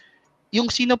sometimes yung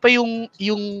sino pa yung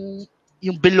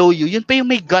below you, yun pa yung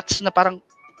may guts na parang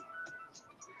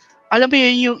alam mo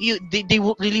yun, they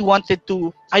really wanted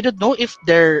to, I don't know if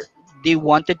they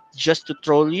wanted just to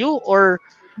troll you, or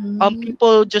Mm,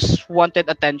 people just wanted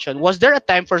attention. Was there a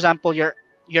time, for example,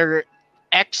 your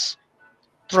ex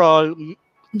troll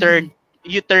turned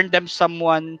you turned them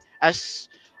someone as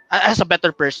a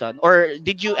better person, or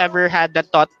did you ever had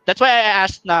that thought? That's why I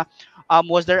asked na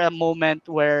was there a moment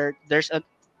where there's a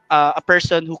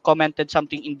person who commented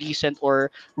something indecent or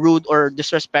rude or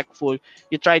disrespectful,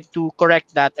 you tried to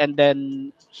correct that, and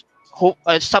then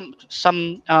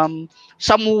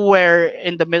somewhere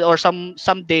in the middle, or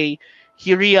someday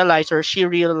he realized or she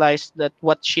realized that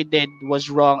what she did was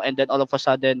wrong, and then all of a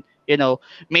sudden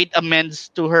made amends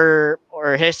to her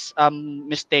or his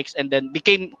mistakes, and then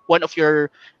became one of your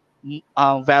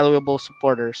valuable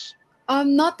supporters.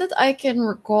 not that I can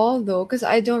recall though, because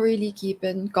I don't really keep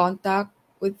in contact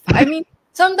with. I mean,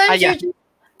 sometimes Yeah.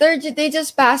 they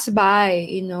just pass by.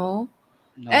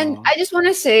 And No. I just want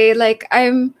to say, like, I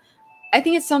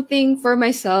think it's something for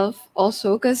myself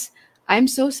also, because I'm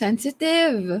so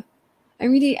sensitive. I'm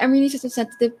really just a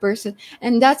sensitive person,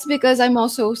 and that's because I'm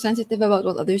also sensitive about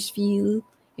what others feel.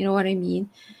 You know what I mean?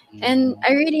 And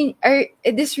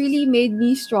this really made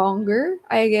me stronger,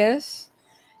 I guess.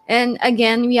 And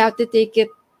again, we have to take it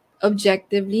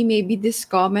objectively. Maybe this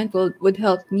comment would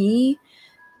help me.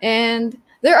 And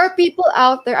there are people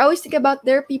out there. I always think about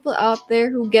there are people out there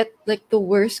who get like the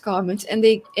worst comments, and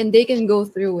they can go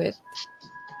through it.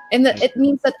 And that it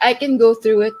means that I can go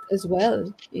through it as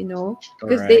well, because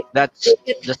Correct. That's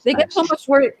they get so nice. much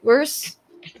worse,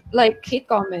 like hate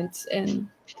comments. And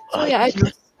so yeah, I Like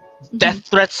just death mhm.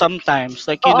 threats sometimes.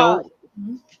 Like Oo.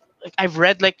 Mhm. like I've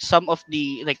read like some of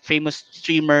the like famous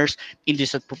streamers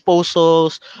indecent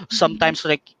proposals. Mhm. Sometimes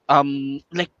like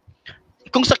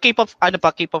kung sa K-pop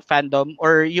K-pop fandom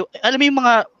or yung alam mo yung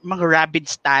mga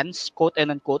rabid stans, quote and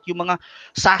unquote, yung mga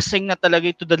sasing na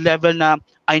talaga to the level na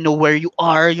I know where you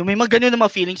are, yung may mga ganun na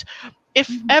mga feelings. If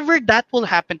Mhm. ever that will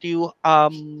happen to you,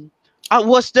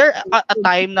 was there a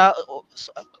time na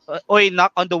oy,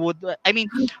 knock on the wood. I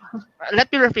mean, let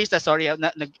me rephrase that. Sorry,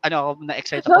 na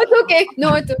excite No, ako. it's okay.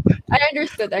 No, it's okay. I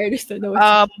understood. I understood. No, it's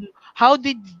Um, okay. how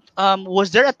did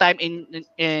was there a time in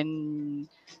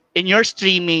your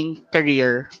streaming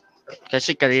career,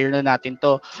 kasi career na natin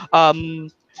to,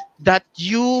 that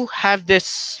you have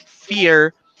this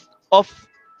fear of,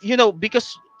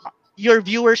 because your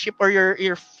viewership or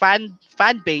your fan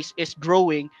base is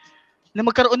growing, na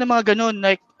magkaroon ng mga ganun,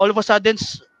 like all of a sudden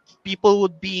people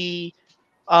would be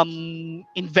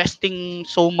investing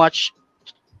so much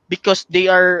because they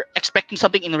are expecting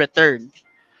something in return.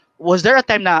 Was there a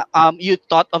time na you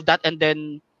thought of that, and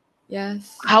then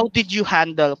Yes. how did you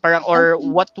handle parang, or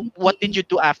what did Definitely. you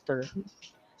do after?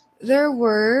 There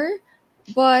were,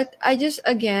 but I just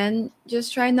again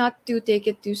just try not to take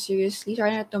it too seriously.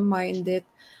 Try not to mind it.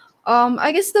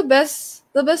 I guess the best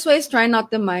way is try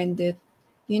not to mind it.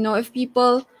 If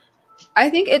people, I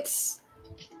think it's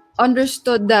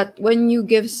understood that when you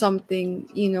give something,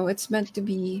 it's meant to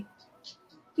be,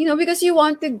 because you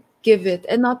want to give it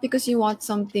and not because you want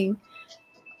something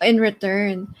in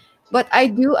return. But I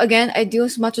do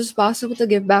as much as possible to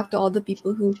give back to all the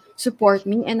people who support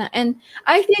me. And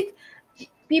I think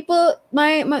people,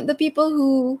 the people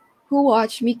who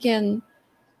watch me can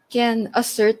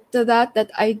assert to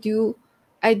that I do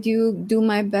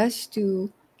my best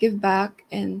to give back,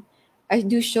 and I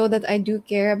do show that I do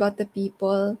care about the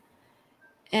people.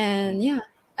 And yeah,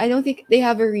 I don't think they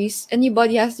have a reason.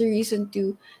 Anybody has the reason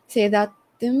to say that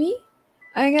to me,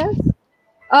 I guess.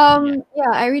 Yeah.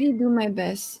 Yeah, I really do my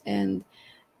best, and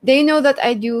they know that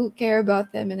I do care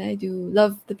about them, and I do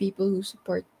love the people who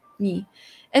support me.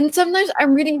 And sometimes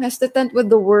I'm really hesitant with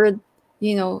the word,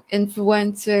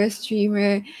 influencer,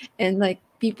 streamer, and like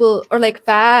people or like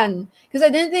fan, because I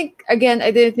didn't think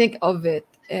of it.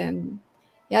 And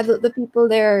yeah, the people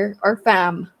there are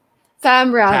fam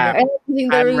rather. I Fam. don't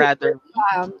think they're Fam really rather.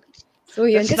 fam. So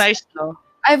yeah, That's because nice, no?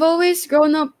 I've always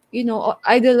grown up,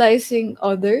 idolizing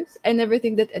others. I never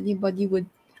think that anybody would.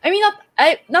 I mean,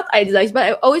 not idolize, but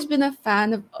I've always been a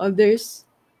fan of others,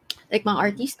 like my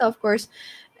artista, of course.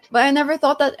 But I never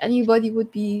thought that anybody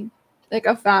would be like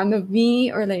a fan of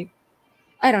me, or like,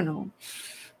 I don't know.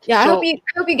 Yeah, I hope So you.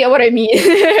 I hope you get what I mean.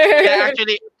 yeah,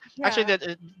 actually Yeah,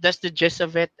 that's the gist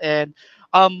of it. And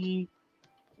um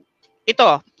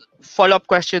ito, follow-up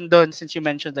question doon, since you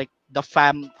mentioned like the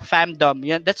famdom.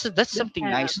 Yeah, that's the something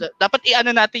fam. nice. Dapat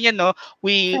i-ano natin yan, no?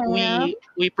 We Fam. we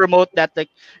we promote that, like,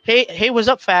 hey, what's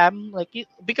up, fam? Like,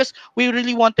 because we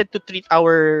really wanted to treat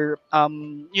our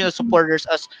supporters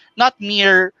as not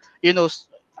mere,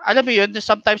 alam mo yun,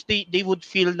 sometimes they would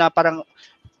feel na parang,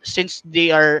 since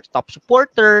they are top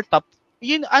supporter, top,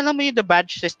 yun, alam mo yun, the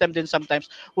badge system din sometimes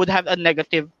would have a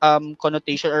negative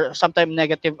connotation, or sometimes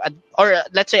negative or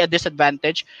let's say a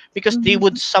disadvantage, because they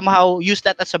would Mhm. somehow use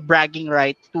that as a bragging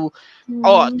right to,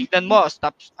 oh, Mhm. tignan mo,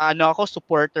 stop, ako,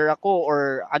 supporter ako,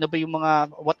 or ano ba yung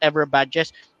mga whatever badges.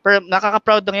 Pero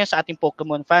nakaka-proud lang yan sa ating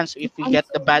Pokemon fans if we get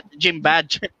the gym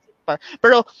badge.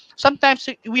 Pero sometimes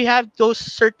we have those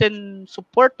certain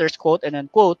supporters, quote and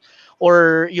unquote,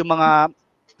 or yung mga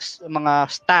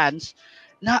stands,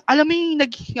 na alam mo yung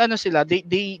naging ano sila, they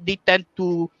tend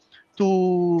to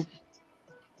to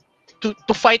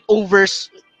fight over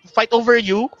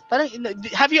you. Parang,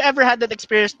 have you ever had that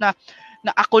experience na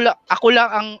ako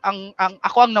lang ang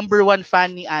ako ang number one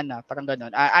fan ni Ana, parang ganoon.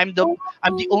 I'm the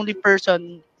only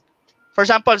person. For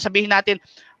example, sabihin natin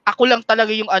ako lang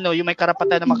talaga yung yung may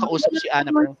karapatan na makausap Wala si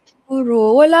Ana, naman pero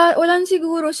siguro. Wala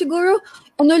siguro. Siguro,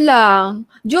 ano lang,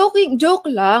 joke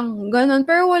lang, gano'n.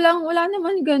 Pero wala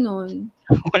naman gano'n.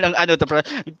 walang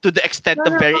to the extent Wala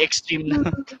of very naman, extreme na.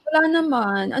 wala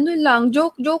naman. Ano lang,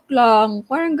 joke lang.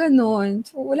 Parang gano'n.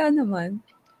 So, wala naman.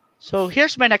 So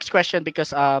here's my next question,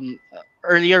 because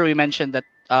earlier we mentioned that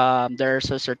there are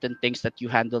certain things that you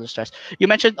handle the stress. You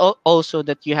mentioned also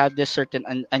that you have this certain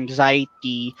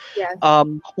anxiety. Yes.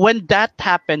 When that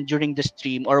happened during the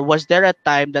stream, or was there a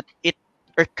time that it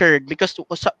occurred? Because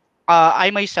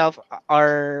I myself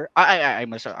are I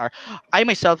myself are I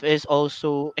myself is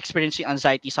also experiencing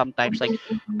anxiety sometimes. Like,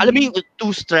 alam mo Mhm. yung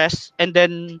too stress, and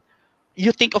then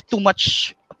you think of too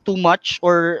much,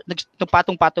 or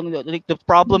patong-patong, like the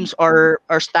problems are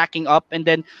stacking up, and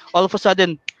then all of a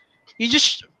sudden you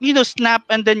just snap,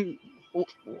 and then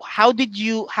how did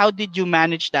you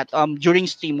manage that during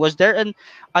stream? Was there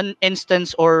an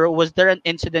instance, or was there an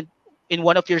incident in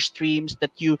one of your streams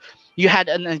that you had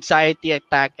an anxiety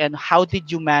attack, and how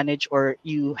did you manage or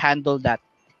you handle that?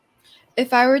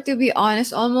 If I were to be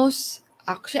honest, almost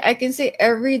actually I can say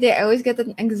every day I always get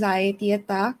an anxiety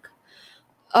attack.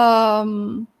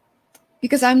 Um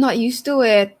because I'm not used to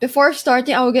it. Before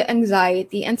starting I would get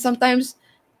anxiety, and sometimes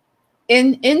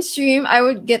in stream I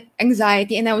would get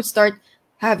anxiety and I would start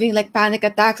having like panic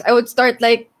attacks. I would start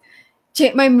like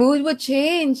my mood would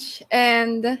change,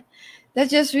 and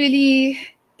that's just really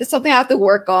that's something I have to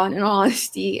work on. In all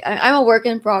honesty, I'm a work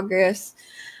in progress.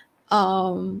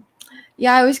 Um,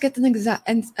 yeah, I always get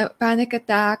panic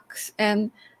attacks.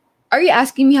 And are you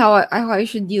asking me how I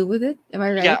should deal with it? Am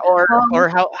I Yeah, right? or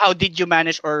how did you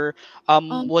manage, or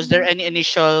was there Um, any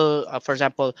initial, for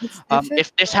example, it's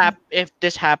difficult. if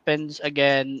this happens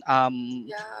again,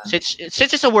 Yeah. since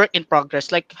it's a work in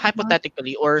progress, like Uh-huh.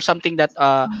 hypothetically, or something that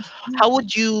Yeah.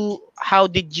 how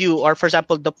did you, or for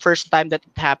example, the first time that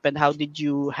it happened, how did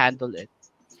you handle it?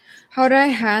 How do I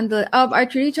handle it? I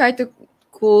really try to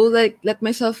let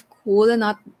myself cool and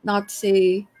not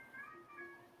say.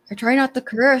 I try not to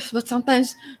curse, but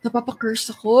sometimes napapa-curse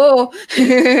ako.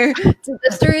 So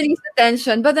just to release the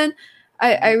tension. But then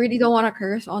I really don't want to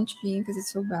curse on stream because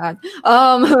it's so bad.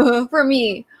 For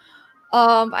me,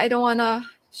 I don't want to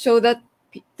show that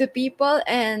to people,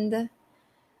 and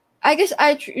I guess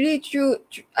I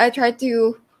try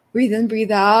to breathe in,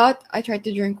 breathe out. I try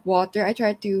to drink water.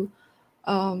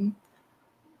 Um,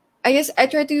 I guess I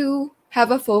try to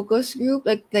have a focus group,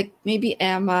 like maybe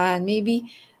Emma and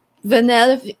maybe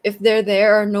Vanel if they're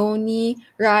there, or Noni,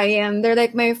 Ryan. They're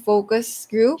like my focus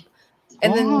group,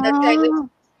 and then that kind of Oh,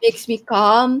 makes me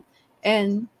calm,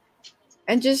 and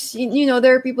just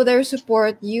there are people there who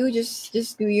support you. Just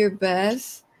do your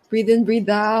best. Breathe in, breathe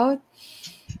out.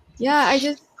 Yeah,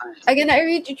 I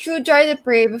really should try to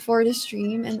pray before the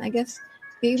stream, and I guess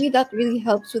maybe that really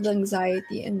helps with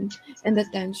anxiety and the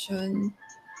tension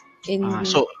in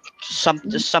me. so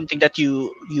something that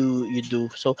you do,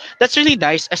 so that's really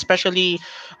nice, especially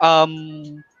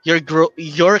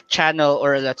your channel,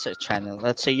 or let's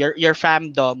say your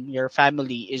fandom, your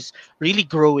family is really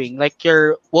growing, like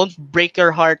your won't break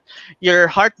your heart, your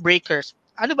heartbreakers.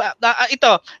 Ano ba,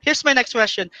 ito, here's my next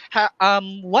question.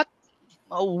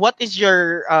 What is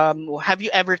your have you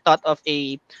ever thought of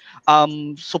a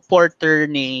supporter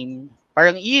name,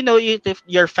 parang if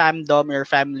your fandom, your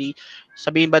family,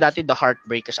 sabihin ba natin the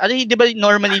heartbreakers, ano di ba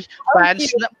normally Oh,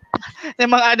 fans cute. na ng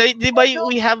mga ano, di ba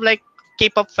we have like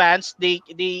K-pop fans, they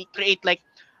create like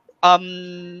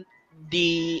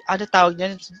the ano tawag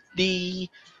niyan, the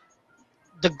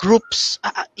groups,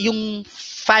 yung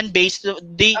fan base, Uh,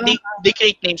 they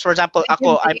create names. For example, they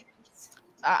give ako, names.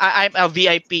 I'm a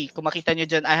VIP. Kung makita nyo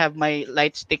dyan, I have my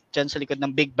light stick dyan sa likod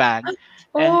ng Big Bang.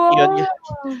 Yun.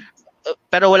 Oh,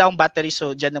 Pero wala akong battery,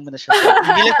 so dyan na muna siya. So,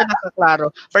 hindi lang siya nakaklaro.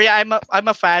 Pero yeah, I'm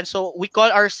a fan. So, we call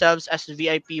ourselves as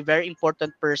VIP, very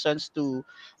important persons to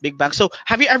Big Bang. So,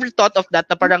 have you ever thought of that,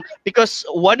 na parang, because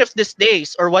one of these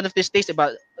days,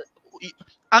 diba,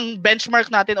 ang benchmark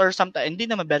natin, or something, hindi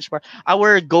naman benchmark,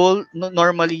 our goal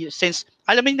normally, since,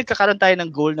 alam mo yung nagkakaroon tayo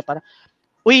ng goal na parang,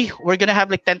 we're gonna have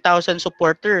like 10,000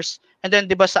 supporters. And then,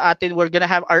 di ba sa atin, we're gonna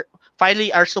have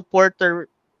finally our supporter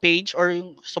page, or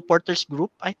yung supporters group,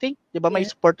 I think. Di ba may yeah,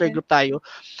 supporter yeah, group tayo?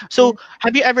 yeah. So,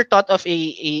 have you ever thought of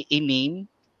a name?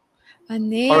 A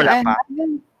Or name? wala I pa?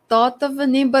 haven't thought of a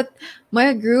name, but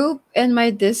my group and my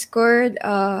Discord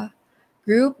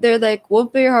group, they're like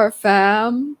Won't Play Your Heart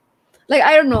fam. Like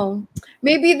I don't know.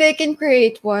 Maybe they can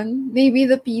create one. Maybe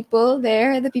the people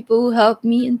who helped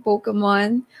me in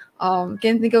Pokemon,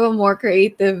 can think of a more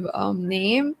creative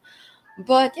name.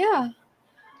 But yeah,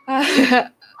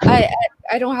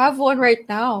 I don't have one right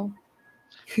now.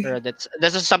 That's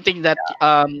just something that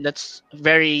that's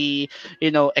very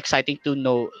exciting to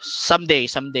know, someday,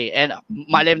 and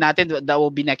malay natin that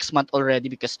will be next month already,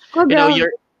 because Good job.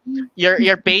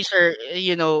 your page are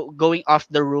going off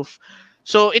the roof.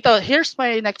 So here's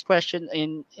my next question,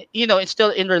 it's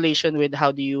still in relation with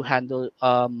how do you handle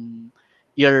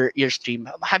your stream.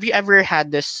 Have you ever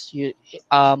had this,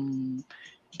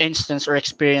 instance or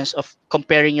experience of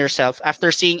comparing yourself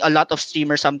after seeing a lot of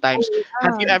streamers sometimes?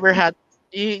 Have you Ah, ever had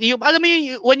alam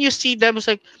mo when you see them, it's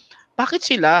like, bakit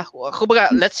sila?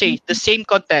 Kumbaga, let's say the same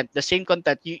content. oo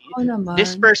This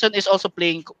naman. person is also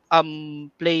playing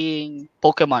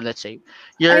Pokemon, let's say.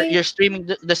 Ay, You're streaming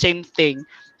the same thing.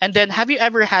 And then have you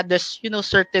ever had this,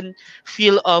 certain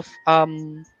feel of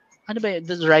ano ba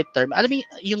the right term? Alam mo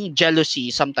yung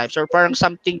jealousy sometimes or parang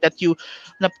something that you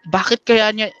na bakit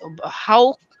kaya niya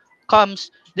how comes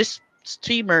this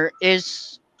streamer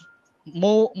is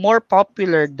more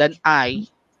popular than I,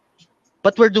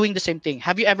 but we're doing the same thing.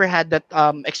 Have you ever had that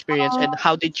experience, and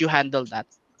how did you handle that?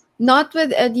 not with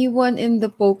anyone in the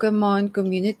Pokemon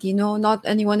community. No, not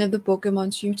any one of the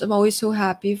Pokemon streams. I'm always so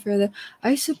happy for them.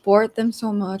 I support them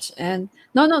so much, and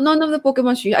none of the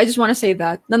Pokemon streams. I just want to say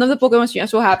that none of the Pokemon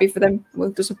streams. I'm so happy for them.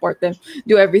 Willing to support them,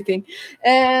 do everything,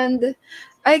 and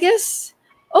I guess,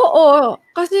 oo,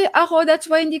 kasi ako that's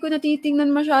why hindi ko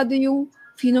natitingnan masyado yung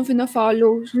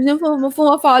fina-follow,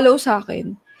 follow sa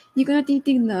akin. Hindi ko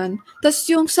natitingnan. Tas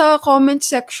yung sa comment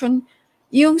section,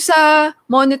 yung sa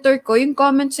monitor ko, yung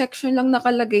comment section lang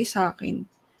nakalagay sa akin.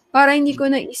 Para hindi ko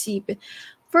naisipin.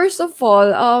 First of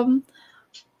all,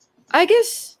 I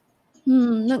guess,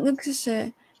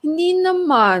 hindi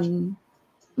naman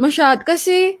masyad.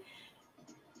 Kasi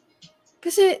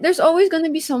there's always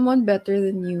gonna be someone better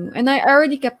than you. And I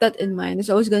already kept that in mind. There's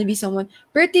always gonna be someone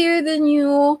prettier than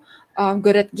you,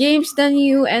 good at games than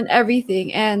you, and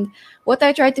everything. And what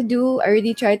I try to do, I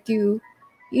really try to,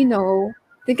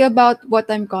 think about what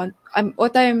makes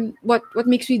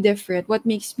me different,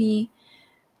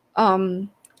 um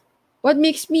what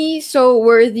makes me so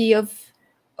worthy of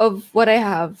what I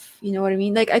have. You know what I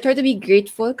mean? Like I try to be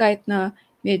grateful kahit na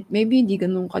maybe hindi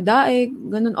ganun kadaig,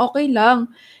 ganun okay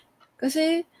lang.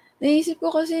 Kasi naisip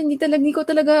ko kasi hindi ko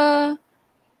talaga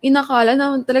inakala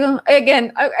na talagang again,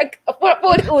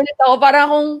 paulit-ulit ako para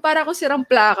akong sirang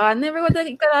plaka. Never ko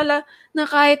talaga ikalala na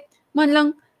kahit man lang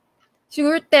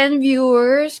siguro 10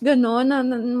 viewers gano'n na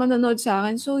manonood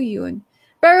sa'kin. So, yun.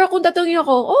 Pero kung tatanungin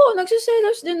ako,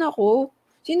 nagseselos din ako.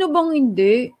 Sino bang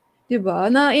hindi? 'Di ba?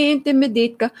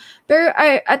 Nai-intimidate ka. Pero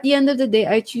at the end of the day,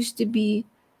 I choose to be,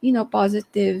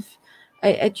 positive.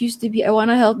 I choose to be, I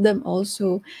wanna help them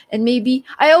also. And maybe,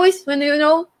 I always,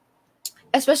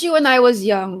 especially when I was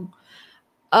young,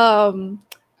 um,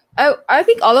 I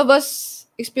think all of us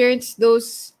experience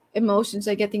those emotions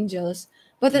like getting jealous.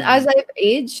 But then as Mm, I've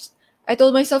aged, I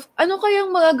told myself, ano kayang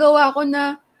magagawa ko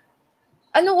na,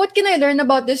 what can I learn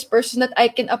about this person that I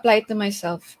can apply to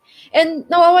myself? And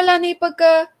nawawala na yung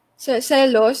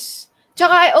selos.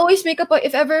 Tsaka I always make up,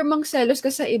 if ever mang selos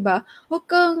ka sa iba, wag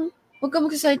kang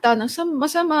magsasalita ng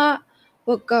masama,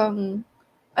 wag kang,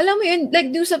 alam mo yun,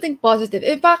 like do something positive.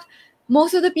 In fact,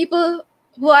 most of the people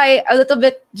who I a little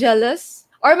bit jealous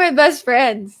are my best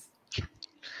friends.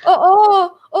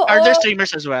 Oo, are oo. there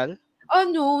streamers as well? Oh,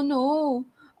 no, no.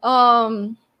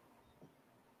 Um,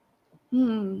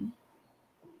 hmm.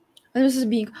 Ano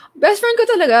sasabihin ko? Best friend ko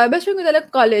talaga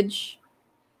college.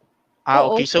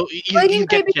 Oo. Okay, so you Pwedeng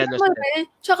get kaibigan jealous naman then.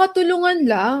 tsaka tulungan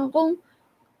lang.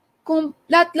 Kung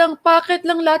lahat lang, packet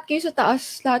lang lahat kayo sa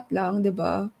taas, lahat lang, 'di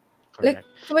ba? Like,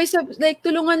 Correct. like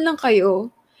tulungan lang kayo.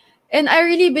 And I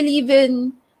really believe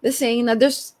in the saying na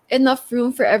there's enough room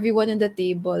for everyone in the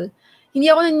table. Hindi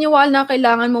ako naniniwala na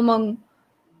kailangan mo mang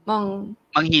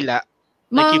Manghila,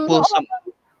 like you mang pull oo, some.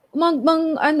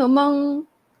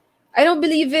 I don't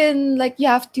believe in like you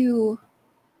have to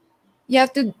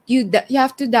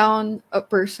down a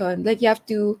person. Like you have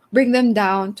to bring them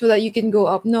down so that you can go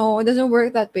up. No, it doesn't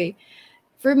work that way.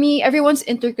 For me, everyone's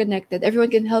interconnected. Everyone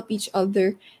can help each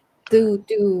other Correct. to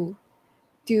to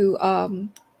to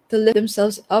um to lift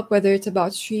themselves up, whether it's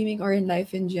about streaming or in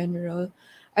life in general.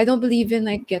 I don't believe in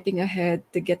like getting ahead,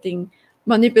 to getting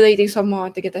manipulating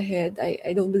someone to get ahead.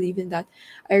 I don't believe in that.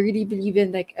 I really believe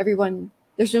in like everyone,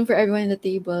 there's room for everyone in the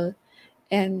table.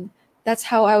 And that's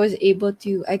how I was able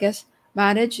to, I guess,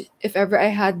 manage if ever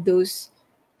I had those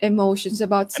emotions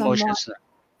about someone. Emotions.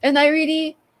 And I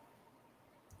really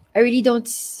don't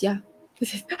yeah.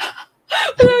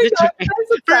 Oh my That's god, okay. I'm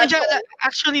so Pero sad.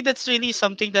 actually, that's really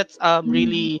something that's Mm,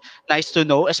 really nice to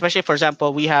know. Especially, for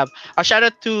example, we have a shout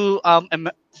out to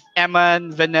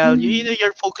Eman, Vanel, mm,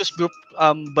 your focus group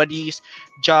buddies,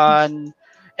 John,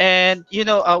 and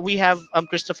we have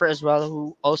Christopher as well,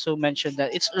 who also mentioned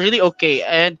that it's really okay.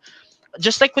 And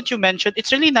just like what you mentioned,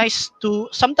 it's really nice to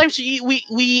sometimes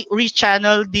we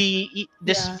rechannel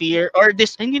this yeah. fear or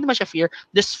this hindi naman siya fear,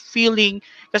 this feeling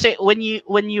kasi when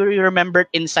you remember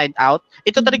Inside Out,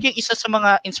 ito Mm, talaga yung isa sa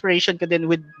mga inspiration ko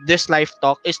din with this life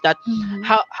talk is that mm,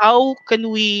 how can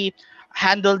we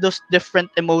handle those different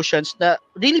emotions that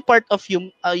really part of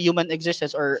human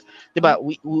existence, or diba,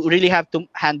 we really have to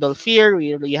handle fear,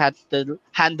 we really have to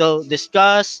handle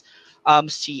disgust,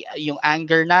 see yung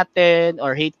anger natin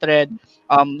or hatred,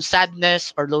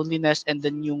 sadness or loneliness, and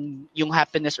then yung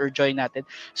happiness or joy natin.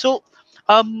 So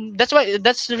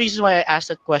that's the reason why I asked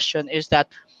that question, is that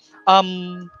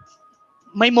um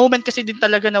may moment kasi din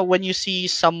talaga na when you see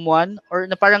someone or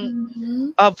na parang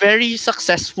Mhm. very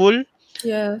successful,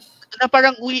 Yes. na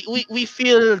parang we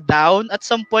feel down at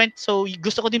some point. So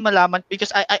gusto ko din malaman,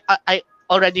 because I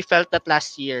already felt that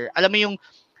last year. Alam mo yung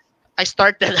I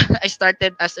started I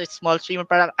started as a small streamer,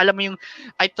 parang alam mo yung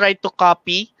I tried to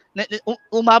copy.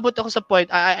 Umabot ako sa point,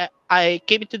 I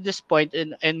came into this point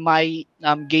in my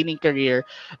gaming career,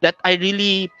 that I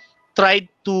really tried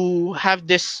to have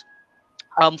this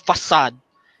facade,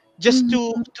 just Mhm.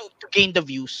 to gain the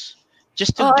views,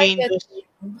 just to Oh, I gain get those, you.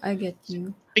 I get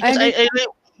you. I because understand.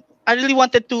 I really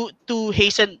wanted to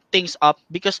hasten things up,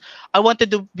 because I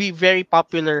wanted to be very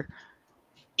popular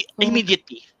Oh,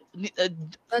 immediately. Uh,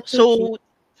 that's so true. So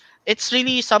it's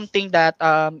really something that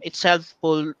it's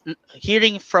helpful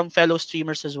hearing from fellow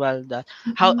streamers as well, that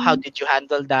how Mhm. did you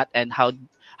handle that, and how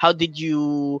did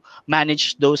you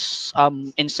manage those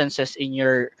instances in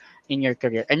your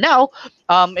career. And now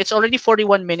it's already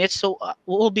 41 minutes, so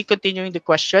we'll be continuing the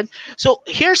question. So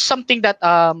here's something that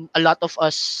a lot of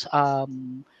us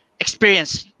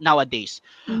experience nowadays.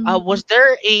 Mhm. Was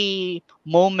there a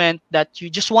moment that you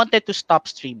just wanted to stop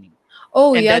streaming,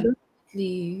 Oh, and yeah, then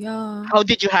definitely. Yeah. how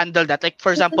did you handle that? Like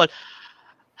for example,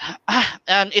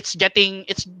 it's getting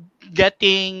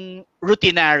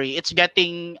routinary, it's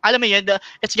getting, alam mo yun,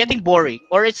 it's getting boring,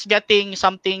 or it's getting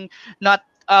something not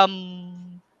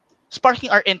sparking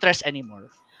our interest anymore.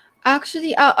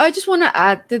 Actually, I just want to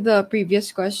add to the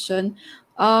previous question.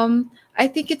 I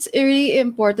think it's really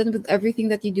important with everything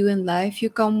that you do in life. You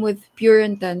come with pure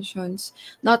intentions,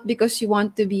 not because you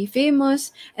want to be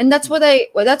famous. And that's what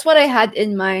I had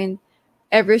in mind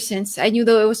ever since. I knew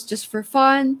that it was just for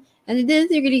fun, and I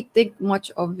didn't really think much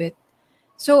of it.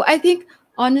 So I think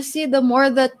honestly, the more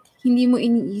that hindi mo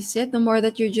iniisip, the more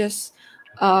that you're just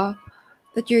uh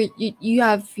that you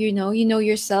have, you know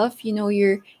yourself, you know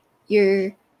your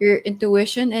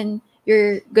intuition and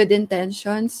your good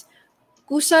intentions.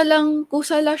 Kusa lang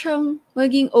siyang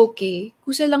maging okay,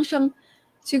 kusa lang siyang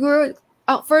siguro.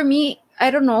 For me,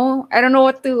 I don't know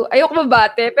what to, ayoko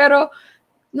mabate, pero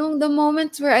nung the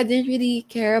moments where I didn't really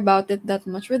care about it that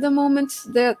much were the moments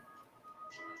that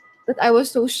I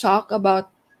was so shocked about,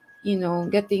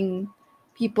 getting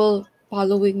people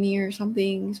following me or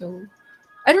something. So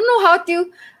I don't know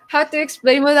how to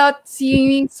explain without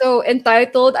seeming so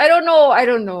entitled. I don't know. I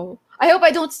don't know. I hope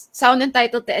I don't sound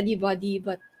entitled to anybody,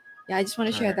 but yeah, I just want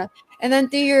to share Alright. that. And then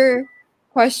to your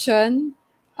question,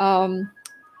 um,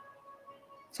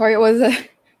 sorry, what was that?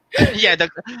 Yeah, pero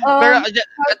How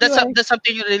do I? that's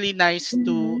something really nice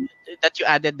to Mhm. that you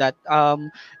added, that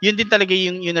yun din talaga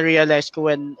yung na-realize ko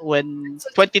when So,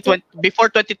 so, 2020, before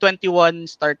 2021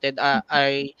 started.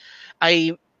 I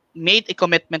made a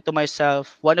commitment to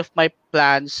myself. One of my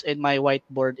plans in my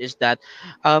whiteboard is that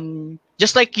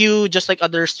just like you, just like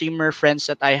other streamer friends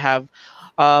that I have,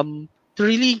 to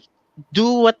really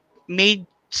do what made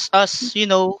us,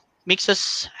 makes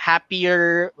us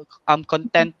happier,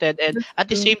 contented, and that's at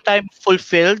the true. same time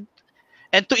fulfilled,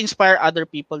 and to inspire other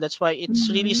people. That's why it's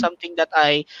really Mm-hmm. something that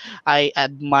I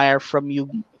admire Yeah.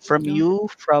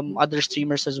 from other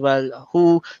streamers as well,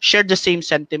 who share the same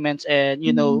sentiments and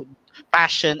Mhm.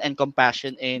 passion and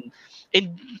compassion in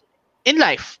in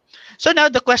life. So now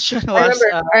the question I was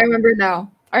remember. I remember now.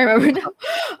 I remember now.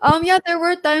 Yeah, there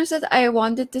were times that I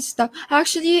wanted to stop.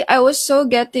 Actually, I was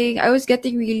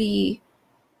getting really,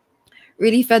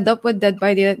 really fed up with Dead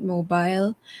by Daylight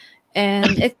Mobile,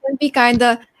 and it can be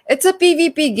it's a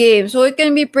PvP game, so it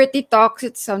can be pretty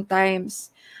toxic sometimes.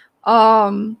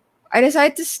 Um, I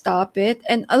decided to stop it,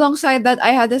 and alongside that,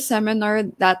 I had a seminar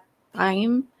that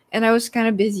time, and I was kind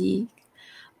of busy.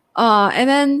 And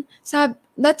then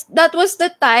that was the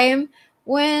time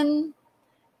when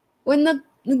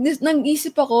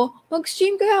nag-isip ako,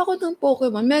 mag-stream kaya ako ng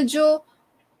Pokemon. Medyo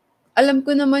alam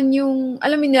mo,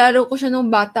 nilalaro ko siya nung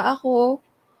bata ako.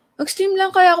 Mag-stream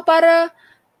lang kaya ako para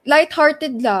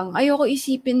lighthearted lang. Ayoko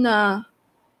isipin na,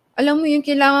 alam mo yun,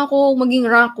 kailangan ko maging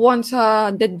rank 1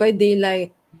 sa Dead by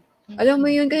Daylight. Alam mo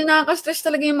yun, kasi nakaka-stress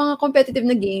talaga yung mga competitive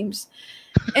na games.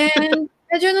 And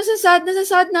medyo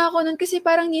nasasad na ako nun kasi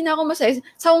parang hindi na ako masaya.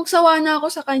 Sawang-sawa na ako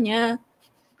sa kanya.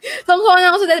 Sawang-sawa na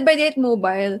ako sa Dead by Daylight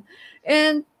Mobile.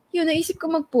 And yun, naisip ko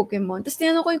mag-Pokemon. Tapos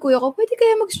tinanong ko yung kuya ko, pwede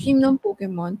kaya mag-stream ng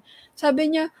Pokemon? Sabi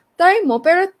niya, try mo,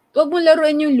 pero Huwag mo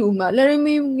laruin yung luma. Laruin mo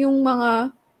yung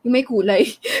mga, yung may kulay.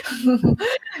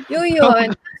 yung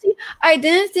yun. Kasi I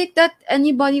didn't think that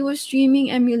anybody was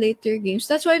streaming emulator games.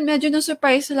 That's why medyo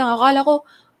na-surprise lang. Akala ko,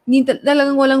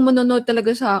 talagang walang manonood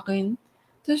talaga sa akin.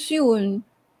 Tapos yun.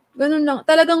 Ganun lang.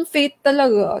 Talagang fate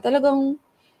talaga. Talagang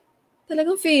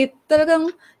fate.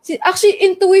 Actually,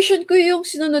 intuition ko yung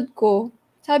sinunod ko.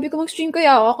 Sabi ko, mag-stream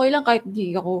kaya ako. Okay lang kahit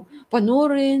di ako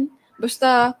panoorin.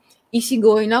 Basta, easy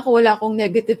going na ako. Wala akong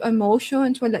negative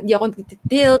emotions. Di ako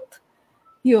tilt.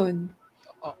 Yun.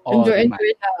 Oo naman.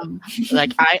 Enjoy lang.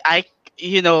 Like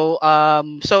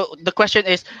so the question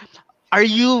is, are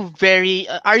you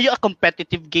a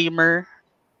competitive gamer?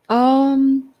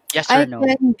 Yes or I no?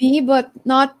 can be, but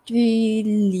not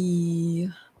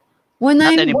really. When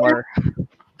Not I'm anymore.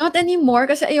 Not anymore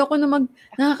kasi ayoko na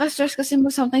nakaka-stress kasi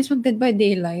sometimes mag Dead by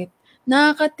Daylight.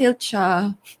 Nakaka-tilt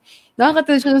siya.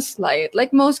 Nakaka-tilt siya ng slight,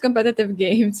 like most competitive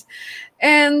games.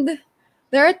 And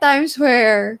there are times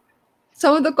where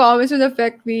some of the comments would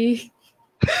affect me.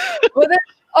 But then,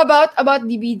 about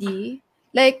DBD,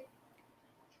 like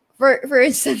for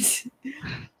instance,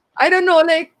 I don't know,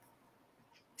 like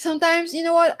sometimes you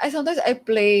know what? Sometimes I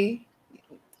play.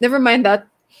 Never mind that.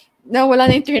 Wala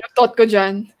na yung train of thought ko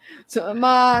dyan. So,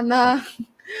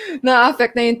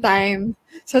 na-affect na yung time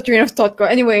sa train of thought ko.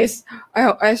 Anyways,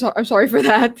 I'm sorry for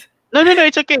that. No, no, no.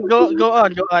 It's okay. Go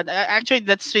on, go on. Actually,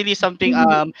 that's really something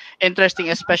interesting,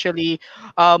 especially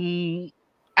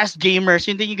as gamers.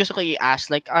 Yun din yung gusto ko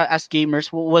i-ask. Like as gamers,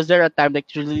 was there a time like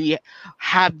to really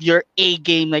have your A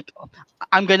game? Like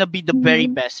I'm gonna be the very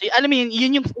best. I mean,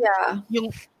 yun Yeah.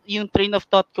 yung train of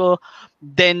thought ko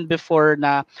then before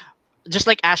na just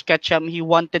like Ash Ketchum, he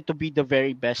wanted to be the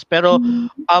very best. Pero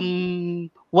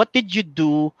what did you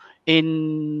do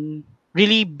in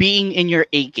really being in your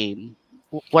A game?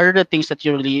 What are the things that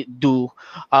you really do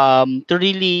to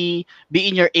really be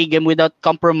in your A game without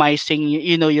compromising,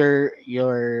 your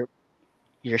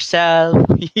yourself,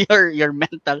 your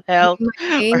mental health,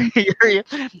 or Okay.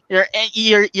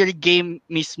 your game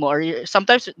mismo, or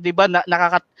sometimes, di ba,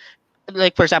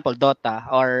 like for example Dota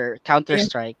or Counter Yeah.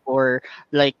 Strike or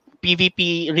like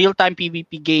PvP, real-time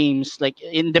PvP games like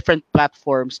in different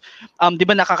platforms, di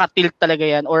ba nakaka-tilt talaga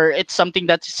yan, or it's something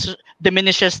that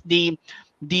diminishes the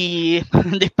the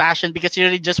passion because you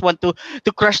really just want to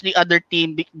crush the other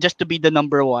team just to be the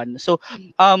number one. So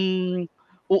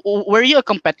were you a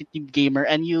competitive gamer,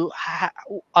 and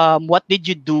what did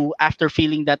you do after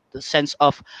feeling that sense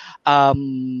of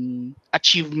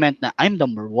achievement na I'm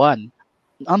number one?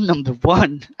 I'm number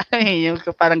one. Ay, yung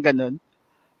parang ganun.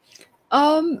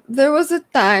 There was a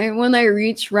time when I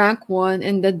reached rank 1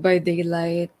 in Dead by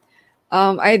Daylight.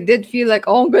 I did feel like,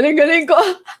 oh, galing ko.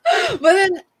 But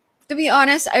then, to be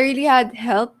honest, I really had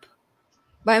help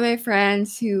by my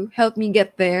friends who helped me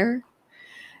get there.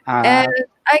 And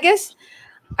Ah, I guess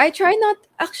I try not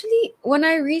actually when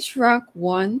I reached rank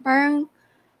 1, parang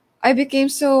I became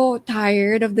so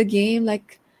tired of the game.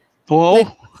 Like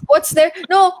oh. what's there?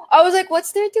 No, I was like,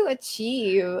 what's there to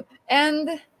achieve? And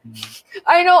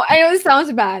I know it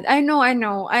sounds bad. I know.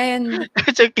 And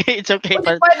It's okay. It's okay. which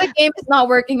is But why the game is not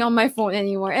working on my phone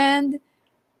anymore. And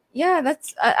yeah,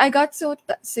 I got so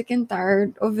sick and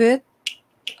tired of it.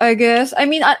 I guess. I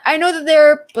mean, I know that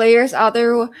there are players out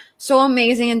there who are so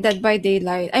amazing in Dead by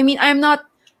Daylight. I mean, I'm not.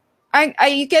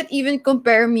 You can't even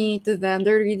compare me to them.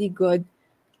 They're really good.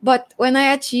 But when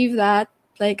I achieve that,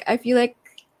 like I feel like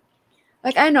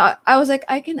I know I was like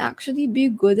I can actually be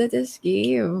good at this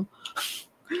game.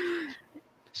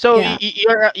 so Yeah,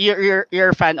 you're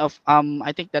a fan of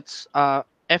I think that's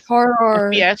horror.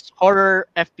 FPS, horror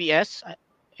FPS,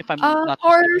 if I'm not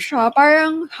Horror mistaken. siya.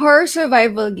 Parang horror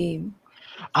survival game.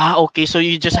 Okay, so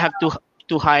you just have to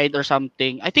hide or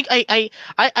something. I think I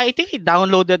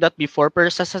downloaded that before, pero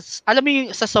alam mo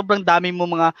yung sa sobrang dami mo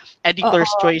mga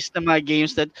editor's Oo. choice na mga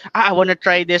games that I want to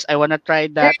try this, I want to try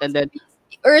that, and then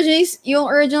Yung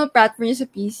original platform niya sa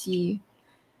PC.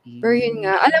 Pero yun mm,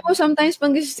 nga, alam mo sometimes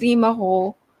pag stream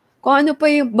ako, kung ano pa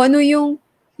yung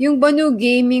Banu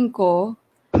gaming ko,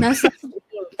 nasa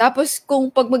stream. Tapos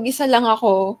kung pag mag-isa lang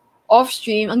ako, off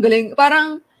stream, ang galing.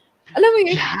 Parang, alam mo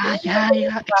yun,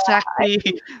 yeah,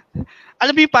 exactly.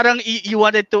 Alam mo yung parang you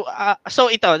wanted to so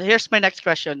ito, here's my next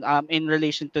question in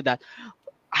relation to that.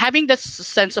 Having that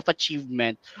sense of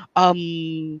achievement,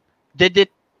 did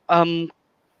it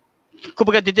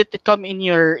kumbaga, did it come in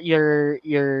your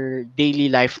daily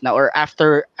life now, or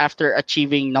after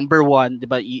achieving number one,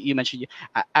 diba, you mentioned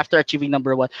after achieving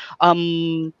number one,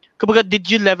 kumbaga, did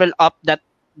you level up that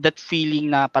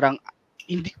feeling na parang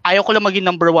hindi, ayaw ko lang maging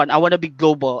number one, I wanna be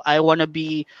global, I wanna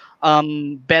be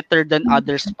better than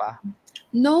others pa?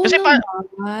 No Kasi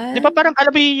di ba naman. parang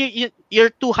alam mo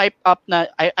you're too hyped up na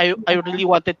I really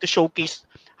wanted to showcase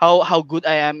how good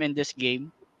I am in this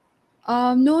game.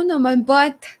 No naman,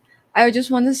 but I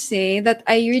just want to say that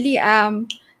I really am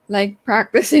like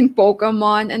practicing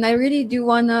Pokemon, and I really do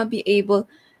wanna be able.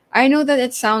 I know that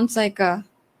it sounds like a,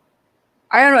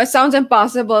 I don't know, it sounds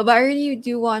impossible, but I really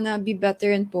do wanna be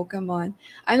better in Pokemon.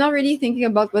 I'm not really thinking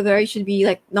about whether I should be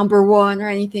like number one or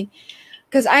anything,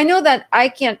 because I know that I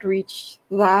can't reach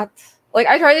that. Like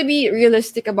I try to be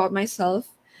realistic about myself,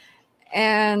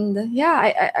 and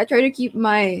yeah, I try to keep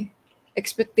my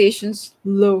expectations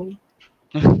low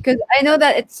because I know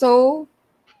that it's so,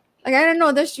 like, I don't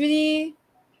know, there's really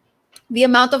the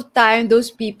amount of time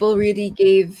those people really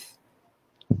gave,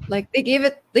 like they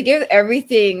gave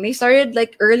everything. They started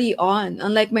like early on,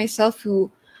 unlike myself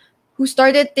who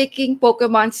started taking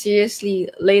Pokemon seriously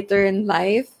later in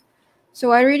life.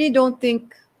 So I really don't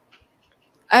think,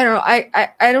 I don't know,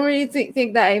 I don't really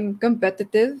think that I'm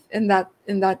competitive in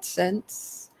that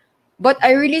sense. But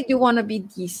I really do want to be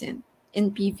decent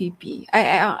in PvP.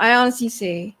 I honestly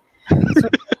say. So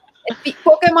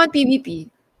Pokemon PvP.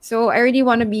 So I really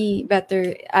want to be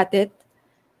better at it.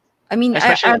 I mean,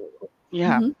 Especially, I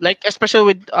yeah, mhm. like especially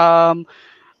with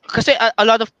kasi a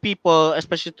lot of people,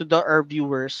 especially to our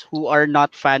viewers who are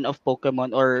not fan of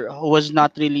Pokemon or who was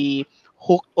not really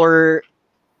hooked or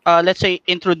let's say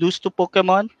introduced to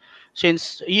Pokemon,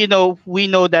 since we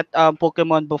know that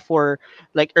Pokemon before,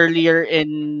 like earlier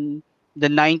in the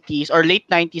 90s or late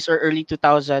 90s or early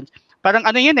 2000s, parang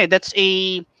ano yun that's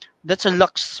a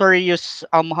luxurious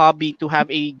hobby to have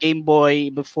a Game Boy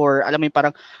before. Alam mo yun,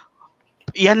 parang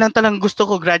yan lang talagang gusto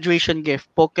ko graduation gift,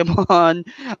 Pokemon,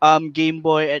 Game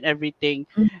Boy and everything.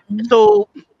 Mhm. So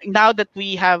now that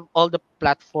we have all the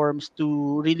platforms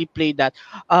to really play that,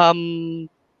 um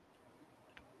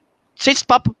since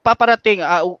paparating,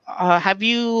 have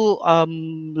you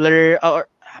or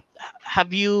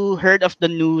have you heard of the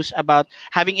news about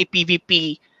having a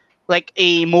PvP, like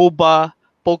a MOBA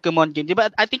Pokemon game?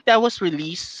 Diba? I think that was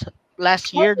released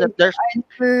last Oh, year. That really? there's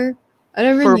I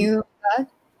never for knew that.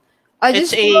 I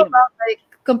it's just know a about like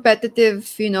competitive,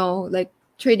 like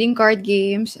trading card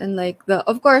games and like the,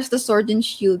 of course, the Sword and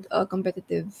Shield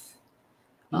competitive.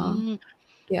 Uh, mm,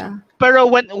 yeah. pero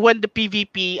when the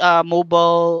PvP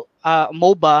mobile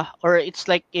MOBA, or it's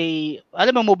like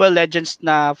alam mo, Mobile Legends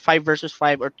na 5 versus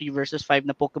 5 or 3 versus 5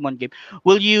 na Pokemon game,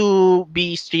 will you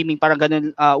be streaming parang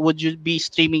ganun, would you be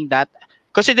streaming that,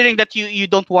 considering that you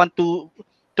don't want to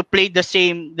play the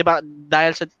same, 'di ba,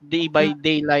 dahil sa day by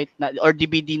daylight na or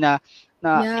DBD na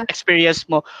Yeah. experience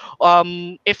mo,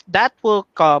 if that will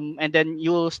come and then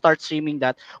you'll start streaming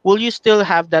that, will you still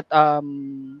have that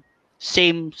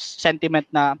same sentiment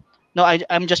na no,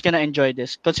 I'm just gonna enjoy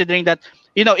this, considering that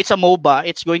it's a MOBA,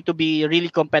 it's going to be really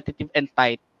competitive and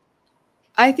tight.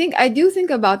 I do think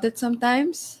about it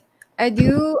sometimes. I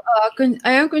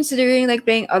am considering like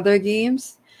playing other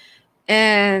games,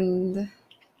 and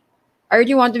I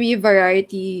really want to be a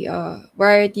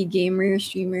variety gamer,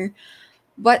 streamer.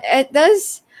 But it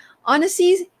does,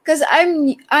 honestly, because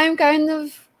I'm kind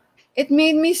of, it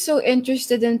made me so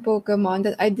interested in Pokemon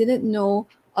that I didn't know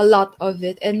a lot of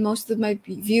it, and most of my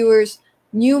viewers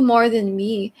knew more than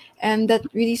me, and that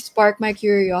really sparked my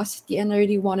curiosity, and I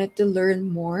really wanted to learn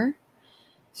more.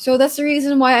 So that's the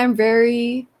reason why I'm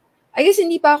very, I guess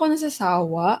hindi pa ako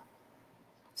nasasawa,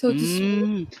 so to speak.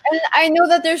 Mm. And I know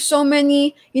that there's so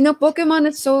many, Pokemon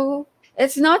is so,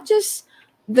 it's not just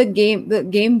the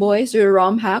Game Boys or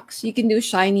ROM hacks. You can do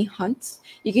shiny hunts.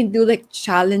 You can do like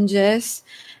challenges,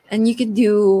 and you can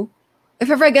do, if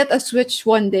I ever get a Switch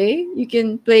one day, I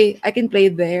can play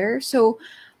there. So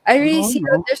I really Oh, see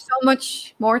that no. there's so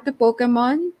much more to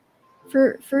Pokemon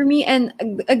for me. And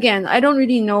again, I don't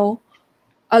really know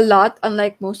a lot,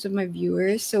 unlike most of my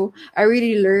viewers. So I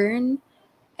really learn,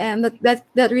 and that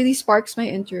really sparks my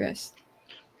interest.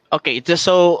 Okay,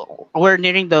 so we're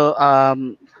nearing the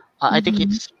I think Mm-hmm.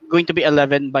 it's going to be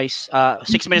 11 by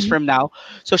 6 minutes Mm-hmm. from now.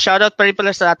 So shout out pa rin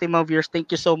pala sa ating mga viewers.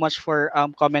 Thank you so much for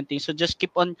commenting. So just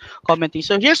keep on commenting.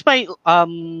 So here's my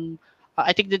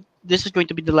I think that this is going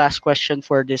to be the last question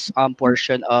for this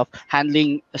portion of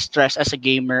handling stress as a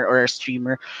gamer or a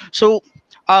streamer. So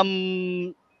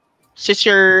um since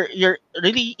you're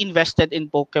really invested in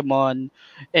Pokemon,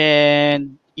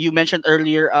 and you mentioned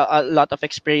earlier a lot of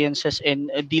experiences in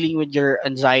dealing with your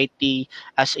anxiety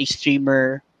as a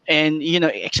streamer, and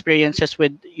experiences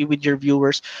with your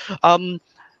viewers, um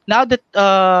now that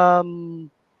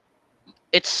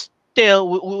it's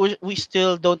still we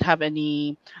still don't have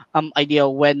any idea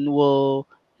when will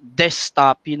this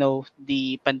stop,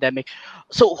 the pandemic.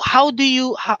 So how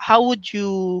would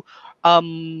you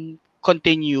um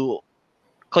continue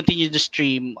the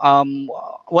stream,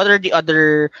 what are the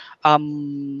other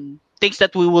things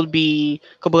that we will be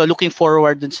kumbaga, looking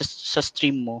forward dun sa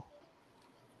stream mo?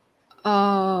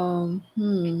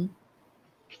 Hmm.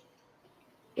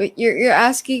 Wait, you're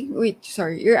asking. Wait,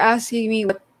 sorry. You're asking me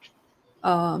what?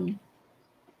 Um,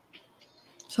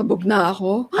 sabog na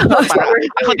ako. Para Sorry.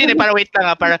 ako din eh, para wait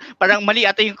lang parang mali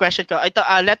ata yung question ko. Ito,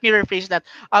 let me rephrase that.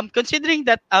 Considering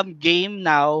that game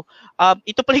now,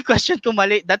 ito pala yung question ko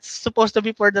mali. That's supposed to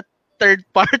be for the third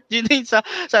part. Yun yung sa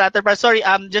latter part. Sorry,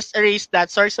 just erase that.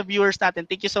 Sorry sa viewers natin.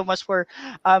 Thank you so much for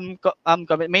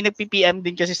comment. May nag-PPM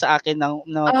din kasi sa akin ng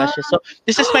mga Ah, questions. So,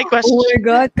 this is my oh question. my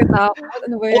God, katakot.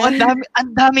 Ano ba Oh, yan?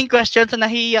 ang daming questions. So,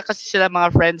 nahihiya kasi sila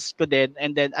mga friends ko din.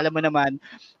 And then, alam mo naman,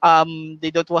 they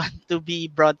don't want to be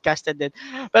broadcasted din.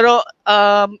 Pero,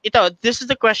 this is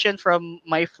the question from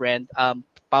my friend,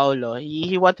 Paulo.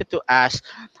 He wanted to ask,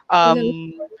 Hello.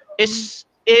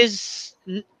 is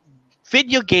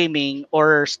video gaming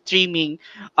or streaming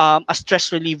a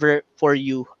stress reliever for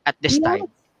you at this Yeah. time?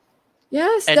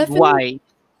 Yes, And definitely. why?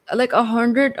 Like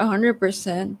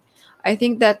 100%. I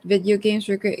think that video games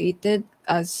were created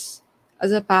as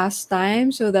a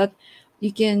pastime so that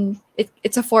you can.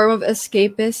 It's a form of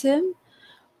escapism.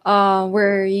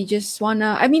 Where you just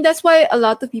wanna. I mean, that's why a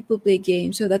lot of people play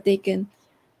games so that they can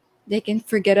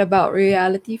forget about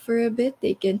reality for a bit.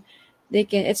 They can.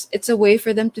 It's a way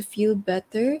for them to feel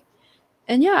better.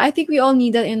 And yeah, I think we all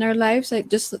need that in our lives. Like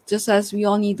just as we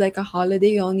all need like a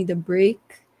holiday, we all need a break.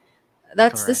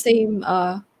 That's Correct.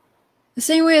 the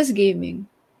same way as gaming.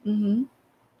 Mm-hmm.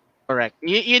 Correct.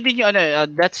 Yun din yung ano,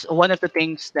 that's one of the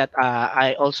things that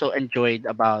I also enjoyed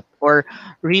about or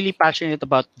really passionate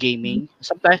about gaming.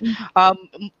 Sometimes, um,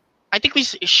 I think we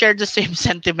share the same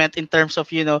sentiment in terms of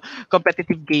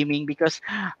competitive gaming because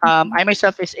I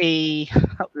myself is a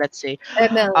let's say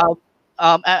ML.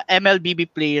 um,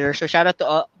 MLBB player. So shout out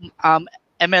to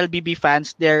MLBB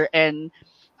fans there, and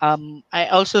I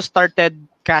also started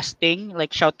casting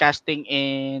like shoutcasting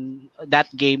in that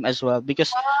game as well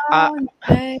because uh, Wow,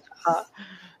 nice.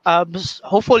 uh,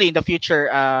 hopefully in the future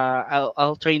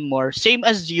I'll train more same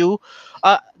as you.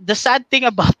 The sad thing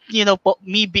about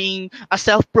me being a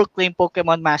self-proclaimed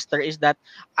Pokemon master is that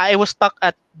I was stuck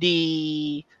at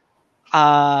the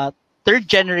uh third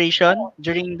generation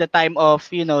during the time of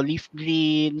leaf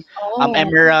green, Oh,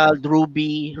 emerald,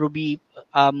 ruby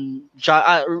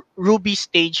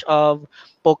stage of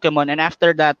Pokemon. And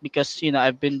after that, because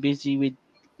I've been busy with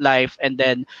life, and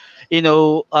then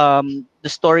the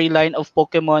storyline of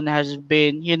Pokemon has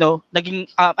been naging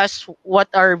as what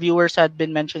our viewers had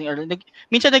been mentioning earlier,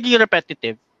 minsan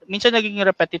naging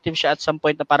repetitive siya at some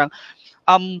point na parang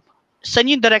um saan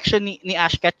yung direction ni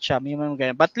Ash Ketchum, yung mga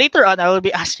ganyan. But later on, I will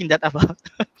be asking that about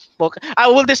I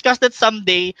will discuss that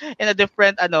someday in a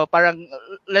different parang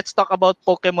let's talk about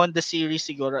Pokemon the series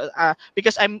siguro.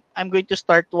 Because I'm going to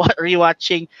start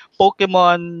rewatching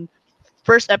Pokemon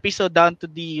first episode down to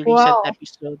the recent wow.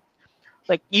 episode.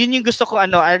 Like yun yung gusto ko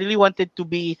I really wanted to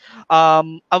be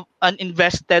an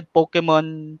invested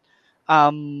Pokemon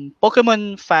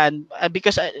fan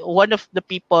because one of the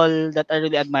people that I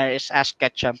really admire is Ash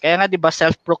Ketchum. Kaya nga 'di ba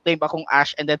self-proclaimed akong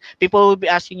Ash, and then people will be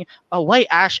asking you, "Oh, why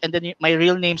Ash?" And then my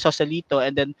real name Sausalito,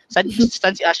 and then san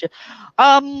si Ash?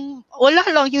 Wala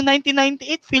lang yung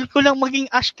 1998 feel ko lang maging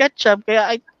Ash Ketchum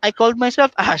kaya I called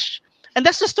myself Ash. And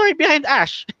that's the story behind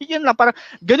Ash. Yun lang parang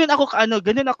ganun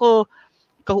ako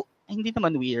hindi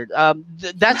naman weird.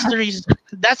 That's the reason.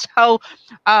 That's how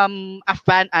a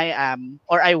fan I am,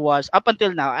 or I was up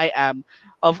until now. I am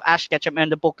of Ash Ketchum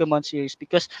and the Pokemon series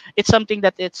because it's something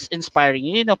that it's inspiring.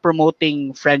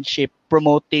 Promoting friendship,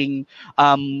 promoting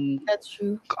That's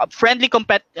true. friendly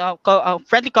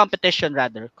competition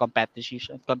rather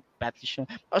competition.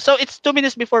 So it's 2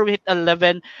 minutes before we hit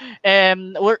 11.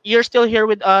 You're still here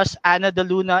with us, Anna De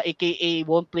Luna, aka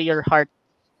Won't Play Your Heart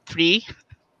 3.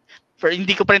 For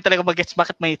hindi ko pa rin talaga mag-gets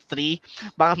bakit may 3.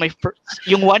 Baka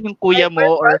yung 1 yung My, kuya my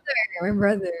mo or brother. My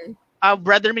brother.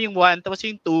 brother mo yung 1 tapos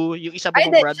yung 2 yung isa mo I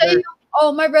pang did. So brother.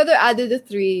 my brother added the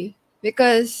 3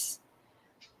 because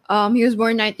he was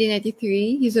born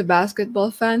 1993. He's a basketball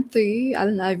fan 3.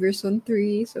 Allen Iverson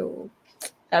 3. So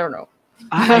I don't know.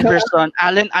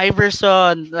 Allen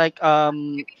Iverson like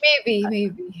Maybe.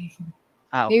 Maybe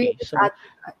okay. just So add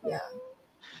that. Yeah.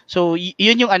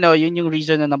 yun yung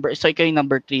reason na number. So ikaw yung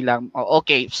number 3 lang. Oh,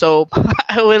 okay. So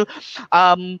I will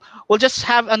we'll just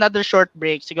have another short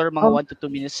break siguro mga Um, 1 to 2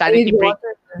 minutes I sanity need break.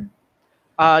 water.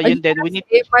 I Yun just din we wanna need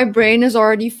say my brain is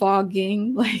already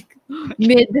fogging like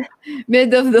mid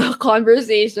mid of the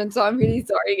conversation. So I'm really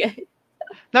sorry, guys.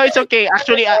 No, it's okay.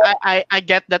 Actually, I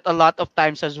get that a lot of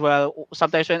times as well.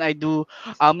 Sometimes when I do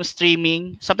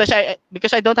streaming, sometimes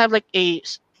because I don't have like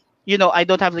I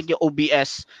don't have like the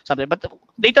OBS something. But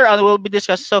later on we'll be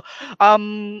discussed. So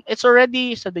it's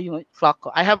already so the clock.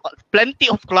 I have plenty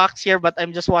of clocks here, but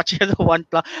I'm just watching the one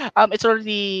clock. It's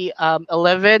already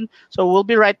 11. So we'll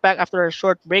be right back after a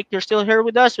short break. You're still here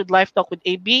with us with Live Talk with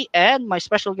AB and my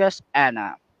special guest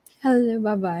Anna. Hello,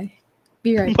 bye bye.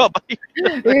 Be right Bye back.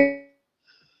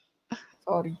 bye.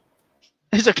 Sorry.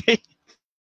 It's okay.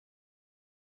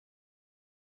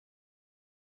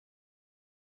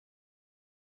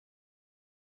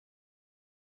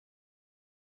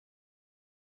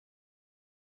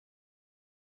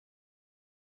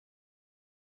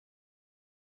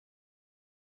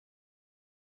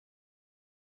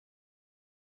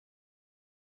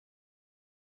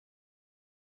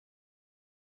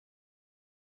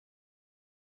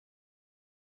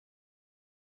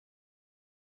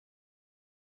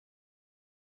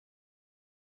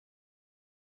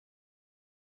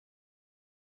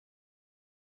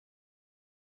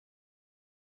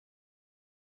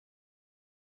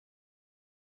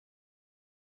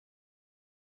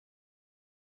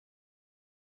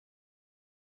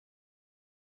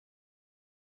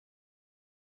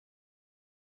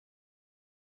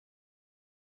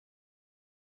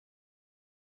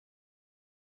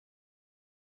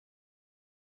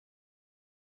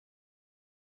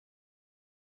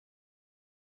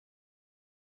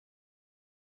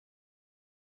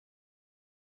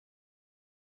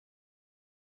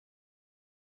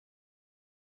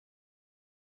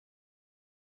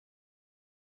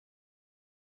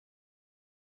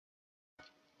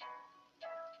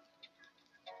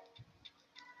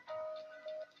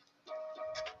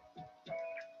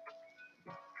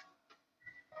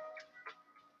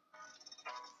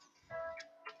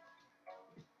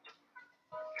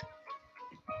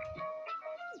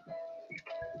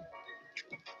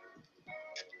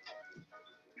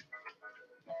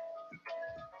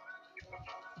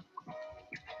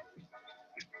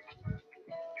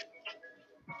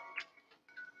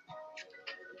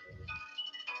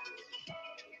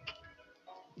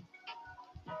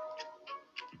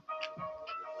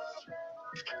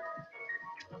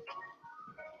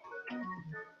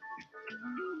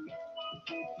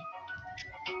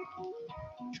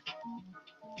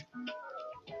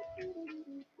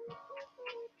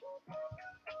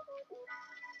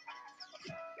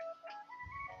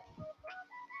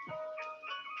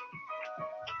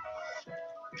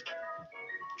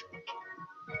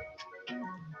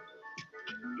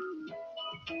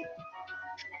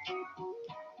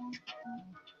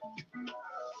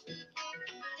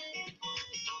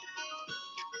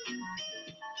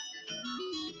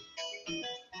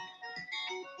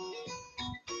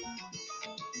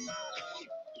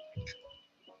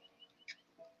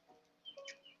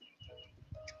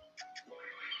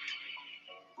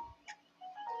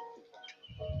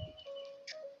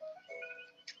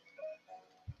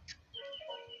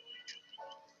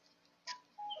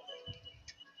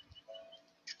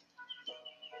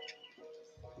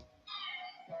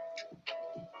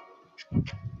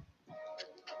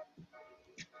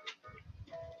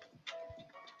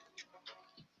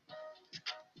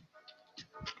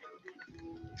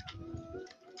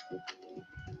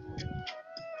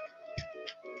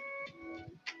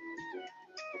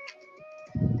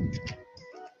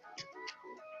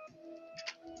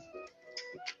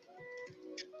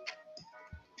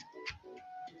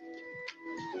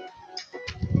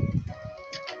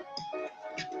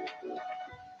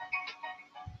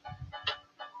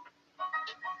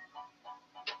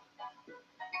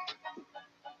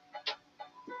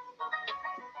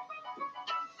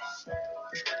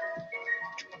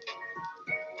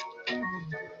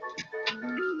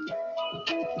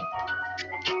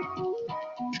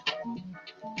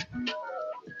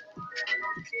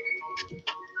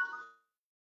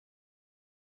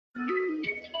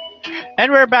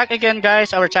 And we're back again,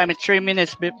 guys. Our time is 3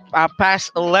 minutes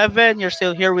past 11. You're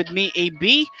still here with me,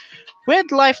 AB,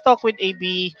 with Live Talk with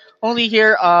AB. Only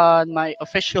here on my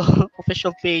official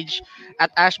official page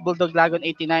at Ash Bulldog Lagon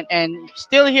 89. And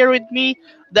still here with me,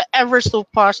 the ever so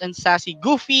posh and sassy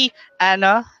Goofy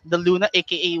Anna, the Luna,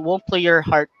 aka Won't Play Your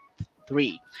Heart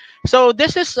 3. So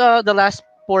this is the last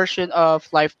portion of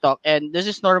live talk, and this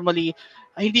is normally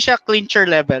hindi siya clincher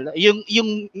level.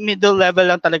 Yung middle level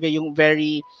lang talaga yung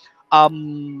very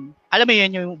alam mo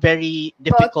yun yung very Thought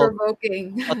difficult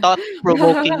provoking. o thought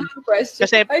provoking Question.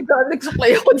 kasi I got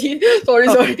explain ako di. Sorry,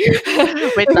 oh, sorry.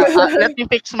 wait let me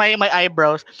fix my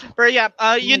eyebrows. Pero yeah,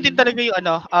 yun din Mm. talaga yung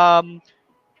ano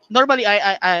normally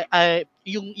I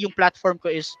yung platform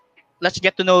ko is let's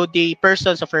get to know the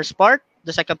person sa first part.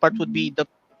 The second part would be Mhm. the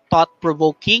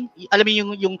thought-provoking. Alam mo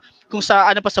yung kung sa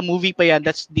ano pa sa movie pa yan,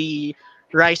 that's the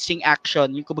rising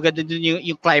action. Yung kumbaga dun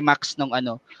yung climax ng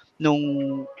nung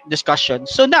discussion.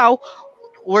 So now,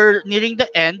 we're nearing the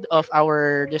end of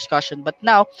our discussion, but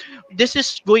now this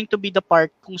is going to be the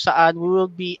part kung saan we will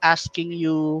be asking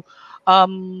you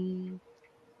um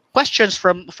questions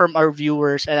from our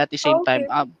viewers, and at the same time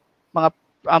Okay. mga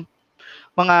um,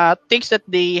 mga things that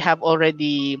they have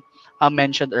already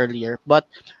mentioned earlier. But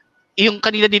yung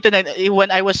kanina dito na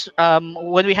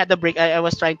when we had the break, I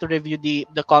was trying to review the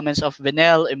comments of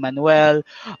Vinel, Emmanuel,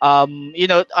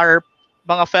 our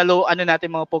mga fellow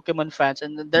natin mga Pokemon fans,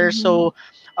 and they're Mhm. so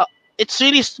it's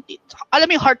really alam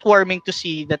mo yung heartwarming to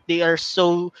see that they are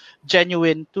so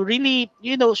genuine to really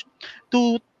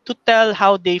to tell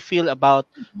how they feel about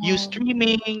you Wow.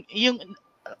 streaming yung.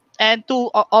 And to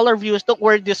all our viewers, don't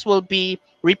worry, this will be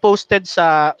reposted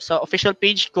sa official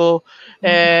page ko Mhm.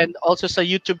 and also sa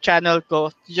YouTube channel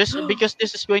ko. Just because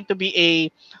this is going to be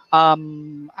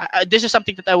this is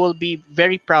something that I will be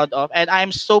very proud of, and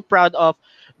I'm so proud of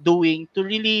doing to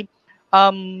really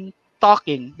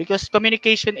talking, because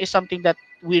communication is something that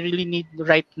we really need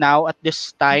right now at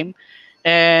this time.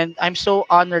 And I'm so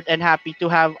honored and happy to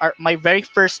have my very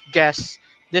first guest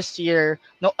this year,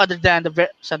 no other than the very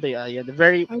Oh, yeah.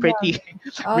 pretty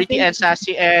pretty Thank and you.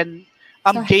 sassy and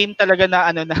Sorry. game talaga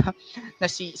na na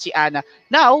si Anna.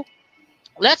 Now,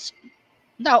 let's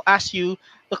now ask you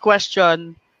the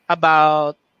question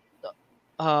about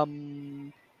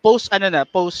um post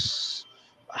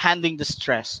handling the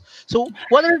stress. So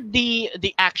what are the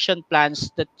action plans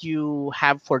that you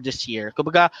have for this year?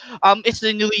 Kumbaga, it's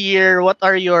the new year. What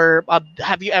are your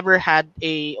have you ever had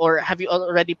a, or have you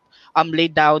already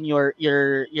laid down your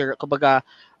kumbaga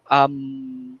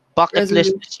bucket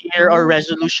list Resolution. this year, or Oh,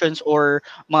 resolutions, or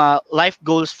mga life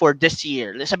goals for this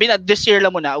year? Sabihin na this year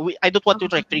lang muna. I don't want to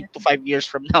like okay. 3 to 5 years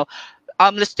from now.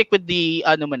 Let's stick with the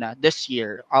muna this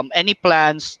year. Any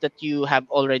plans that you have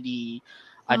already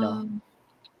ano? Um,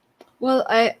 well,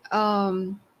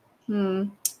 hmm.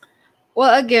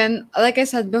 Well, again, like I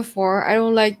said before, I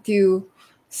don't like to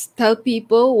tell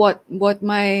people what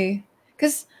my,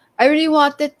 because I really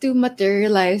want it to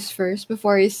materialize first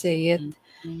before I say it.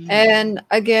 Mm. And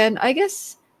again, I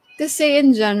guess to say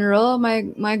in general,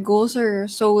 my goals are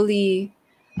solely,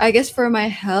 I guess, for my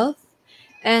health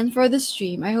and for the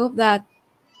stream. I hope that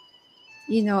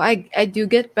I do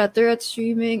get better at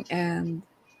streaming, and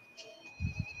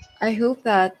I hope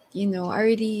that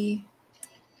I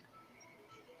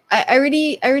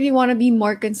really want to be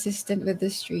more consistent with the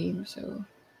stream. So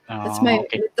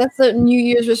Okay. that's the New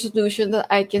Year's resolution that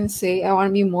I can say. I want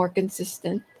to be more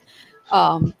consistent.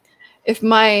 Um, if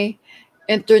my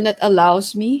internet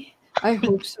allows me, I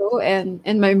hope so, and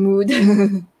my mood.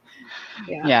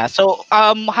 Yeah. Yeah. So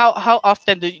how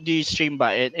often do you stream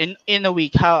by it in a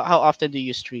week? How often do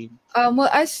you stream? Well,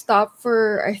 I stopped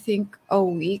for I think a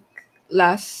week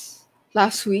last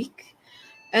week,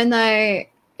 and I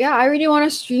really want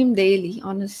to stream daily.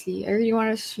 Honestly, I really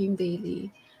want to stream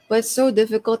daily, but it's so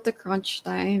difficult to crunch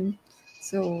time.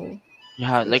 So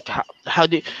Yeah, yeah. like how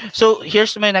do so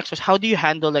here's my next question. How do you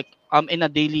handle like in a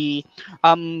daily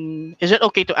is it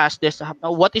okay to ask this?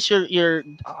 What is your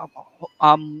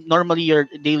normally your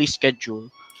daily schedule?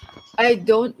 I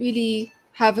don't really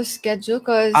have a schedule You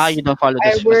because don't follow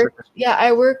I this work. specific. Yeah,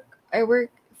 I work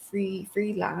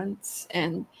freelance,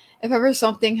 and if ever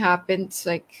something happens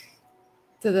like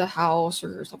to the house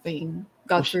or something,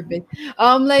 God Ush. forbid,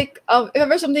 if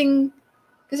ever something,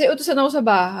 kasi utusan ako sa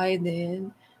bahay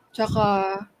din,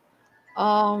 tsaka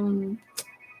um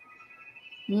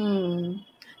hmm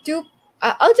too.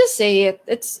 I'll just say it.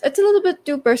 It's a little bit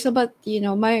too personal, but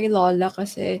my lola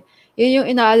kasi, yun yung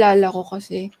inaalala ko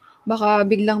kasi. Baka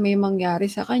biglang may mangyari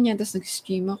sa kanya, tapos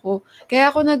nag-stream ako. Kaya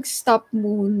ako nag-stop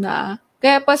muna.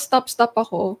 Kaya pa stop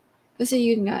ako. Kasi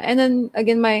yun nga. And then,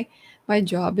 again, my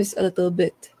job is a little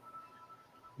bit,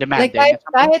 like, Demanding kahit, at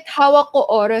some point. kahit hawak ko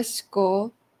oras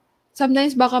ko,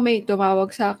 sometimes baka may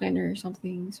tumawag sa akin or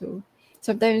something. So,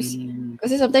 sometimes, Mm.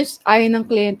 kasi sometimes ayaw ng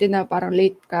kliyente na parang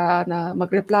late ka na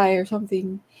mag-reply or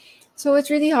something. So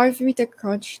it's really hard for me to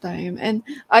crunch time. And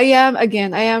I am a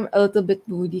little bit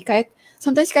moody.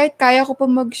 Sometimes kahit kaya ko pa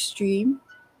mag-stream,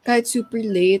 kahit super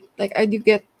late, like I do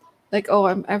get like, oh,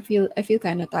 I feel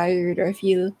kind of tired, or I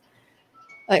feel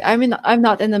like I'm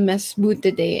not in the best mood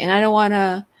today, and I don't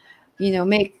wanna,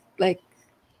 make like,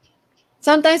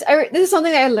 sometimes this is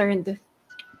something that I learned.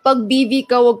 Pag BV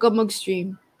ka, wag ka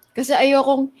mag-stream. Kasi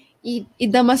ayokong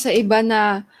idama sa iba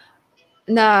na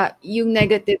yung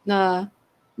negative na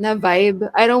vibe.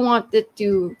 I don't want it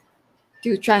to.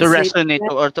 to To translate resonate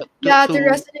it. or Yeah, to to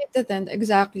resonate with them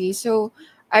exactly. So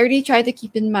I really try to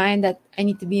keep in mind that I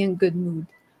need to be in good mood.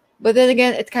 But then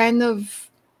again, it kind of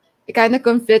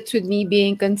conflicts with me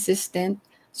being consistent.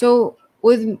 So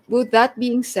with that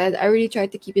being said, I really try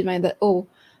to keep in mind that, oh,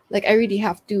 like I really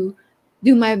have to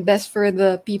do my best for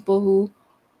the people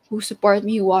who support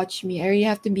me, who watch me. I really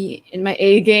have to be in my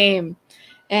A game.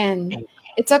 And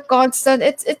it's a constant,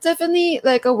 it's definitely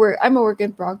like a work, I'm a work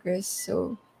in progress.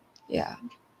 So yeah.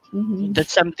 Mm-hmm.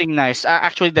 That's something nice.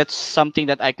 Actually, that's something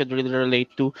that I could really relate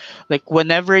to. Like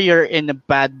whenever you're in a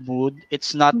bad mood,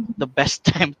 it's not the best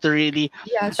time to really,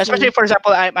 Yeah, especially true. for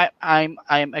example, I'm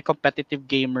a competitive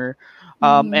gamer,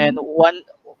 and Mm-hmm. one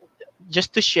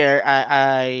just to share,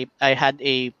 I had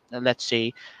a, let's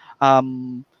say,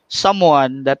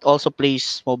 someone that also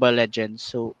plays Mobile Legends.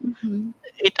 So Mm-hmm.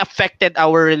 it affected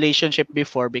our relationship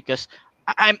before because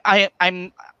I'm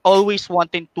always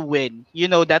wanting to win.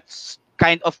 That's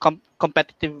kind of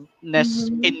competitiveness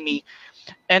Mm-hmm. in me,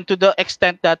 and to the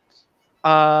extent that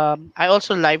I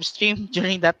also live streamed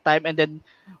during that time, and then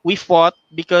we fought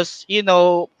because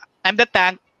I'm the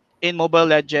tank in Mobile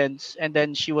Legends, and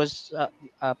then she was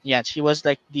yeah, she was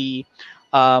like the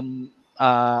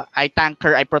I tank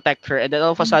her, I protect her, and then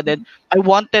all of a sudden I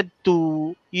wanted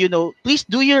to please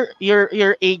do your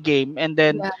A game, and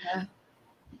then Yeah.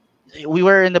 we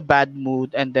were in a bad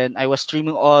mood, and then I was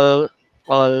streaming all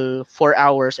 4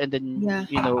 hours, and then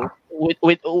Yeah.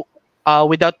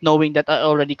 without knowing that I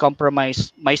already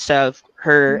compromised myself,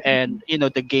 her, and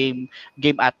the game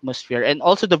atmosphere, and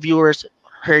also the viewers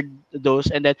heard those,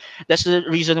 and then that's the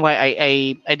reason why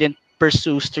I didn't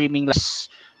pursue streaming last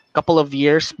couple of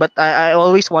years, but I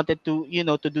always wanted to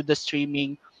to do the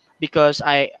streaming because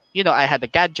I had a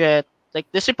gadget, like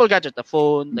the simple gadget, the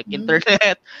phone, like Mm-hmm.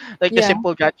 internet, like the Yeah.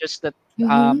 simple gadgets that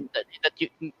Mm-hmm. that you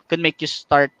could make you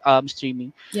start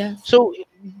streaming. Yes. So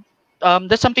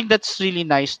that's something that's really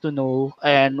nice to know,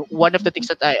 and one of the things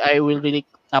that I will really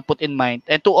put in mind,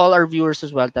 and to all our viewers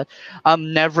as well, that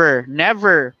never,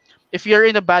 if you're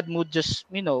in a bad mood, just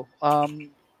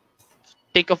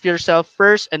think of yourself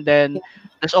first, and then Yeah.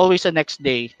 there's always a next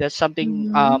day. That's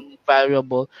something Mm-hmm.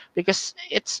 valuable, because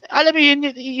it's, alam mo yun,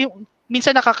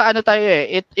 minsan nakakaano tayo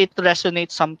it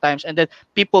resonates sometimes, and then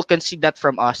people can see that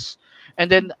from us, and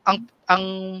then ang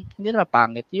hindi na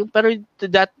pangit yung, pero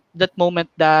that moment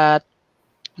that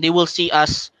they will see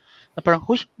us na parang,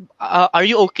 "Huy, are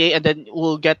you okay?" And then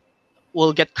we'll get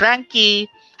cranky.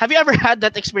 Have you ever had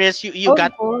that experience? You Of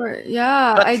course.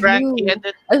 Yeah, got I cranky, and do.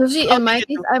 then Especially how in did my you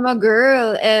case, do? I'm a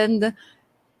girl and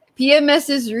PMS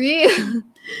is real.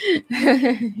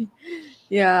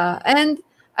 Yeah. And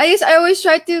I guess I always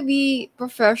try to be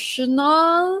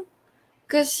professional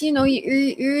because, you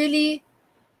really,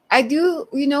 I do,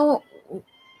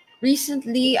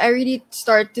 recently I really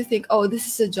start to think, oh, this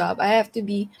is a job. I have to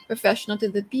be professional to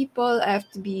the people. I have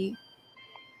to be,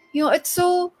 it's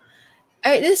so,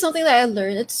 this is something that I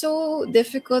learned. It's so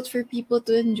difficult for people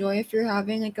to enjoy if you're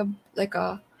having like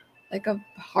a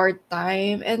hard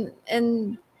time,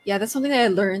 and yeah, that's something that I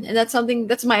learned, and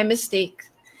that's my mistake.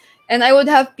 And I would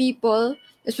have people,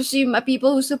 especially my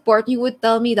people who support me, would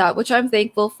tell me that, which I'm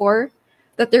thankful for,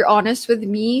 that they're honest with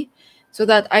me, so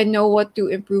that I know what to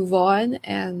improve on,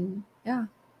 and yeah.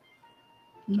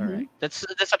 All Mm-hmm. right. That's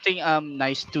something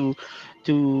nice to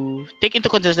take into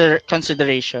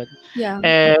consideration. Yeah,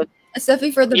 And it's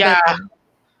definitely for the yeah, better.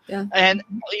 Yeah. and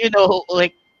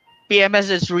like PMS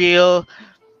is real.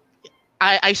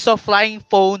 I saw flying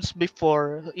phones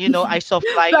before. I saw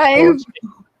flying Five. phones.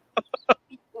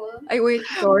 Ay, wait,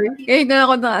 sorry. Ngayon na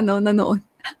ako na nanood.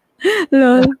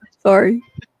 Lol. Sorry.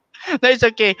 No, it's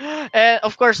okay. And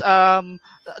of course,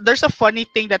 there's a funny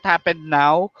thing that happened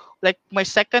now. Like my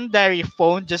secondary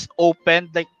phone just opened.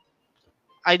 Like,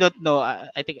 I don't know.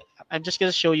 I think I'm just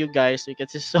gonna show you guys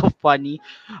because it's so funny.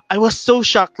 I was so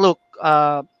shocked. Look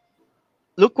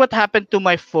what happened to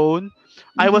my phone.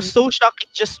 I was Mm-hmm. so shocked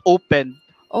it just opened.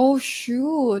 Oh,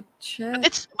 shoot. But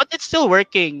Shit. it's still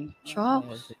working.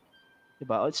 Shucks.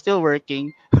 Diba? It's still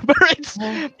working. But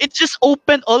Oh. it just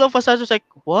opened all of a sudden. It's like,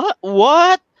 what?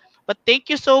 What? But thank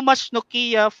you so much,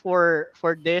 Nokia, for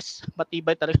this.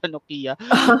 Matibay talaga, Nokia.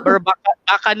 Pero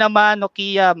baka naman,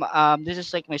 Nokia, this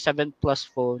is like my 7 plus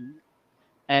phone.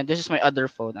 And this is my other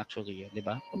phone actually, di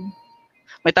ba?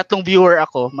 May tatlong viewer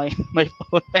ako, my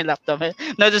phone, my laptop.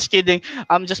 No, just kidding.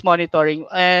 I'm just monitoring.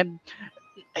 And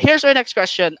here's our next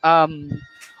question.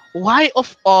 Why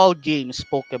of all games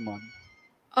Pokemon?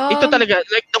 Ito um, talaga,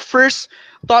 like the first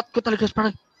thought ko talaga is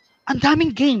parang ang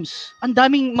daming games, ang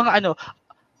daming mga ano,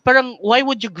 parang why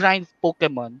would you grind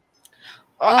Pokemon?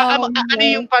 Ano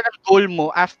yung well, parang goal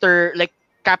mo after like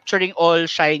capturing all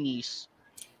shinies?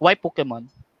 Why Pokemon?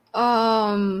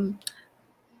 Um,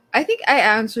 I think I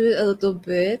answered it a little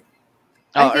bit.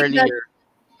 I Oh, think earlier.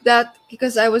 that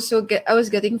because I was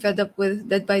getting fed up with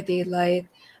Dead by Daylight.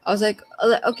 I was like,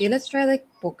 okay, let's try like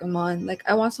Pokemon. Like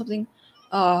I want something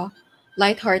uh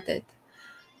lighthearted.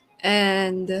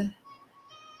 And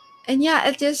yeah,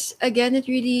 it just again it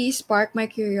really sparked my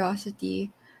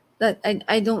curiosity that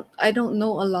I don't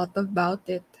know a lot about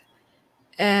it.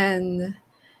 And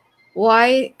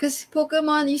why? Because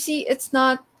Pokemon, you see, it's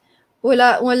not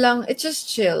walang it's just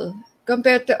chill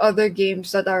compared to other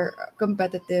games that are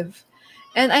competitive.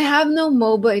 And I have no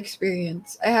MOBA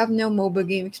experience. I have no MOBA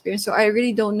game experience, so I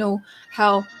really don't know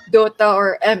how Dota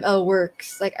or ML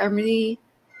works. Like I'm really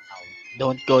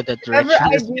Don't go that if ever direction.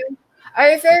 I do,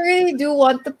 if I really do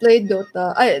want to play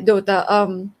Dota,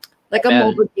 like a ML.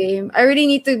 MOBA game, I really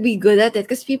need to be good at it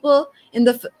because people in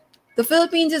the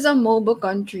Philippines is a MOBA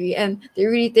country and they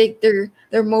really take their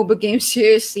MOBA game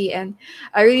seriously, and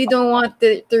I really don't want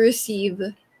to receive,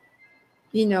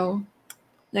 you know,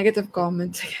 negative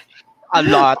comments. A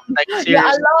lot. Like Yeah,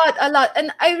 seriously. a lot,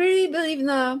 and I really believe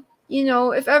na,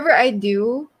 if ever I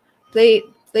do play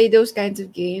those kinds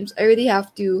of games, I really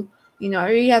have to, I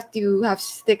really have to have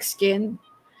thick skin,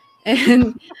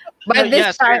 and by this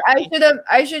Yeah, time, seriously.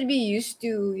 I should be used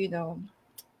to,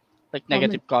 Like comment.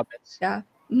 negative comments. Yeah.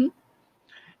 Hmm.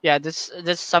 Yeah, that's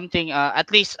something.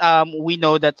 At least we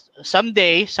know that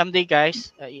someday,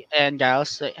 guys and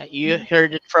gals, you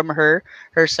heard it from her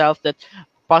herself that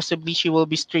possibly she will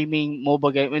be streaming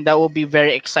mobile game, and that will be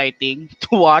very exciting to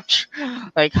watch.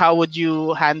 Like, how would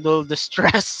you handle the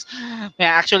stress?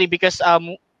 Yeah, actually, because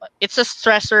it's a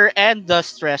stressor and the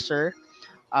stressor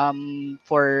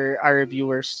for our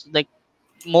viewers. Like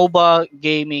mobile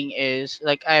gaming is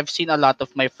like I've seen a lot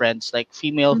of my friends, like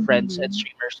female friends and Hmm.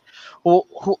 streamers,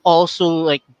 who also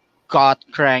like got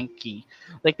cranky,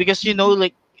 like because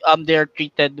like they're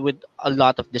treated with a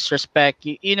lot of disrespect.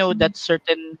 You know that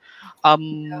certain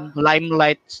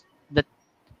limelight that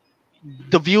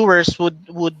the viewers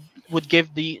would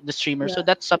give the streamer. So Yeah.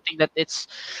 that's something that it's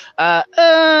I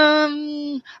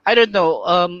don't know,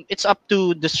 it's up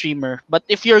to the streamer, but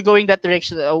if you're going that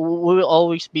direction, we will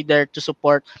always be there to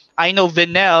support. I know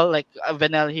Vinel, like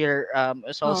Vinel here,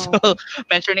 is also Oh.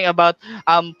 mentioning about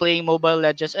playing Mobile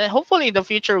Legends, and hopefully in the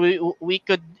future we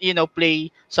could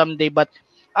play someday, but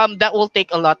that will take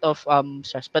a lot of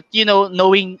stress. But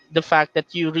knowing the fact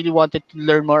that you really wanted to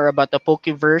learn more about the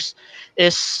Pokeverse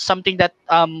is something that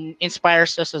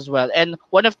inspires us as well. And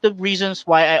one of the reasons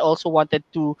why I also wanted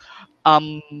to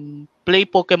play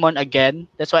Pokemon again,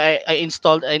 that's why I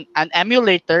installed an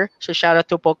emulator. So shout out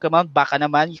to Pokemon, baka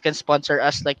naman, you can sponsor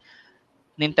us like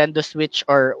Nintendo Switch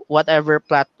or whatever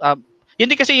yun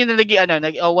din kasi yung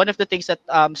one of the things that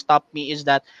stopped me is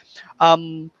that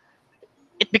um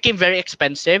it became very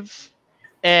expensive,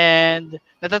 and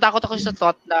natatakot ako sa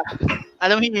thought na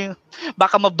alam mo yun,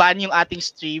 baka maban yung ating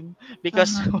stream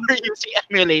because Uh-huh. we're using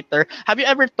emulator. Have you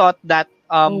ever thought that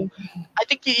Oh. I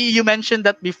think you mentioned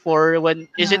that before, when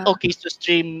is it Yeah. okay to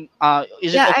stream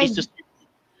is it Yeah, okay to stream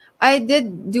I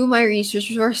did do my research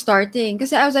before starting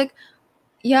because I was like,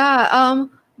 yeah,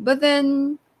 but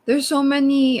then there's so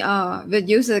many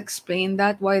videos that explain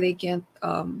that why they can't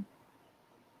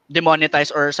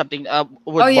demonetize or something oh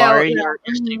would yeah, bar yeah.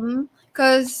 your stream?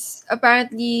 Because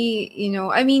apparently,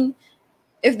 I mean,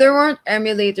 if there weren't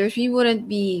emulators, we wouldn't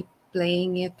be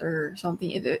playing it or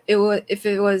something. If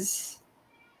it was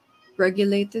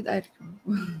regulated, I don't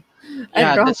know. I don't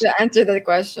Yeah, know how that's to answer that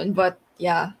question, but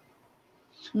yeah.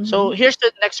 so Hmm. here's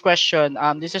the next question.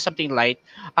 This is something light.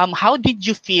 How did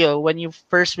you feel when you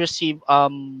first received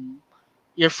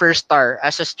your first star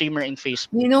as a streamer in Facebook?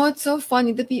 You know what's so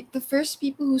funny? The first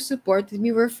people who supported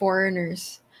me were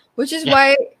foreigners, which is Yeah,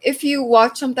 why if you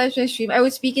watch sometimes my stream, I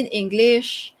would speak in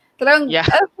English. Talagang yeah,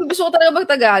 gusto ko talaga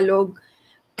mag-Tagalog.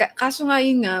 Kaso nga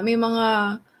yun nga, may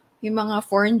mga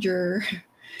foreigner.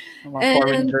 mga And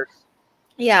foreigners.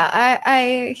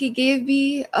 yeah, he gave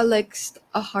me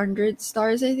 100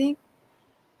 stars, I think.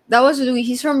 That was Louis.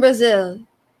 He's from Brazil.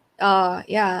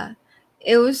 Yeah,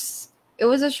 it was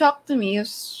a shock to me.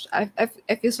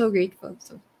 I feel so grateful.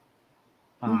 So.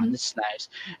 Ah, Mhm. that's nice.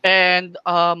 And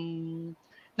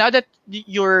now that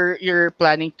you're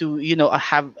planning to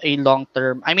have a long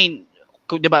term. I mean,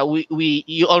 'di ba,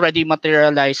 you already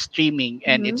materialize streaming,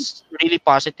 and Mhm. it's really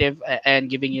positive and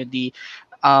giving you the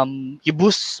you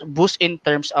boost in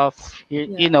terms of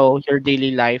Yeah. your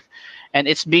daily life, and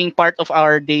it's being part of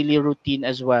our daily routine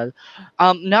as well.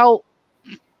 Now,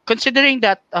 considering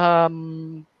that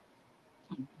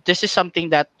this is something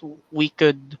that we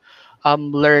could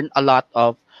learn a lot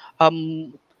of.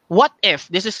 Um, what if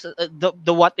this is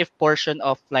the what if portion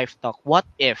of life talk? What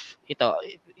if ito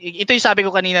yung sabi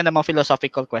ko kanina ng mga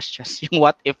philosophical questions, yung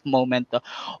what if moment to.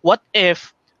 What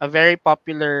if a very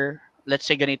popular, let's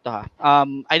say ganito ha.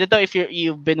 I don't know if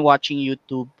you've been watching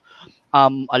YouTube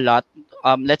a lot.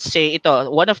 Let's say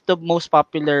ito, one of the most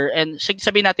popular, and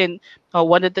sabihin natin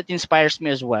one that inspires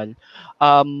me as well.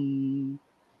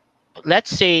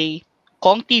 Let's say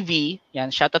Kong TV, yan,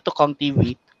 shout out to Kong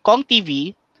TV. Kong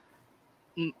TV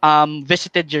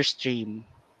visited your stream.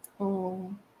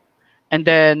 Oh. And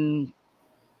then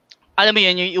alam mo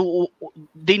yun,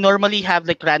 they normally have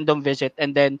like random visit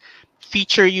and then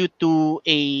feature you to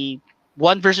a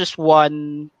 1 versus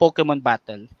 1 Pokemon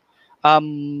battle. I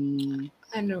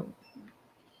know.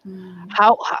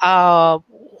 How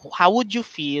would you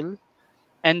feel?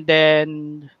 And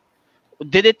then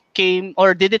did it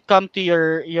come to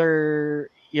your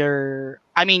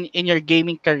I mean in your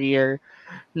gaming career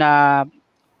na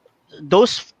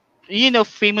those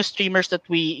famous streamers that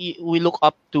we look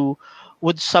up to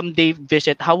would someday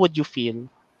visit? How would you feel?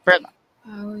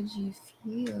 How would you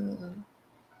feel?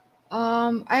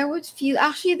 I would feel,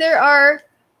 actually there are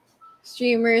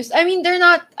streamers. I mean, they're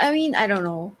not, I mean, I don't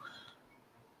know.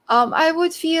 I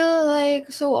would feel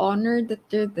like so honored that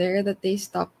they're there, that they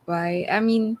stopped by. I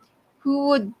mean,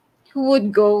 who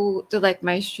would go to like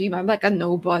my stream? I'm like a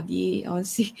nobody,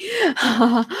 honestly.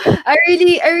 I would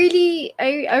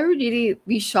really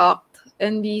be shocked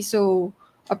and be so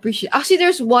appreciative. Actually,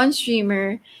 there's one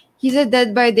streamer. He's a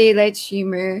Dead by Daylight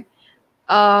streamer.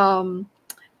 And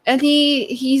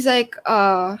he's like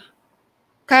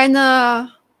kind of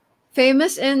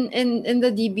famous in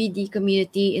the DBD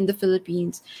community in the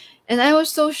Philippines. And I was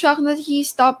so shocked that he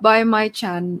stopped by my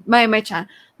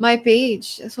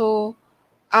page. So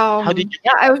How did you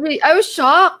yeah, I was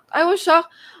shocked. I was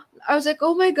like,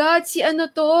 oh my god, si ano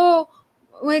to? Oh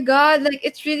my god, like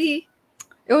it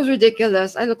was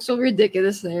ridiculous. I look so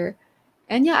ridiculous there.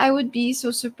 And yeah, I would be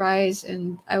so surprised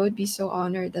and I would be so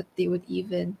honored that they would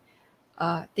even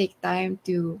take time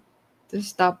to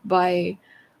stop by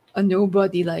a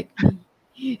nobody like me.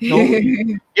 no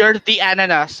you're the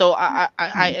Anana, so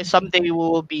I someday we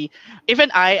will be, even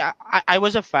I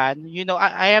was a fan,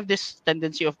 I have this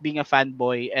tendency of being a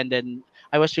fanboy, and then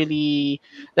I was really,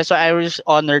 that's why I was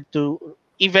honored to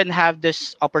even have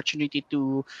this opportunity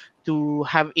to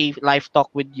have a live talk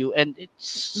with you, and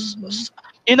Mhm.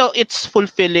 it's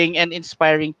fulfilling and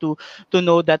inspiring to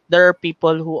know that there are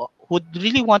people who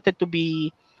really wanted to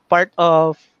be part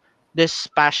of this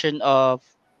passion of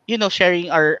sharing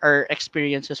our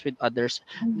experiences with others.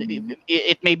 Mhm.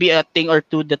 It may be a thing or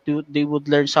two that they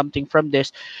would learn something from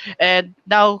this. And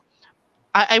now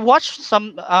I watched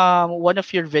some one of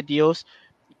your videos.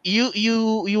 You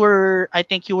were, I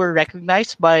think you were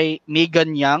recognized by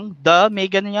Megan Young, the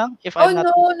Megan Young, if Oh I'm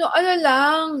not. no, no, ano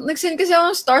lang. Nag-send kasi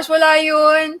ako ng stars, wala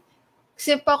yun.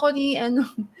 Sip ako ni, ano,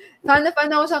 fan na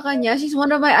fan ako sa kanya. She's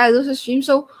one of my idols sa stream.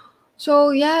 So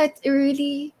yeah, it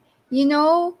really, you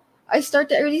know, I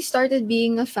really started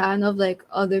being a fan of like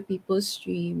other people's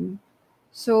stream.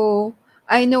 So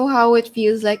I know how it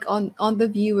feels like on the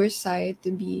viewer side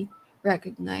to be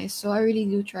recognized. So I really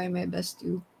do try my best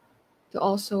to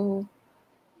also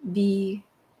be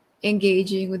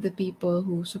engaging with the people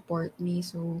who support me.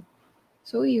 So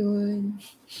yun.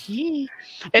 Yee.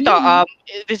 Ito, Yeah.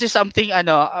 this is something,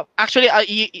 actually,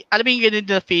 alam mo yung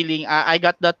the feeling, I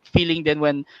got that feeling then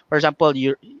when, for example,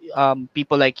 you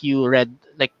people like you read,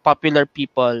 like popular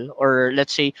people, or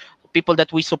let's say people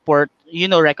that we support,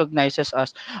 recognizes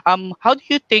us. How do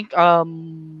you think,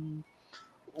 ano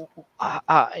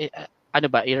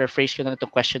ba, i-rephrase ko na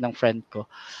itong question ng friend ko.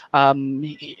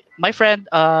 My friend,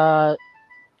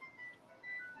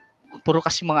 puro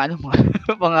kasi mga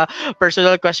mga, mga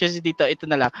personal questions dito. Ito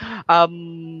na lang.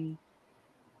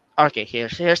 Okay,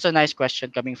 here's a nice question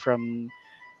coming from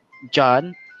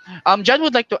John. John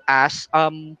would like to ask,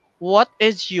 what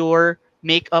is your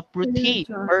makeup Hello, routine,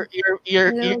 or John.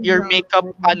 your, Hello, your makeup,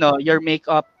 John. your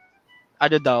makeup,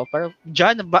 ano daw? Parang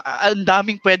John, ang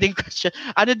daming pwedeng question.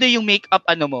 Ano daw yung makeup,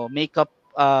 makeup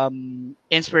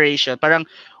inspiration? Parang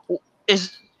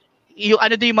is yung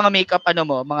ano daw yung mga makeup,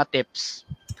 mga tips?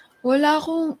 Wala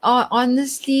akong,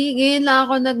 honestly, ngayon lang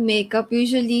ako nag-makeup.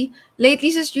 Usually, lately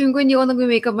sa stream ko, hindi ako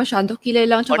nag-makeup masyado. Kilay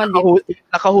lang O tsaka lipstick.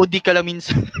 naka-hoodie ka lang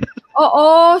minsan?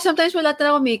 Oo, sometimes wala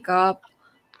talaga makeup.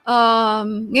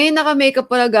 Ngayon naka-makeup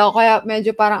talaga ako, kaya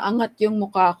medyo parang angat yung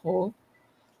mukha ko.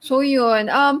 So,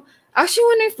 yun. Actually,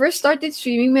 when I first started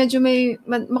streaming, medyo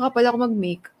makapal ako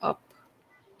mag-makeup.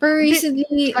 Pero Hindi,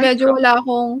 recently, kahit medyo wala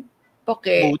akong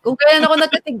poke. mood. Kung kailan ako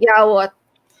nagkatigyawat.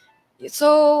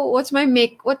 So, what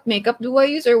makeup do I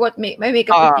use or my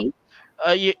makeup Ah, routine?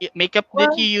 makeup did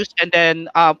Well, you use? And then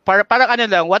parang ano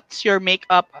lang, what's your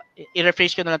makeup?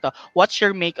 I-rephrase ko na lang to. What's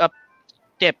your makeup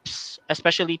tips,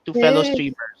 especially to fellow tips.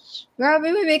 streamers? Grabe,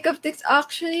 my makeup tips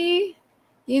actually.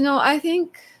 I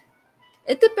think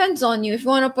it depends on you. If you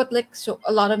want to put like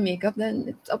a lot of makeup, then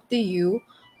it's up to you.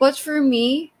 But for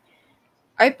me,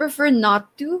 I prefer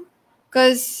not to,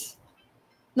 cause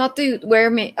not to wear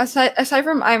aside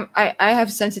from I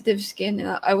have sensitive skin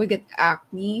and I would get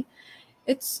acne.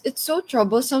 It's so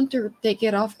troublesome to take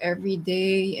it off every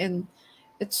day, and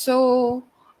it's so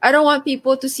I don't want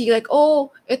people to see like,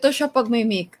 oh, ito siya pag may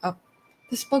makeup.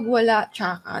 Tapos pag wala,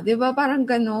 tsaka. Di ba? Parang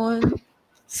ganon.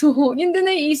 So, yun din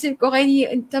naiisip ko.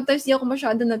 Kaya sometimes di ako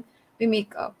masyado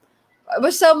nag-makeup.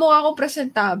 Basta mukha ko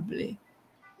presentable.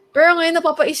 Pero ngayon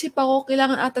napapaisip ako,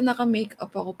 kailangan ata naka-makeup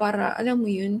ako para, alam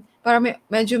mo yun, para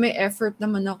medyo may effort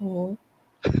naman ako.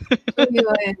 So,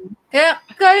 yun. Kaya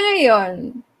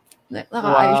ngayon, Wow.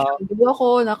 naka-eyeshadow ako,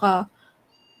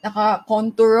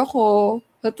 naka-contour ako.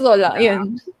 Sa totoo lang,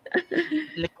 yun.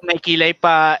 Like, may kilay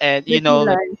pa and May like,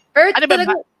 kilay. Pero ano ba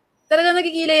talaga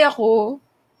nagkikilay ako.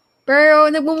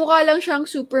 Pero nagmumukha lang siyang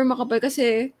super makapal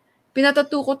kasi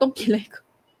pinatattoo ko tong kilay ko.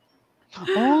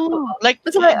 Oh, like,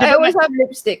 That's why I always have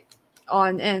lipstick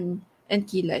on and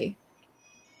kilay.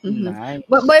 Mm-hmm. Nice.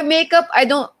 But by makeup, I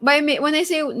don't when I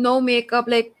say no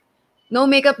makeup, like no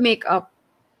makeup,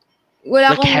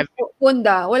 wala Like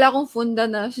akong funda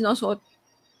na sinusuot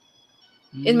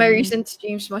in my recent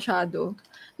streams masyado.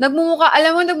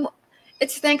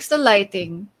 It's thanks to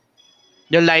lighting.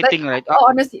 The lighting, right?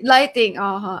 Honestly, lighting.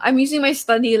 I'm using my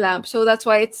study lamp, so that's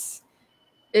why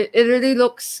it really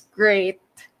looks great.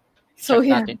 So Check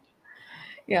yeah, natin.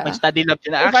 yeah. My study lamp.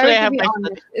 If Actually, I to have be my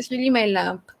honest, it's really my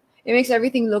lamp. It makes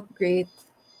everything look great.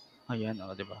 Ayan,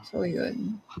 diba? So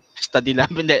yun. Study lamp.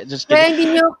 Hindi, just Kaya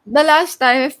kidding. hindi the last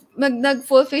time, nag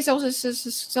full face ako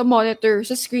sa monitor,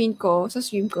 sa screen ko, sa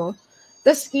stream ko.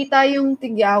 Tapos kita yung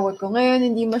tigyawat ko. Ngayon,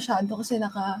 hindi masyado kasi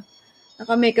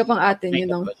naka-makeup ang atin yun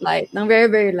ng light. Ng very,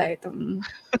 very light.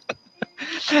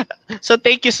 So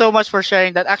thank you so much for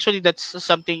sharing that. Actually, that's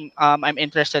something I'm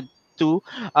interested to.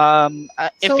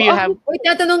 If you have... Wait,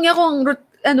 natanong niya kung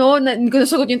hindi ko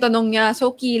nasagot yung tanong niya. So,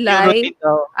 kilay,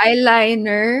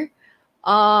 eyeliner,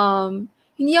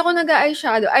 hindi ako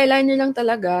nag-eyeshadow. Eyeliner lang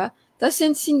talaga. Tapos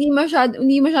since hindi masyado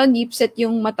deep set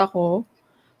yung mata ko,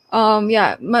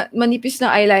 manipis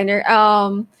na eyeliner.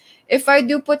 If I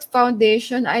do put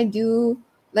foundation, I do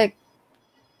like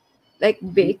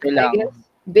bake, I guess.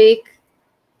 Bake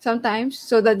sometimes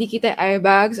so that di kita eye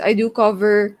bags. I do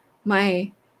cover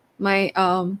my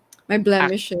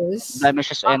blemishes.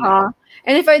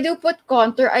 And if I do put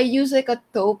contour, I use like a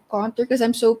taupe contour because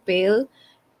I'm so pale.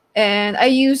 And I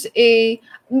use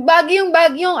bagyong,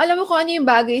 alam mo kung ano yung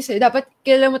bagay sa'yo. Dapat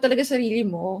kilala mo talaga sarili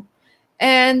mo.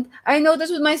 And I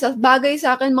noticed with myself, bagay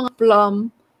sa akin mga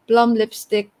plum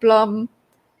lipstick, plum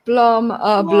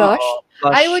blush.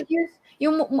 I would use,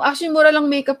 actually mura lang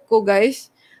makeup ko, guys.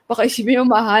 Baka isipin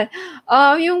yung mahal.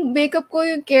 Yung makeup ko,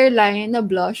 yung Careline na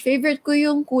blush. Favorite ko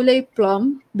yung kulay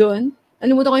plum doon.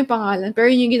 Nalimutan ko yung pangalan, pero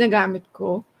yun yung ginagamit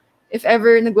ko. If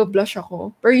ever nagwa-blush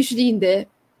ako. Pero usually hindi.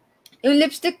 Yung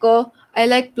lipstick ko, I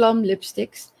like plum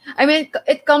lipsticks. I mean,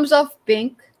 it comes off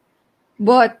pink,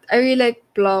 but I really like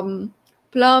plum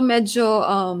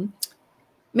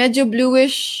medyo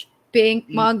bluish pink,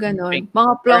 mga ganon. Pink.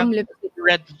 Mga plum lipstick.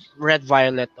 Red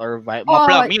violet or violet.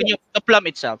 Plum. Yes. The plum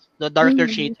itself. The darker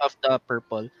shade of the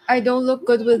purple. I don't look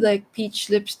good with like peach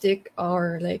lipstick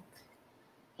or like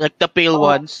the pale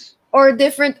ones. Or a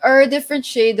different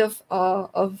shade of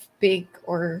pink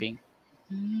or pink.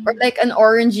 Or like an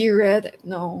orangey red.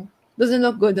 No. Doesn't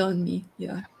look good on me.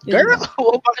 Yeah. Girl,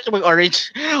 bakit yung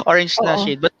orange na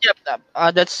shade? But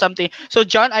yeah, that's something. So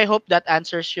John, I hope that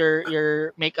answers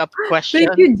your makeup question.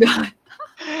 Thank you, John.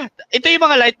 Ito yung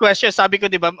mga light questions. Sabi ko,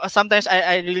 di ba, sometimes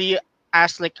I really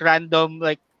ask like random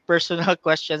like personal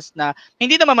questions na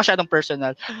hindi naman masyadong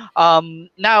personal.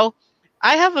 Now,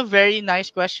 I have a very nice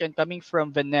question coming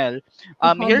from Vanel.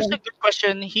 Here's a good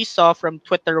question he saw from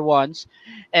Twitter once.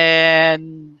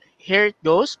 And here it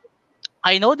goes.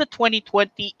 I know that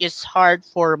 2020 is hard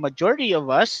for a majority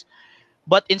of us,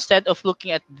 but instead of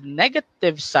looking at the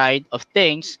negative side of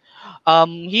things,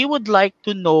 he would like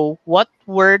to know what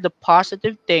were the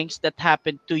positive things that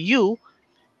happened to you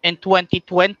in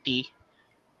 2020,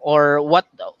 or what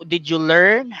did you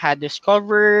learn, had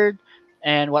discovered,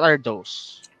 and what are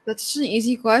those? That's an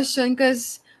easy question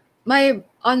because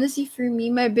honestly, for me,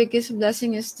 my biggest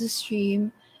blessing is the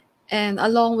stream, and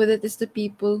along with it is the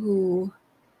people who,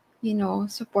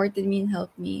 supported me and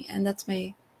helped me, and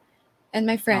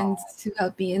my friends who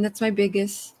helped me, and that's my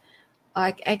biggest,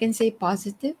 I can say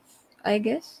positive. I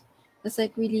guess. That's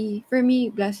like really for me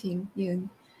blessing. Yun.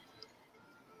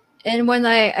 And when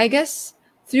I guess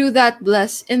through that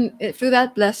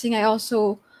blessing I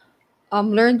also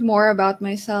learned more about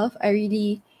myself. I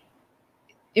really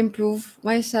improve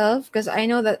myself because I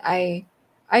know that I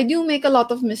do make a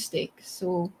lot of mistakes.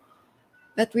 So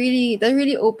that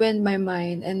really opened my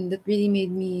mind and that really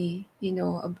made me,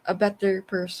 a better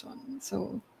person.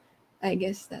 So I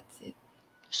guess that's it.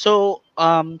 So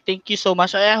thank you so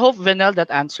much. I hope Venel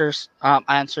that answers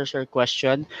your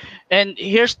question. And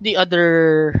here's the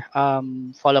other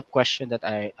follow-up question that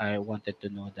I wanted to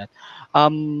know that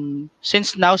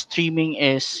since now streaming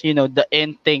is the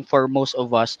end thing for most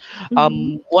of us,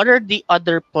 Mm-hmm. what are the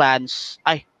other plans?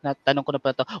 Ay, natanong ko na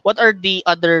pala to. What are the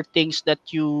other things that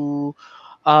you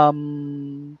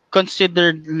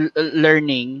considered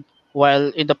learning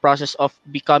while in the process of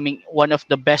becoming one of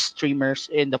the best streamers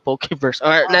in the Pokeverse,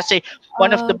 or let's say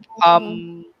one of the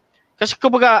Uh, kasi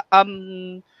kumbaga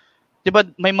 'di ba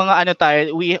may mga ano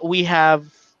tayo, we have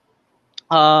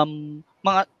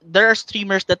mga there are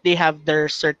streamers that they have their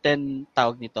certain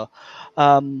tawag nito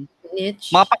mga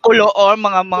Niche. pakulo or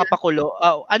mga pakulo.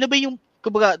 Ano ba yung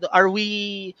kumbaga, are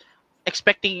we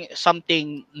expecting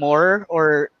something more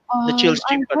or the chill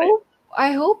stream pa rin?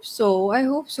 I hope so. I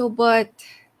hope so. But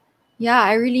yeah,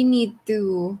 I really need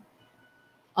to.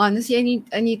 Honestly,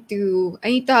 I need to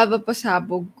have a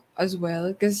pasabog as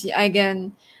well. Because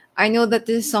again, I know that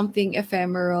this is something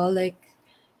ephemeral. Like,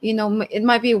 it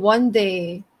might be one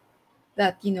day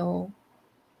that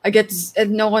and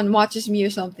no one watches me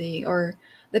or something, or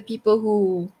the people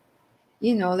who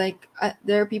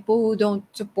there are people who don't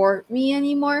support me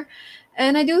anymore,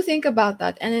 and I do think about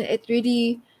that, and it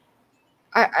really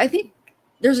I think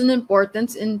there's an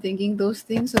importance in thinking those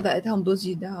things so that it humbles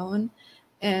you down,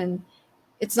 and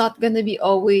it's not gonna be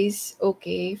always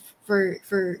okay for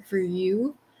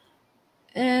you,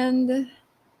 and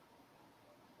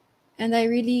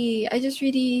I just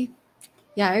really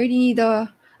yeah I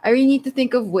really need to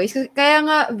think of ways. Kaya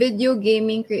nga, video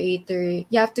gaming creator,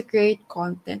 you have to create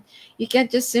content. You can't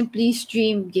just simply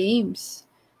stream games.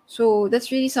 So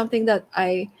that's really something that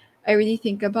I really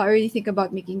think about. I really think about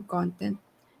making content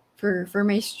for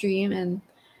my stream, and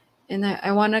I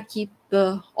want to keep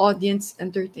the audience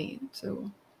entertained.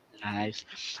 So Nice.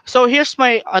 So here's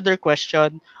my other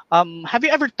question. Have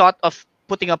you ever thought of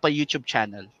putting up a YouTube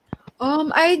channel?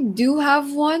 I do have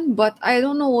one, but I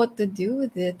don't know what to do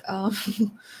with it. I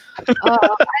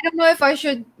don't know if I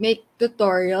should make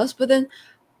tutorials, but then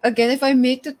again, if I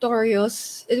make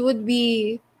tutorials, it would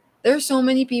be there's so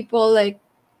many people like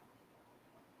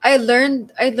I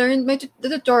learned the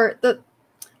tutorial the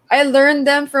I learned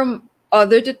them from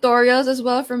other tutorials as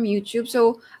well from YouTube.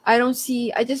 So I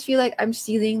just feel like I'm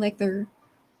stealing like their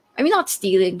I mean not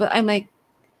stealing, but I'm like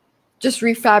just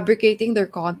refabricating their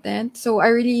content. So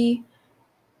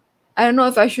I don't know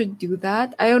if I should do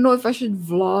that. I don't know if I should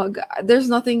vlog. There's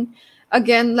nothing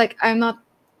again like I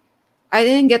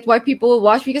didn't get why people will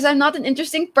watch because I'm not an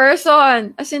interesting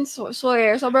person. As in,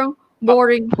 swear, sobrang Uh,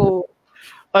 boring ko.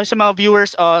 sa mga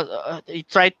viewers,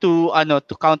 try to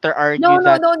to counter No, argue no,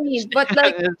 that. no need. But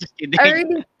like, Just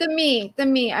kidding. to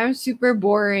me, I'm super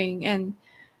boring, and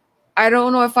I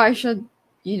don't know if I should,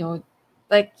 you know,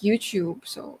 like YouTube.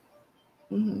 So,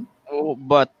 mhm. Oh,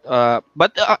 but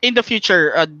in the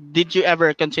future, did you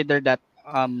ever consider that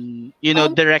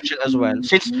direction as well?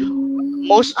 Since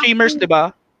most streamers, Actually, 'di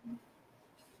ba?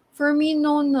 for me,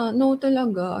 no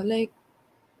talaga. Like,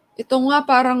 ito nga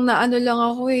parang naano lang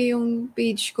ako eh, yung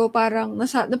page ko parang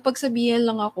napagsabihan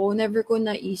lang ako. Never ko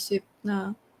naisip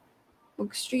na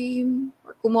mag-stream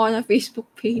or gumawa ng Facebook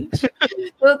page.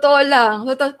 Totoo lang.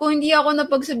 Kung hindi ako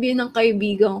napagsabihan ng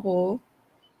kaibigan ko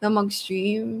na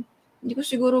mag-stream, hindi ko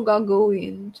siguro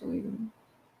gagawin. So, yun.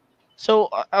 So,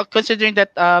 considering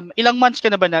that ilang months ka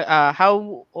na ba na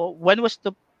when was the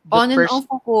On and first. off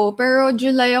ako. Pero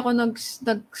July ako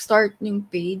nag-start yung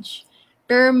page.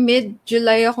 Pero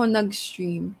mid-July ako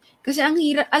nag-stream. Kasi ang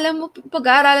hirap, alam mo,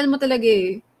 pag-aaralan mo talaga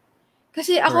eh.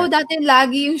 Kasi ako Correct. dati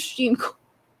lagi yung stream ko.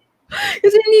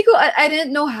 Kasi hindi ko, I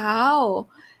didn't know how.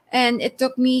 And it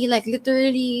took me like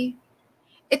literally,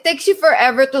 it takes you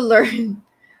forever to learn.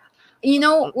 You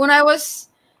know, when I was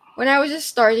just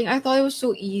starting, I thought it was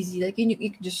so easy. Like you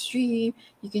can just stream,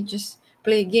 you can just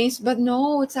play games, but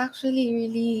no, it's actually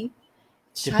really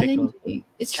Difficult, challenging.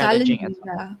 It's challenging as challenging,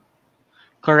 well. yeah.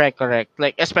 Correct, correct.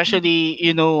 Like especially,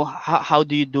 how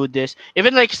do you do this?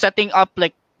 Even like setting up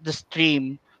like the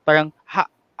stream, parang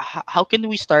how can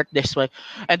we start this way?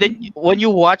 And then Mhm. when you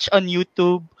watch on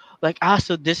YouTube, like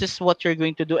so this is what you're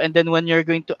going to do, and then when you're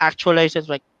going to actualize it,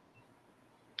 like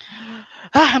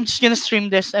I'm just gonna stream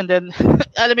this, and then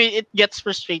I mean it gets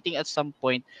frustrating at some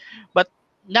point. But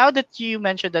now that you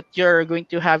mentioned that you're going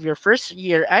to have your first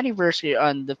year anniversary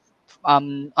on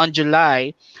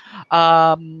July,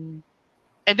 um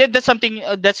and then that's something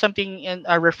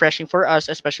refreshing for us,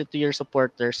 especially to your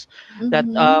supporters, that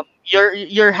Mm-hmm.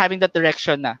 you're having that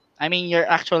direction na. I mean, you're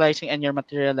actualizing and you're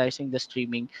materializing the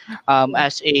streaming Yeah.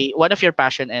 as a one of your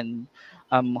passion and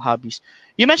hobbies.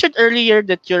 You mentioned earlier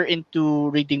that you're into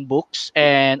reading books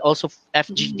and also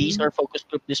FGDs Mm-hmm. or focus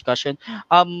group discussion.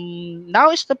 Now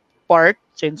is the part,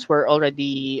 since we're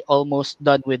already almost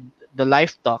done with the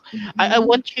live talk.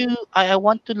 Mm-hmm. I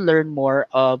want to learn more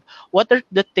of what are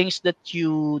the things that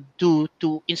you do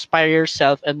to inspire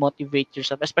yourself and motivate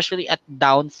yourself, especially at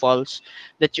downfalls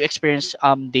that you experience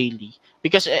daily?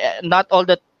 Because not all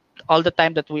the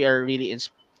time that we are really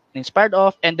inspired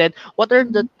of. And then what are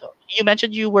the, you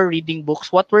mentioned you were reading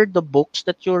books. What were the books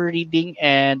that you're reading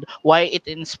and why it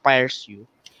inspires you?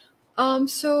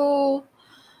 So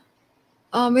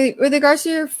with regards to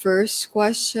your first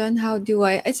question, how do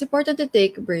I? It's important to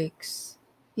take breaks.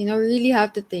 You know, really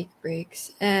have to take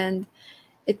breaks, and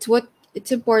it's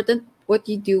important what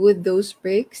you do with those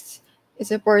breaks.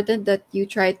 It's important that you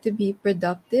try to be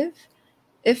productive.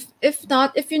 If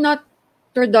you're not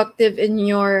productive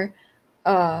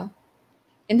uh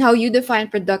in how you define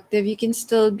productive, you can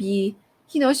still be,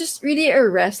 it's just really a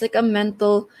rest, like a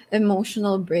mental,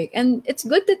 emotional break. And it's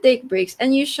good to take breaks,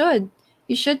 and you should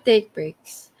take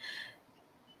breaks.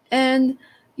 And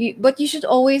but you should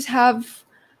always have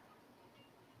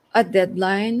a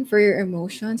deadline for your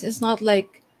emotions. It's not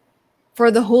like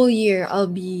for the whole year I'll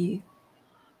be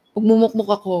magmumukmuk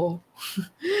ako.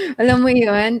 Alam mo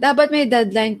yun? Dapat may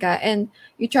deadline ka, and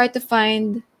you try to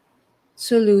find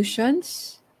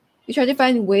solutions. You try to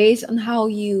find ways on how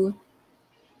you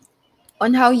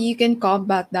can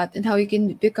combat that and how you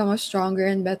can become a stronger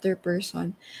and better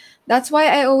person. That's why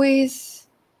I always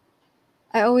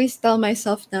tell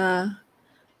myself na,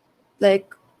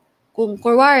 like, kung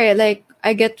kunwari, like,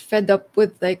 I get fed up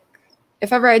with, like,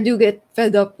 if ever I do get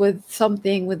fed up with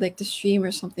something, with like the stream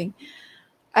or something,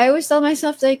 I always tell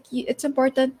myself, like, it's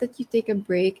important that you take a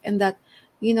break, and that,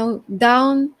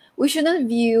 we shouldn't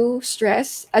view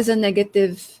stress as a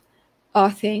negative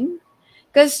thing,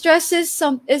 because stress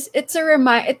it's a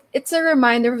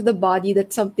reminder of the body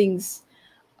that something's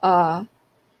uh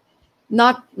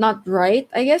not right.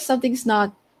 I guess something's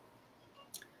not.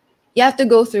 You have to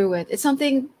go through it. It's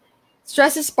something.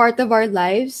 Stress is part of our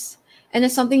lives, and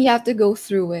it's something you have to go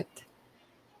through it.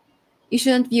 You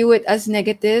shouldn't view it as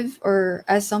negative or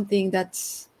as something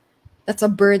that's a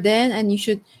burden, and you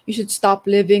should stop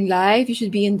living life. You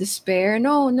should be in despair.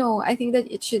 No, no. I think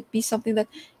that it should be something that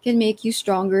can make you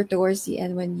stronger towards the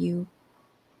end, when you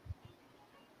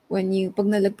pag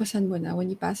nalagpasan mo na, when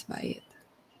you pass by it.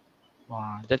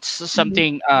 Wow, that's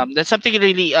Mhm. something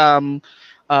really Mhm.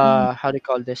 how do you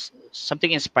call this,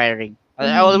 something inspiring.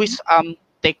 I Mhm. always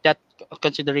take that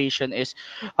consideration is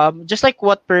just like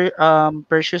what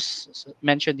Perseus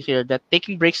mentioned here, that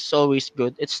taking breaks is always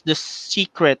good. It's the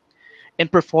secret in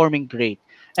performing great,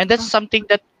 and that's Ah, something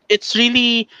that it's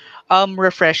really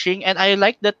refreshing. And I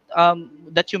like that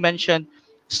you mentioned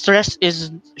stress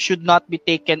is should not be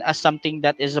taken as something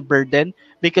that is a burden,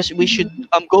 because we should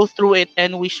mhm. go through it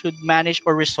and we should manage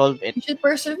or resolve it. You should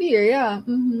persevere, yeah.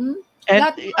 Mhm. And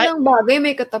Lahat naman ng bagay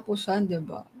may katapusan, 'di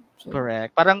ba? So,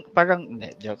 correct. Parang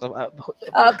hindi, joke. correct.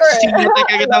 Sisingitan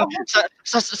kagad ng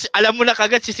alam mo na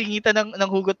kagad sisingitan ng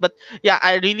hugot. But yeah,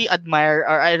 I really admire,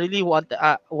 or I really want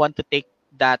to take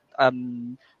that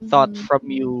thought Mhm. from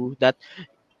you, that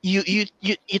you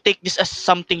take this as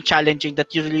something challenging,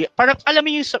 that you really parang alam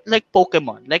mo yung like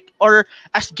Pokemon, like, or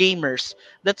as gamers,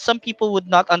 that some people would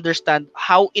not understand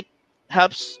how it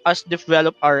helps us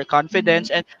develop our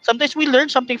confidence, Mhm. and sometimes we learn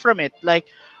something from it, like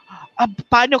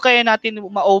paano kaya natin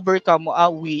ma-overcome?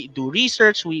 We do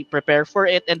research, we prepare for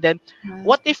it, and then Yeah.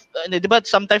 what if, di ba,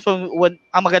 sometimes when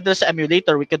ang maganda sa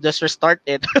emulator, we could just restart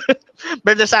it.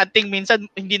 But the sad thing, minsan,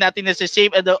 hindi natin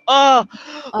nasa-save, and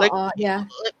like, Oo, yeah.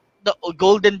 the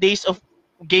golden days of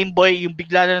Game Boy, yung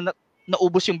bigla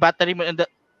naubos yung battery mo, and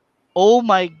oh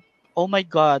my, oh my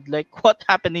God, like, what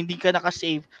happened? Hindi ka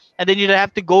naka-save. And then you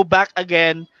have to go back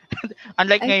again.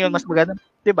 Unlike I ngayon, mas think maganda,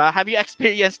 'di ba? Have you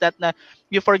experienced that na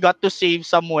you forgot to save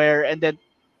somewhere, and then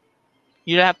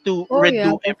you have to oh,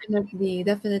 yeah, redo everything? definitely,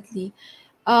 definitely.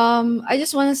 I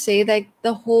just want to say, like,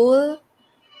 I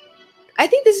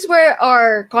think this is where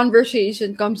our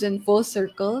conversation comes in full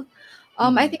circle.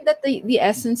 I Mm. think that the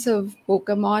essence of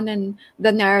Pokemon and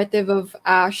the narrative of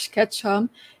Ash Ketchum,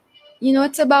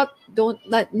 it's about don't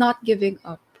not giving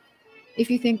up. If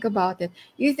you think about it,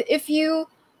 if you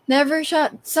never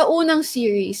siya, sa unang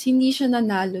series, hindi siya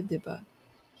nanalo, di ba?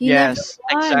 He never Yes,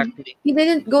 won. exactly. He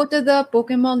didn't go to the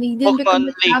Pokemon League. He didn't become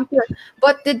Pokemon a League. champion.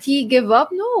 But did he give up?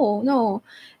 No, no.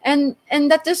 And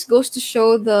that just goes to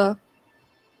show the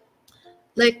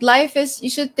like life is you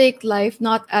should take life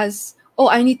not as oh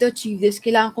I need to achieve this.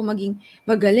 Kailangan ko maging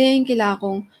magaling.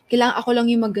 Kailangan ako lang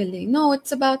yung magaling. No,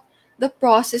 it's about the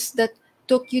process that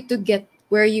took you to get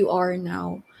where you are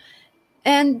now.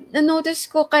 And na-notice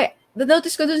ko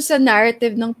dun sa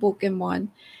narrative ng Pokemon,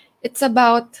 it's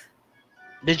about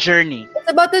The journey.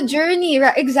 the journey,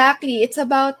 right? Exactly. It's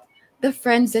about the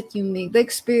friends that you make, the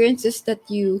experiences that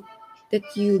you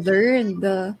learn,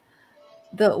 the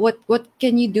what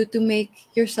can you do to make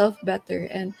yourself better.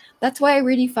 And that's why I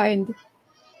really find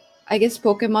I guess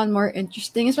Pokemon more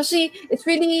interesting. Especially it's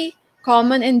really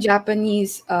common in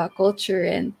Japanese culture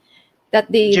and that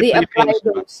they apply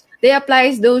Filipinos.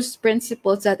 those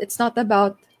principles that it's not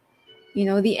about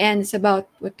the end, it's about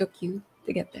what took you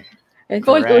to get there. And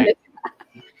Correct.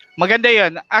 Maganda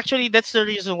yun. Actually, that's the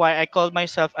reason why I call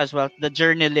myself as well the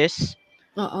journalist.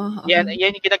 Yan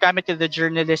yung ginagamit ko, the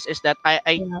journalist, is that I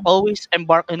Yeah. always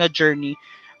embark on a journey.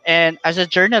 And as a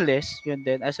journalist,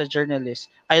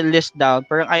 I list down.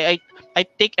 Parang I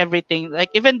take everything.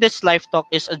 Like even this life talk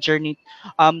is a journey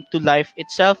to life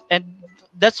itself. And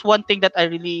that's one thing that I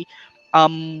really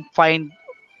find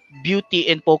beauty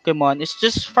in Pokemon. It's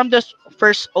just from the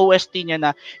first OST niya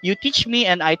na you teach me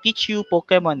and I teach you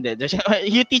Pokemon.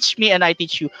 You teach me and I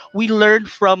teach you. We learn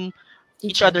from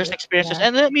each Each other's other. experiences. Yeah.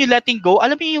 And alam mo yung letting go.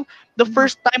 Alam mo yung the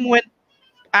first time when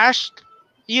Ash,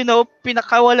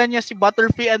 pinakawalan niya si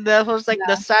Butterfree, and that was like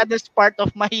the Yeah. saddest part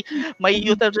of my Mhm.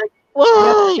 youth. I was like, You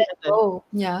have to why? let go.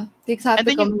 Yeah. Things have And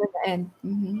to then you come to the end.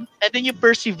 Mm-hmm. and then you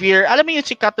persevere. Alam mo yung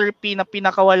si Caterpie na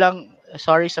pinakawalang,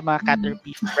 sorry sa mga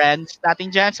Caterpie friends natin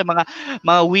dyan, sa mga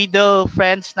Weedle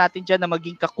friends natin dyan na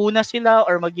maging Kakuna sila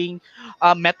or maging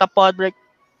Metapod, like,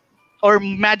 or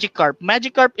Magikarp.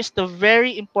 Magikarp is the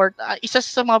very important, isa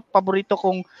sa mga paborito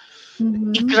kong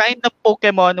Mm-hmm. i-grind na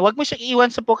Pokemon. Huwag mo siya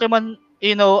iiwan sa Pokemon,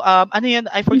 ano yun,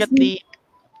 I forgot Easy.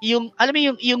 yung, alam mo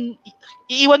yung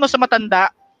iiwan mo sa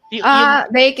matanda, yung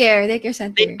Daycare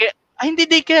center.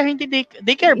 daycare, hindi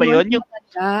daycare ba Iwan yun? sa Yung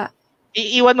matanda.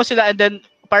 iiwan mo sila and then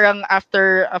parang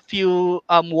after a few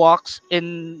walks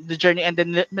in the journey and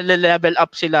then level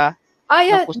up sila ng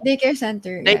Yeah, daycare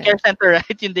center. Yeah. daycare center,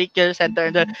 right? Yung daycare center,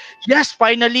 and then yes,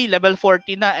 finally level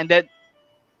 40 na, and then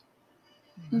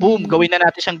boom, Mm-hmm. gawin na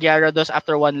natin siyang Gyarados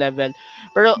after one level.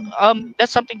 Pero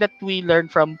that's something that we learn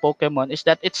from Pokemon, is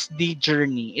that it's the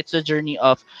journey. It's the journey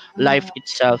of life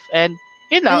itself. And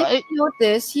And if you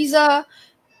notice, he's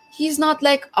not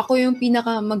like ako yung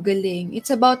pinaka magaling. It's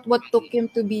about what took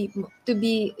him to be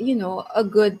a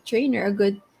good trainer, a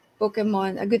good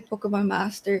Pokemon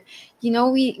master.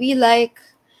 We like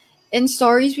in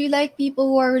stories we like people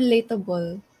who are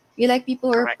relatable. We like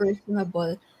people who are correct.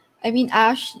 personable. I mean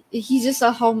Ash, he's just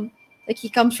a home like he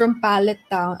comes from Pallet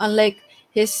Town, unlike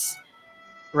his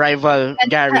Rival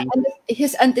Gary.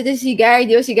 his antithesis si Gary,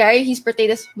 di ba? Si Gary, he's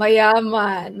portrayed as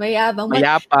mayaman, mayabang.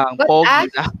 Mayapang, But pogi Ash,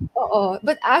 lang.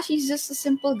 but Ash is just a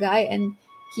simple guy, and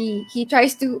he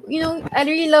tries to, I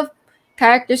really love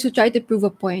characters who try to prove a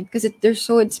point because they're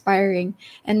so inspiring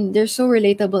and they're so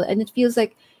relatable, and it feels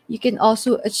like you can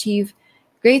also achieve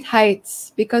great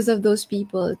heights because of those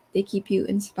people. They keep you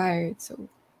inspired. So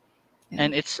yeah.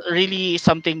 And it's really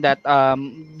something that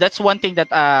that's one thing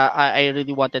that I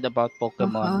really wanted about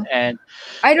Pokemon. Uh-huh. And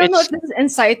I don't know it's if this is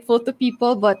insightful to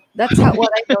people, but that's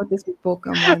what I noticed with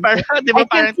Pokemon. parang, di I ba,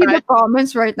 can't parang see the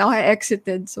comments right now. I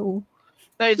exited, so.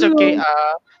 no, it's okay.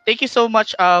 Thank you so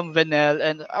much, Vanel,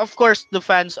 and of course the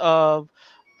fans of,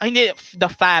 hindi, Yeah. the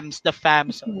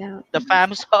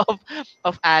fans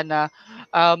of Anna,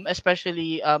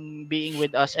 especially being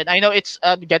with us. And I know it's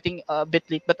getting a bit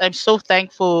late, but I'm so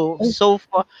thankful.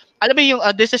 Alam mo yung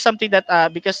this is something that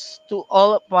because to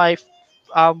all of my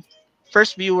um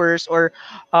first viewers or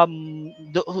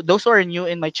those who are new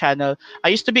in my channel, I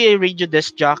used to be a radio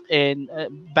disc jock in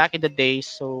back in the days.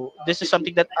 So this is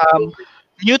something that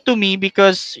new to me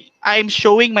because I'm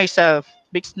showing myself,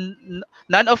 because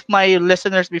none of my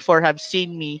listeners before have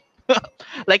seen me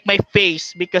like my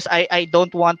face, because I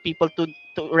don't want people to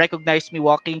recognize me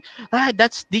walking.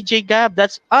 That's DJ Gab.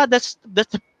 That's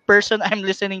the person I'm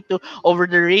listening to over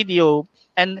the radio.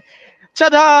 And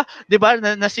tada, 'di ba,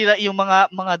 nasira yung mga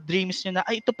dreams niyo na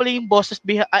ay ito pala yung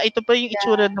ito pala yung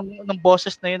itsura ng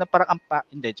bosses na yun na parang ampa.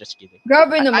 Hindi, just kidding.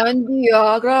 Grabe naman,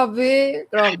 Dia. Grabe.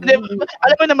 Di,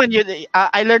 alam mo naman yun,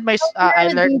 I learned I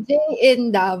You're a learned, DJ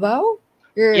in Davao?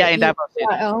 yeah, in Davao City.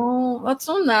 Oh, that's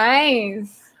so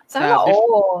nice. Sana Na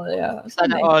all. Yeah. So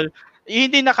sana nice. all. yun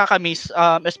din nakakamiss,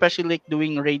 especially like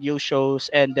doing radio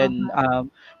shows, and then Uh-huh.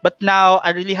 but now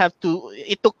I really have to,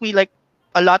 it took me like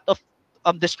a lot of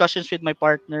discussions with my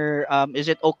partner, is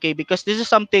it okay, because this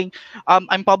is something,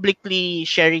 I'm publicly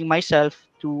sharing myself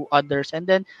to others, and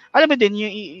then alam mo din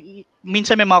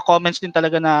minsan may mga comments din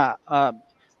talaga na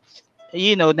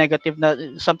negative, na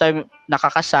sometimes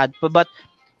nakakasad, but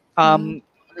Yeah. um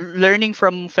learning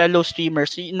from fellow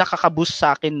streamers, nakaka-boost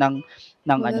sa akin ng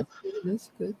Well, ano, that's good.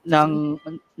 That's good to see.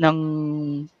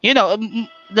 ng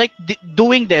like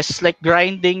doing this, like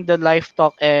grinding the live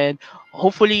talk, and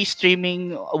hopefully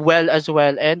streaming well as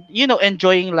well, and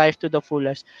enjoying life to the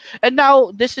fullest. And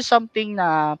now this is something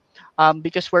na,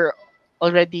 because we're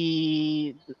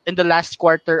already in the last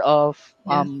quarter of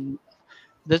Yeah.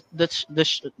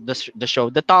 the show,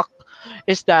 the talk,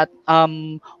 is that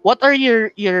what are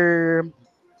your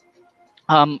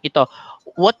ito,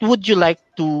 what would you like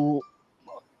to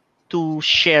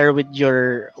share with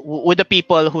with the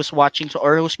people who's watching,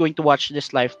 or who's going to watch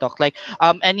this live talk, like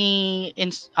any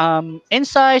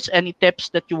insights, any tips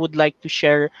that you would like to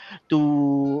share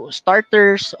to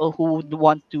starters, or who would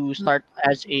want to start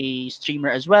as a streamer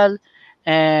as well,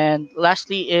 and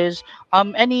lastly is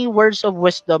any words of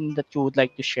wisdom that you would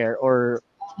like to share or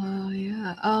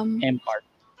Yeah. impart.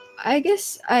 I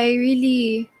guess I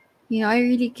really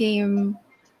came.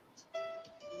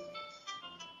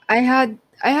 I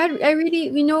really,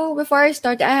 before I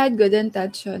started, I had good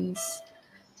intentions,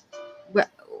 but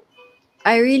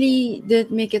I really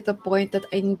did make it a point that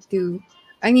I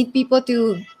need people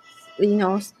to,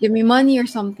 give me money or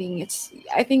something.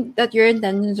 I think that your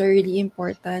intentions are really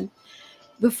important.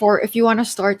 If you want to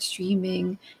start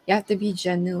streaming, you have to be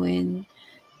genuine.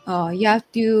 You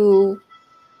have to,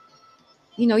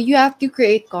 you have to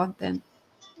create content.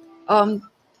 Um,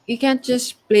 you can't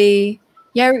just play.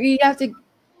 Yeah, you have to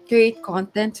create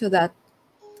content so that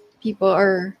people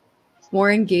are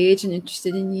more engaged and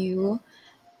interested in you.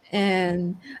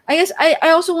 And I guess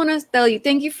I also want to tell you,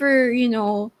 thank you for,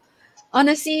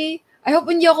 honestly, I hope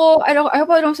I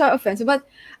don't sound offensive, but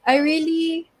I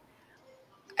really,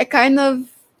 I kind of,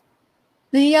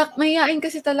 mahihain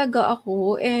kasi talaga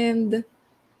ako, and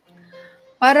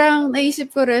parang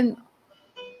naisip ko rin,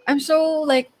 I'm so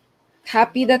like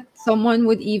happy that someone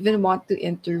would even want to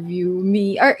interview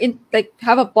me or like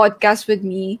have a podcast with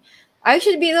me. I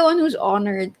should be the one who's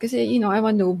honored because I'm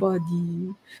a nobody.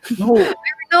 No.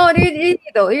 No, really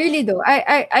though.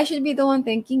 I should be the one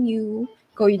thanking you.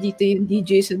 Ikaw yung dito yung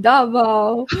DJ sa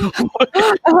Davao.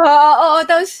 Oo,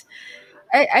 tapos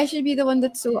I should be the one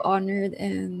that's so honored,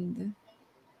 and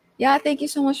yeah, thank you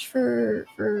so much for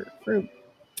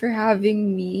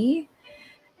having me.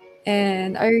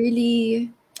 And I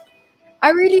really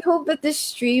hope that this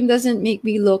stream doesn't make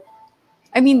me look.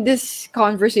 I mean, this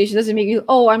conversation doesn't make me.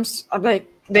 Oh, I'm like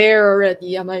there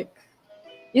already. I'm like,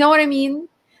 you know what I mean?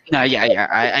 Yeah, yeah, yeah.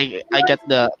 I get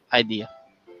the idea.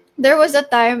 There was a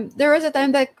time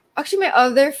that actually my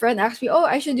other friend asked me, "Oh,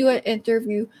 I should do an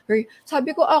interview."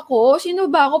 Sabi ko, ako, sino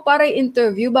ba ako para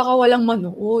interview? Baka walang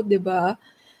manood, 'di ba?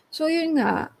 So yun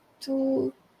nga.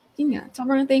 So yun nga.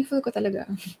 Sobrang thankful ko talaga.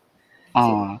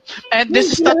 So, And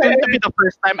this is not going to be the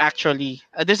first time, actually.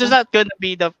 This is not going to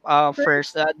be the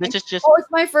first. This is just oh, it's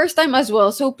my first time as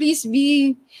well. So please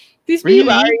be really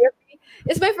wary.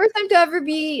 It's my first time to ever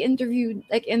be interviewed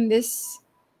like in this.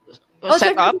 Oh, it's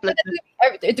my set first up. time to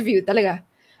ever interviewed talaga.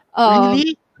 Um,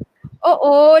 Really?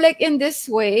 like in this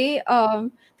way.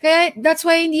 Kaya that's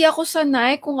why hindi ako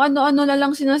sanay kung ano-ano na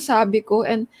lang sinasabi ko,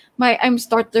 and I'm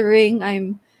stuttering.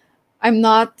 I'm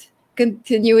not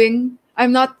continuing.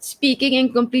 I'm not speaking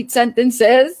in complete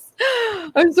sentences.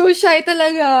 I'm so shy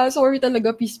talaga. Sorry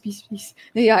talaga. Please, please, please.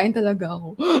 Nahihain talaga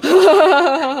ako.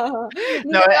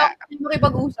 Hindi No, talaga ako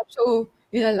makipag-usap. So,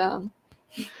 yun na lang.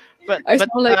 but I but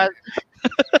sound like,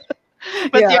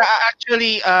 but yeah. yeah,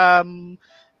 actually,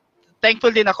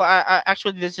 thankful din ako.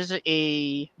 Actually, this is a,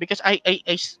 because I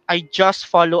just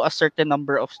follow a certain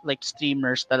number of like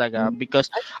streamers talaga, because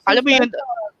I alam should mo say, yun,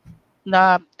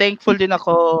 na thankful din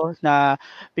ako na,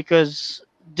 because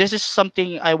this is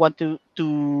something I want to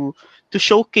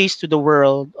showcase to the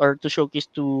world, or to showcase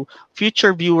to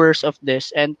future viewers of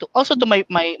this, and to also to my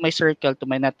circle, to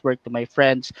my network, to my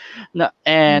friends,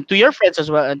 and to your friends as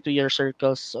well, and to your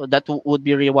circles, so that would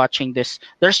be rewatching this.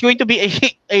 There's going to be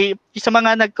a sa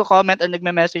mga nagko-comment or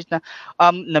nagme-message na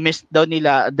na miss daw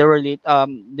nila, they were late,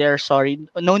 they're sorry,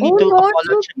 no need oh to no, it's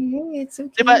apologize. okay. It's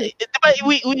 'Di ba, okay. 'di ba,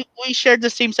 we share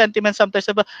the same sentiment sometimes,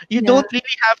 diba? You Yeah. don't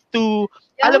really have to,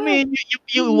 alam mo Yeah. yun,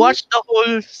 you Mhm. watch the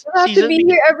whole You have to season, be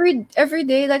because here every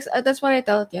day. Like that's what I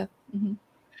tell it. Yeah. Mhm.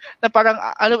 na parang,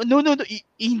 alam, no, no, no,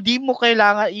 hindi mo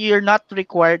kailangan, you're not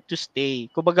required to stay.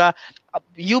 Kumbaga,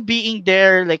 you being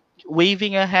there, like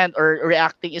waving a hand or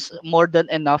reacting is more than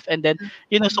enough. And then,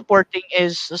 supporting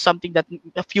is something that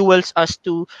fuels us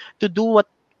to do what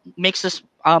makes us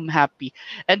happy.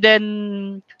 And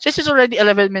then, since it's already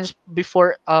 11 minutes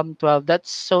before 12,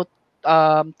 that's so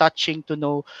touching to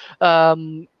know.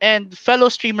 And fellow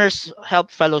streamers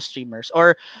help fellow streamers,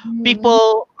 or Mhm.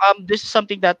 people. This is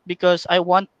something that, because I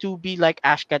want to be like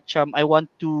Ash Ketchum, I want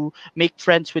to make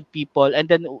friends with people, and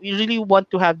then we really want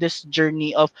to have this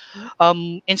journey of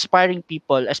inspiring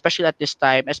people, especially at this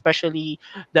time, especially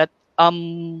that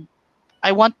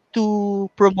I want to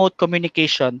promote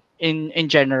communication in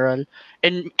general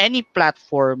in any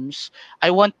platforms. I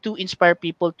want to inspire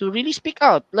people to really speak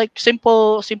out, like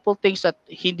simple things that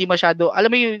hindi masyado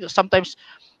alam mo yung sometimes.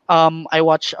 I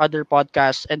watch other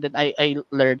podcasts, and then I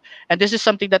learn, and this is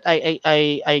something that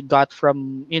I got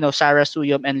from, Sarah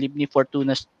Suyom and Libni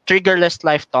Fortuna's Triggerless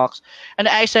Life Talks. And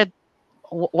I said,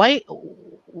 why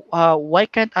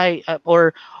can't I,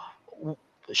 or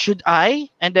should I?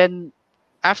 And then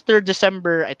after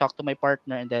December, I talked to my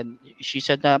partner, and then she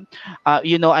said,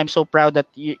 I'm so proud that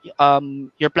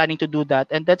you're planning to do that,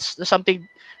 and that's something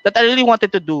that I really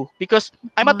wanted to do, because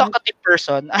I'm a Uh, talkative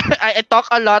person. I talk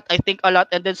a lot, I think a lot,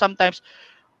 and then sometimes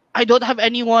I don't have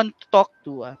anyone to talk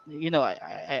to.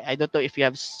 I don't know if you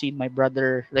have seen my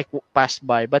brother like pass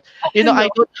by, but I no.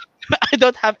 don't I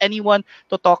don't have anyone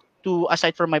to talk to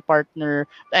aside from my partner,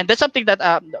 and that's something that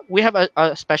we have a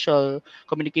special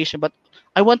communication. But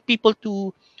I want people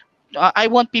to I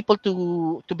want people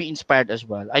to be inspired as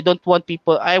well. I don't want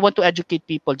people. I want to educate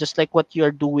people, just like what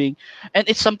you're doing, and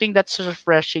it's something that's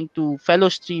refreshing to fellow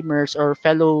streamers or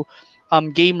fellow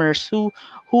gamers who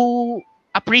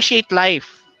appreciate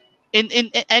life in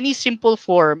any simple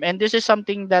form. And this is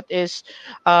something that is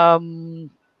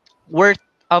um, worth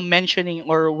mentioning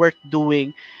or worth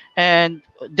doing. And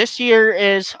this year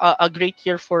is a great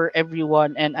year for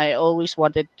everyone, and I always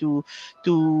wanted to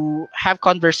have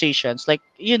conversations, like,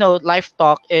 life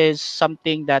talk is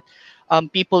something that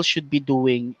people should be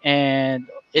doing. And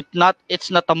it's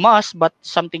not a must, but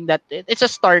something that it's a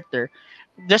starter,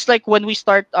 just like when we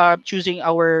start choosing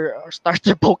our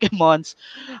starter Pokemons.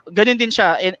 Ganun din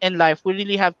siya in life. We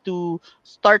really have to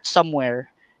start somewhere.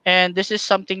 And this is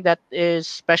something that is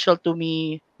special to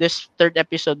me this third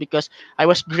episode, because I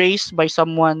was graced by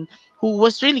someone who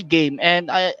was really game, and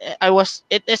it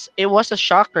was a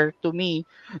shocker to me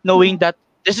knowing that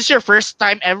this is your first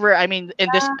time ever, I mean, in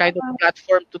this kind of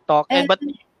platform to talk. And And but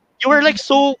you were like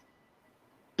so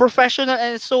professional,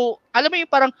 and so alam mo yung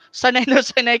parang sanay na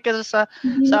sanay ka hindi sa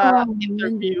naman, hindi.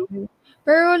 interview.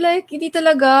 Pero like hindi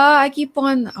talaga. I keep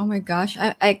on. Oh my gosh,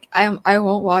 I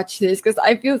won't watch this because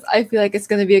I feel like it's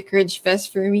gonna be a cringe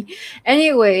fest for me.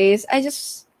 Anyways,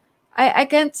 I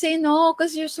can't say no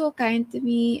because you're so kind to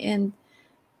me and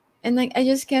like I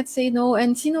just can't say no.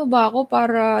 And sino ba ako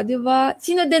para, 'di ba?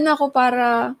 Sino din ako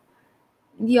para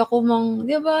hindi ako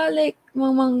di ba, like,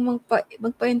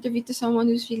 magpa-interview to someone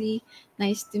who's really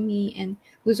nice to me and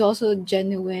who's also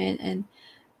genuine and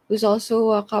who's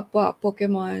also a kapwa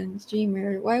Pokemon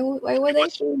streamer. Why would I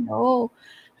say no?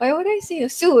 Why would I say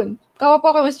no? Soon. Kapwa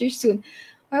Pokemon streamer soon.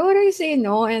 Why would I say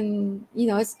no? And,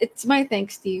 it's my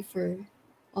thanks to you for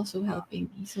also helping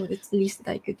me. So that's the least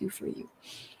that I could do for you.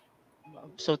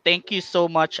 So thank you so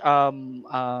much,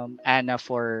 Anna,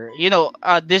 for,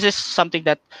 this is something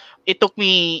that it took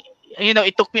me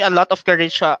it took me a lot of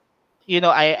courage.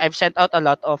 I've sent out a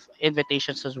lot of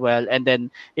invitations as well, and then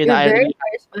You're I very really,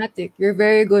 charismatic. You're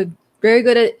very good. Very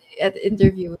good at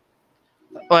interview.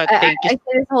 well, I, I, thank you. I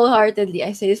say this wholeheartedly.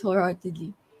 I say this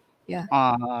wholeheartedly. Yeah.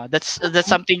 That's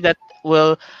something that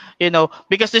will,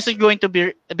 because this is going to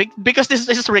be because this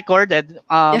is recorded.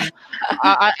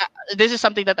 Yeah. This is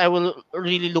something that I will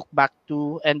really look back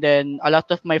to, and then a lot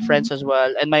of my Mhm. friends as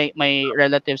well, and my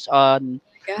relatives on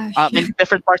Gosh. in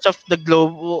different parts of the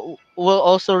globe will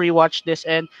also rewatch this.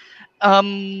 And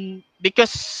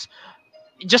because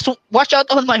just watch out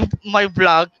on my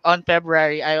vlog on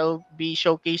February. I'll be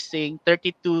showcasing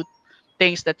 32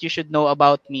 things that you should know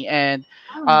about me. And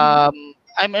Oh. um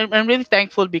I'm really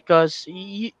thankful because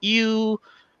you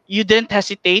didn't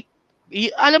hesitate.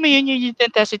 Alam mo yun, you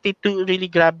didn't hesitate to really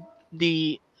grab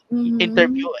the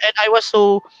interview, Mhm. and I was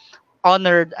so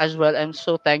honored as well. I'm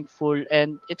so thankful,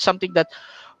 and it's something that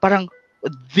parang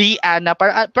the Anna, par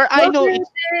I know Grabe,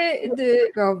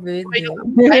 it's grabe, I hindi.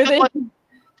 don't I don't want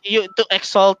you to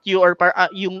exalt you, or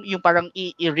yung parang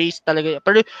i-erase talaga,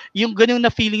 pero yung ganun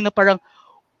na feeling na parang,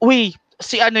 uy,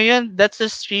 si ano yun, that's a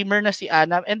streamer na si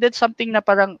Anna, and then something na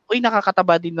parang, uy,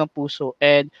 nakakataba din ng puso.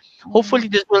 And Oh, hopefully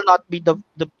this will not be the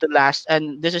last,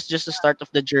 and this is just the start of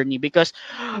the journey, because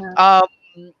yeah. um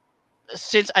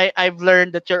since I've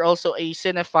learned that you're also a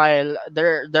cinephile,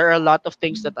 there are a lot of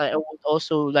things that I would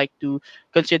also like to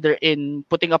consider in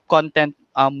putting up content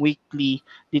weekly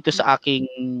dito sa aking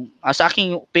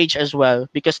page as well,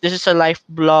 because this is a life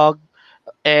blog,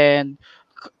 and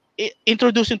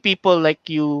introducing people like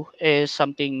you is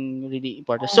something really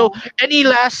important. So, Oh, any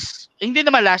last, hindi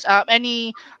naman last,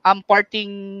 any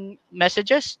parting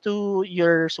messages to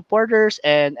your supporters,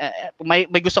 and may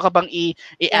gusto ka bang yeah,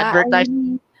 i-advertise?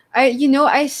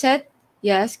 I said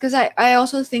yes because I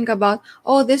also think about,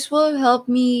 oh, this will help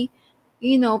me,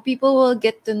 people will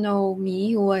get to know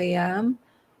me, who I am,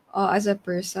 as a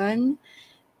person.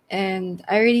 And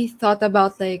I really thought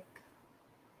about, like,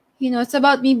 it's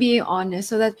about me being honest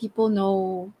so that people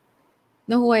know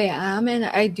who I am, and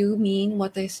I do mean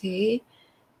what I say.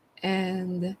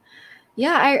 And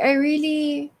yeah, I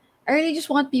really just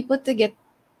want people to get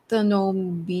to know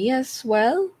me as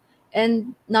well,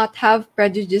 and not have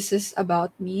prejudices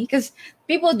about me, because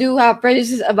people do have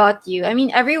prejudices about you. I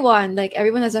mean, everyone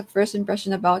has a first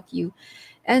impression about you.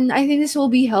 And I think this will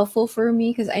be helpful for me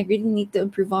because I really need to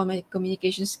improve on my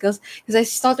communication skills because I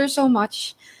stutter so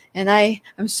much, and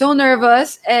I'm so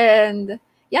nervous. And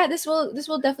yeah, this will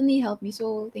definitely help me.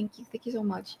 So thank you so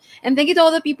much, and thank you to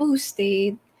all the people who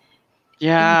stayed. And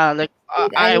Yeah, like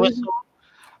I I was, who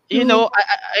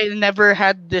I never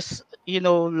had this,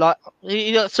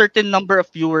 certain number of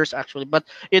viewers actually, but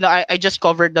I just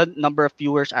covered the number of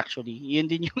viewers actually. Yun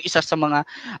din yung isa sa mga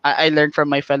I learned from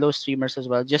my fellow streamers as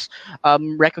well. Just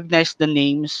recognize the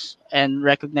names and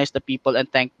recognize the people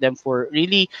and thank them for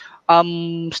really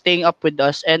staying up with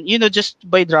us, and just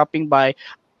by dropping by.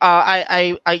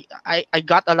 I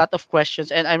got a lot of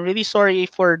questions, and I'm really sorry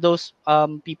for those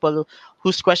people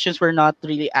whose questions were not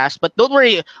really asked. But don't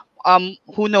worry,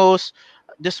 who knows,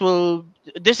 this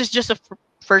is just a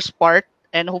first part,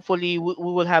 and hopefully we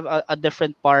will have a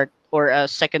different part or a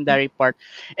secondary part.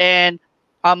 And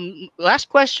last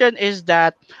question is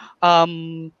that,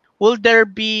 will there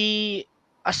be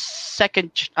a second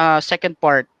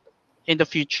part in the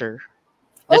future?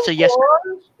 of That's a yes.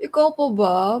 course, ikaw pa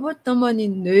ba? Ba't naman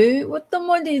hindi? Ba't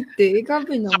naman hindi?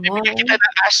 Grabe So bibigyan naman. kita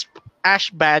ng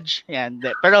ash badge yan.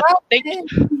 Pero thank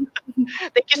Grabe.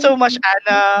 thank you so much,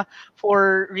 Anna,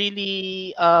 for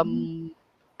really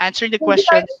answering the Hindi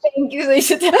tayo questions. thank you sa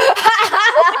isa't Oh,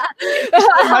 thank you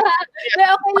so much. Hindi,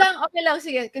 okay lang, okay lang.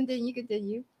 Sige, continue,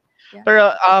 continue. Yeah. Pero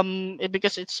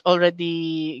because it's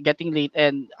already getting late,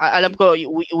 and alam ko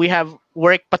we have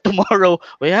work pa tomorrow.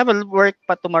 We have a work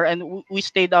pa tomorrow, and we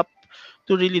stayed up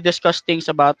to really discuss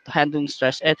things about handling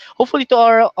stress. And hopefully to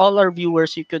all our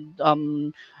viewers, you could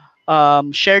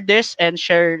share this and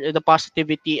share the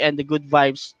positivity and the good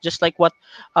vibes, just like what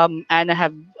Anna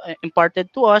have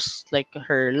imparted to us, like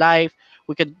her life.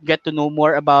 We could get to know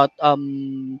more about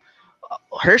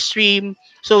her stream.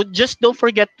 So just don't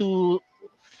forget to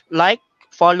like,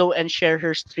 follow, and share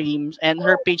her streams and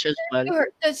her Oh, page as well.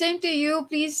 the same to you.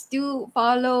 Please do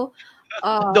follow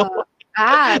Don't,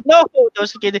 at no,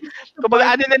 those kidding. support,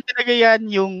 Kumbaga ano lang talaga yan,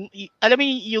 alam mo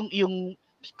yung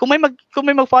kung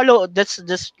may mag-follow, that's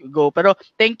just go. Pero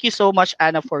thank you so much,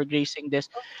 Anna, for gracing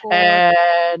this. of course.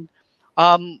 And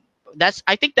um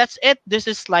I think that's it. This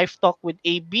is Live Talk with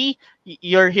AB.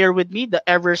 You're here with me, the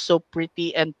ever so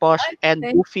pretty and posh and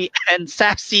Thank goofy and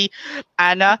sassy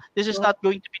Anna. This is you. not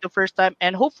going to be the first time,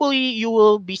 and hopefully you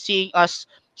will be seeing us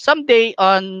someday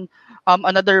on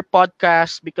another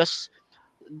podcast, because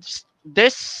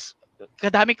this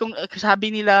kadami kong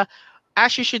sabi nila,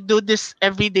 Ash, you should do this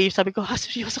every day. Sabi ko, ha,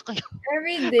 seryoso kayo?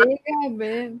 Every day,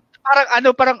 grabe.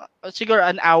 Parang siguro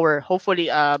an hour. Hopefully,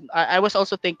 I was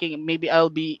also thinking maybe I'll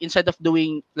be, instead of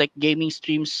doing like gaming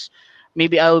streams,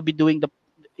 maybe I'll be doing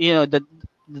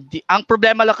ang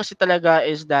problema lang kasi talaga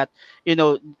is that,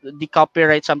 the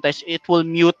copyright, sometimes it will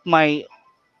mute my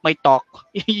talk.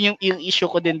 yung issue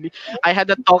ko din. I had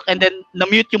a talk and then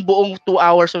na-mute yung buong 2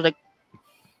 hours. So like,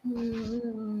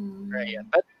 right. Hmm.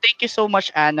 But thank you so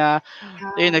much, Anna.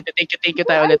 Yeah. Thank you Oh,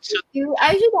 tayo ulit. So,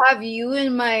 I should have you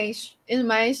in my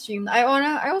stream. I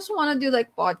also wanna do like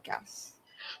podcasts.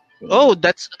 oh, Thing.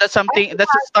 that's something.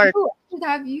 That's a start. I should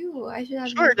have you. I should have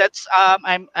Sure, you. that's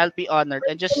I'll be honored,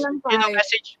 and just Lang tayo.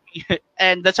 message me,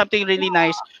 and that's something really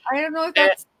nice. I don't know if Eh,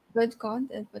 that's good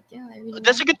content, but yeah, I really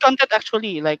that's want a good content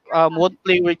actually. Like won't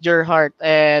play with your heart.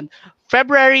 And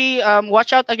February,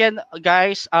 watch out again,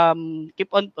 guys.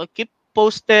 Keep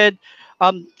posted.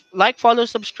 Like, follow,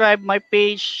 subscribe my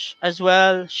page as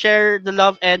well. Share the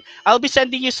love, and I'll be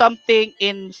sending you something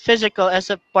in physical as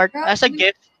a that.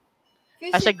 gift,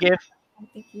 as a Physical. gift.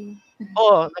 Thank you.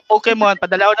 Oh, na Pokemon,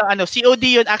 padala ko ng COD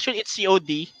yun. Actually, it's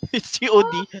COD. It's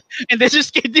COD. And then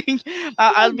just kidding.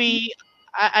 I'll be,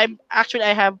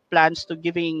 I have plans to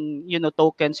giving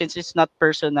tokens since it's not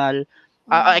personal.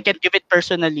 I Oh, can give it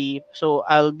personally, so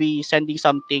I'll be sending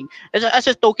something as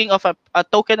a token of a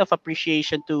token of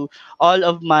appreciation to all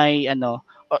of my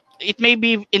it may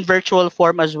be in virtual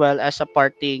form as well as a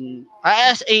parting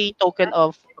as a token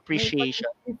of may appreciation.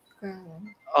 pag-isip ka.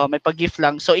 Oh, may pag-gift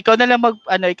lang. So ikaw na lang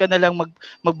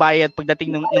magbayad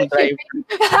pagdating ng drive. Shipping.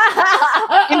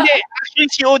 Hindi, actually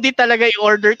COD talaga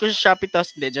i-order ko sa Shopee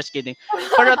tos. Hindi, just kidding.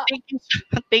 Pero thank you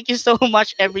thank you so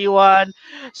much everyone.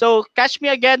 So catch me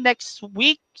again next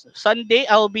week, Sunday.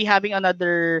 I'll be having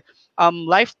another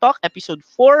live talk episode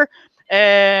 4.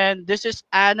 And this is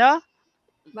Anna.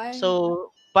 Bye.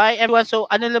 So bye everyone. So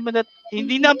ano naman na Thank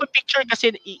hindi na you. picture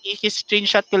kasi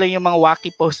i-screenshot ko lang yung mga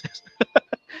wacky posts.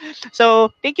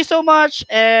 So thank you so much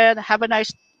and have a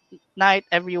nice night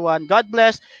everyone. God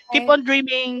bless. Keep Bye. on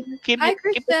dreaming. Hi,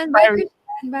 Keep Christian. Bye, inspiring.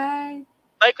 Christian. Bye.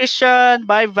 Bye, Christian.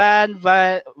 Bye,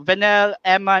 Vanel,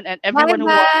 Eman, and Bye, everyone who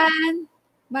watched. Van.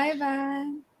 Bye,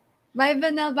 Van. Bye,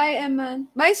 Vanel. Bye, Eman.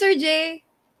 Bye, Sir J.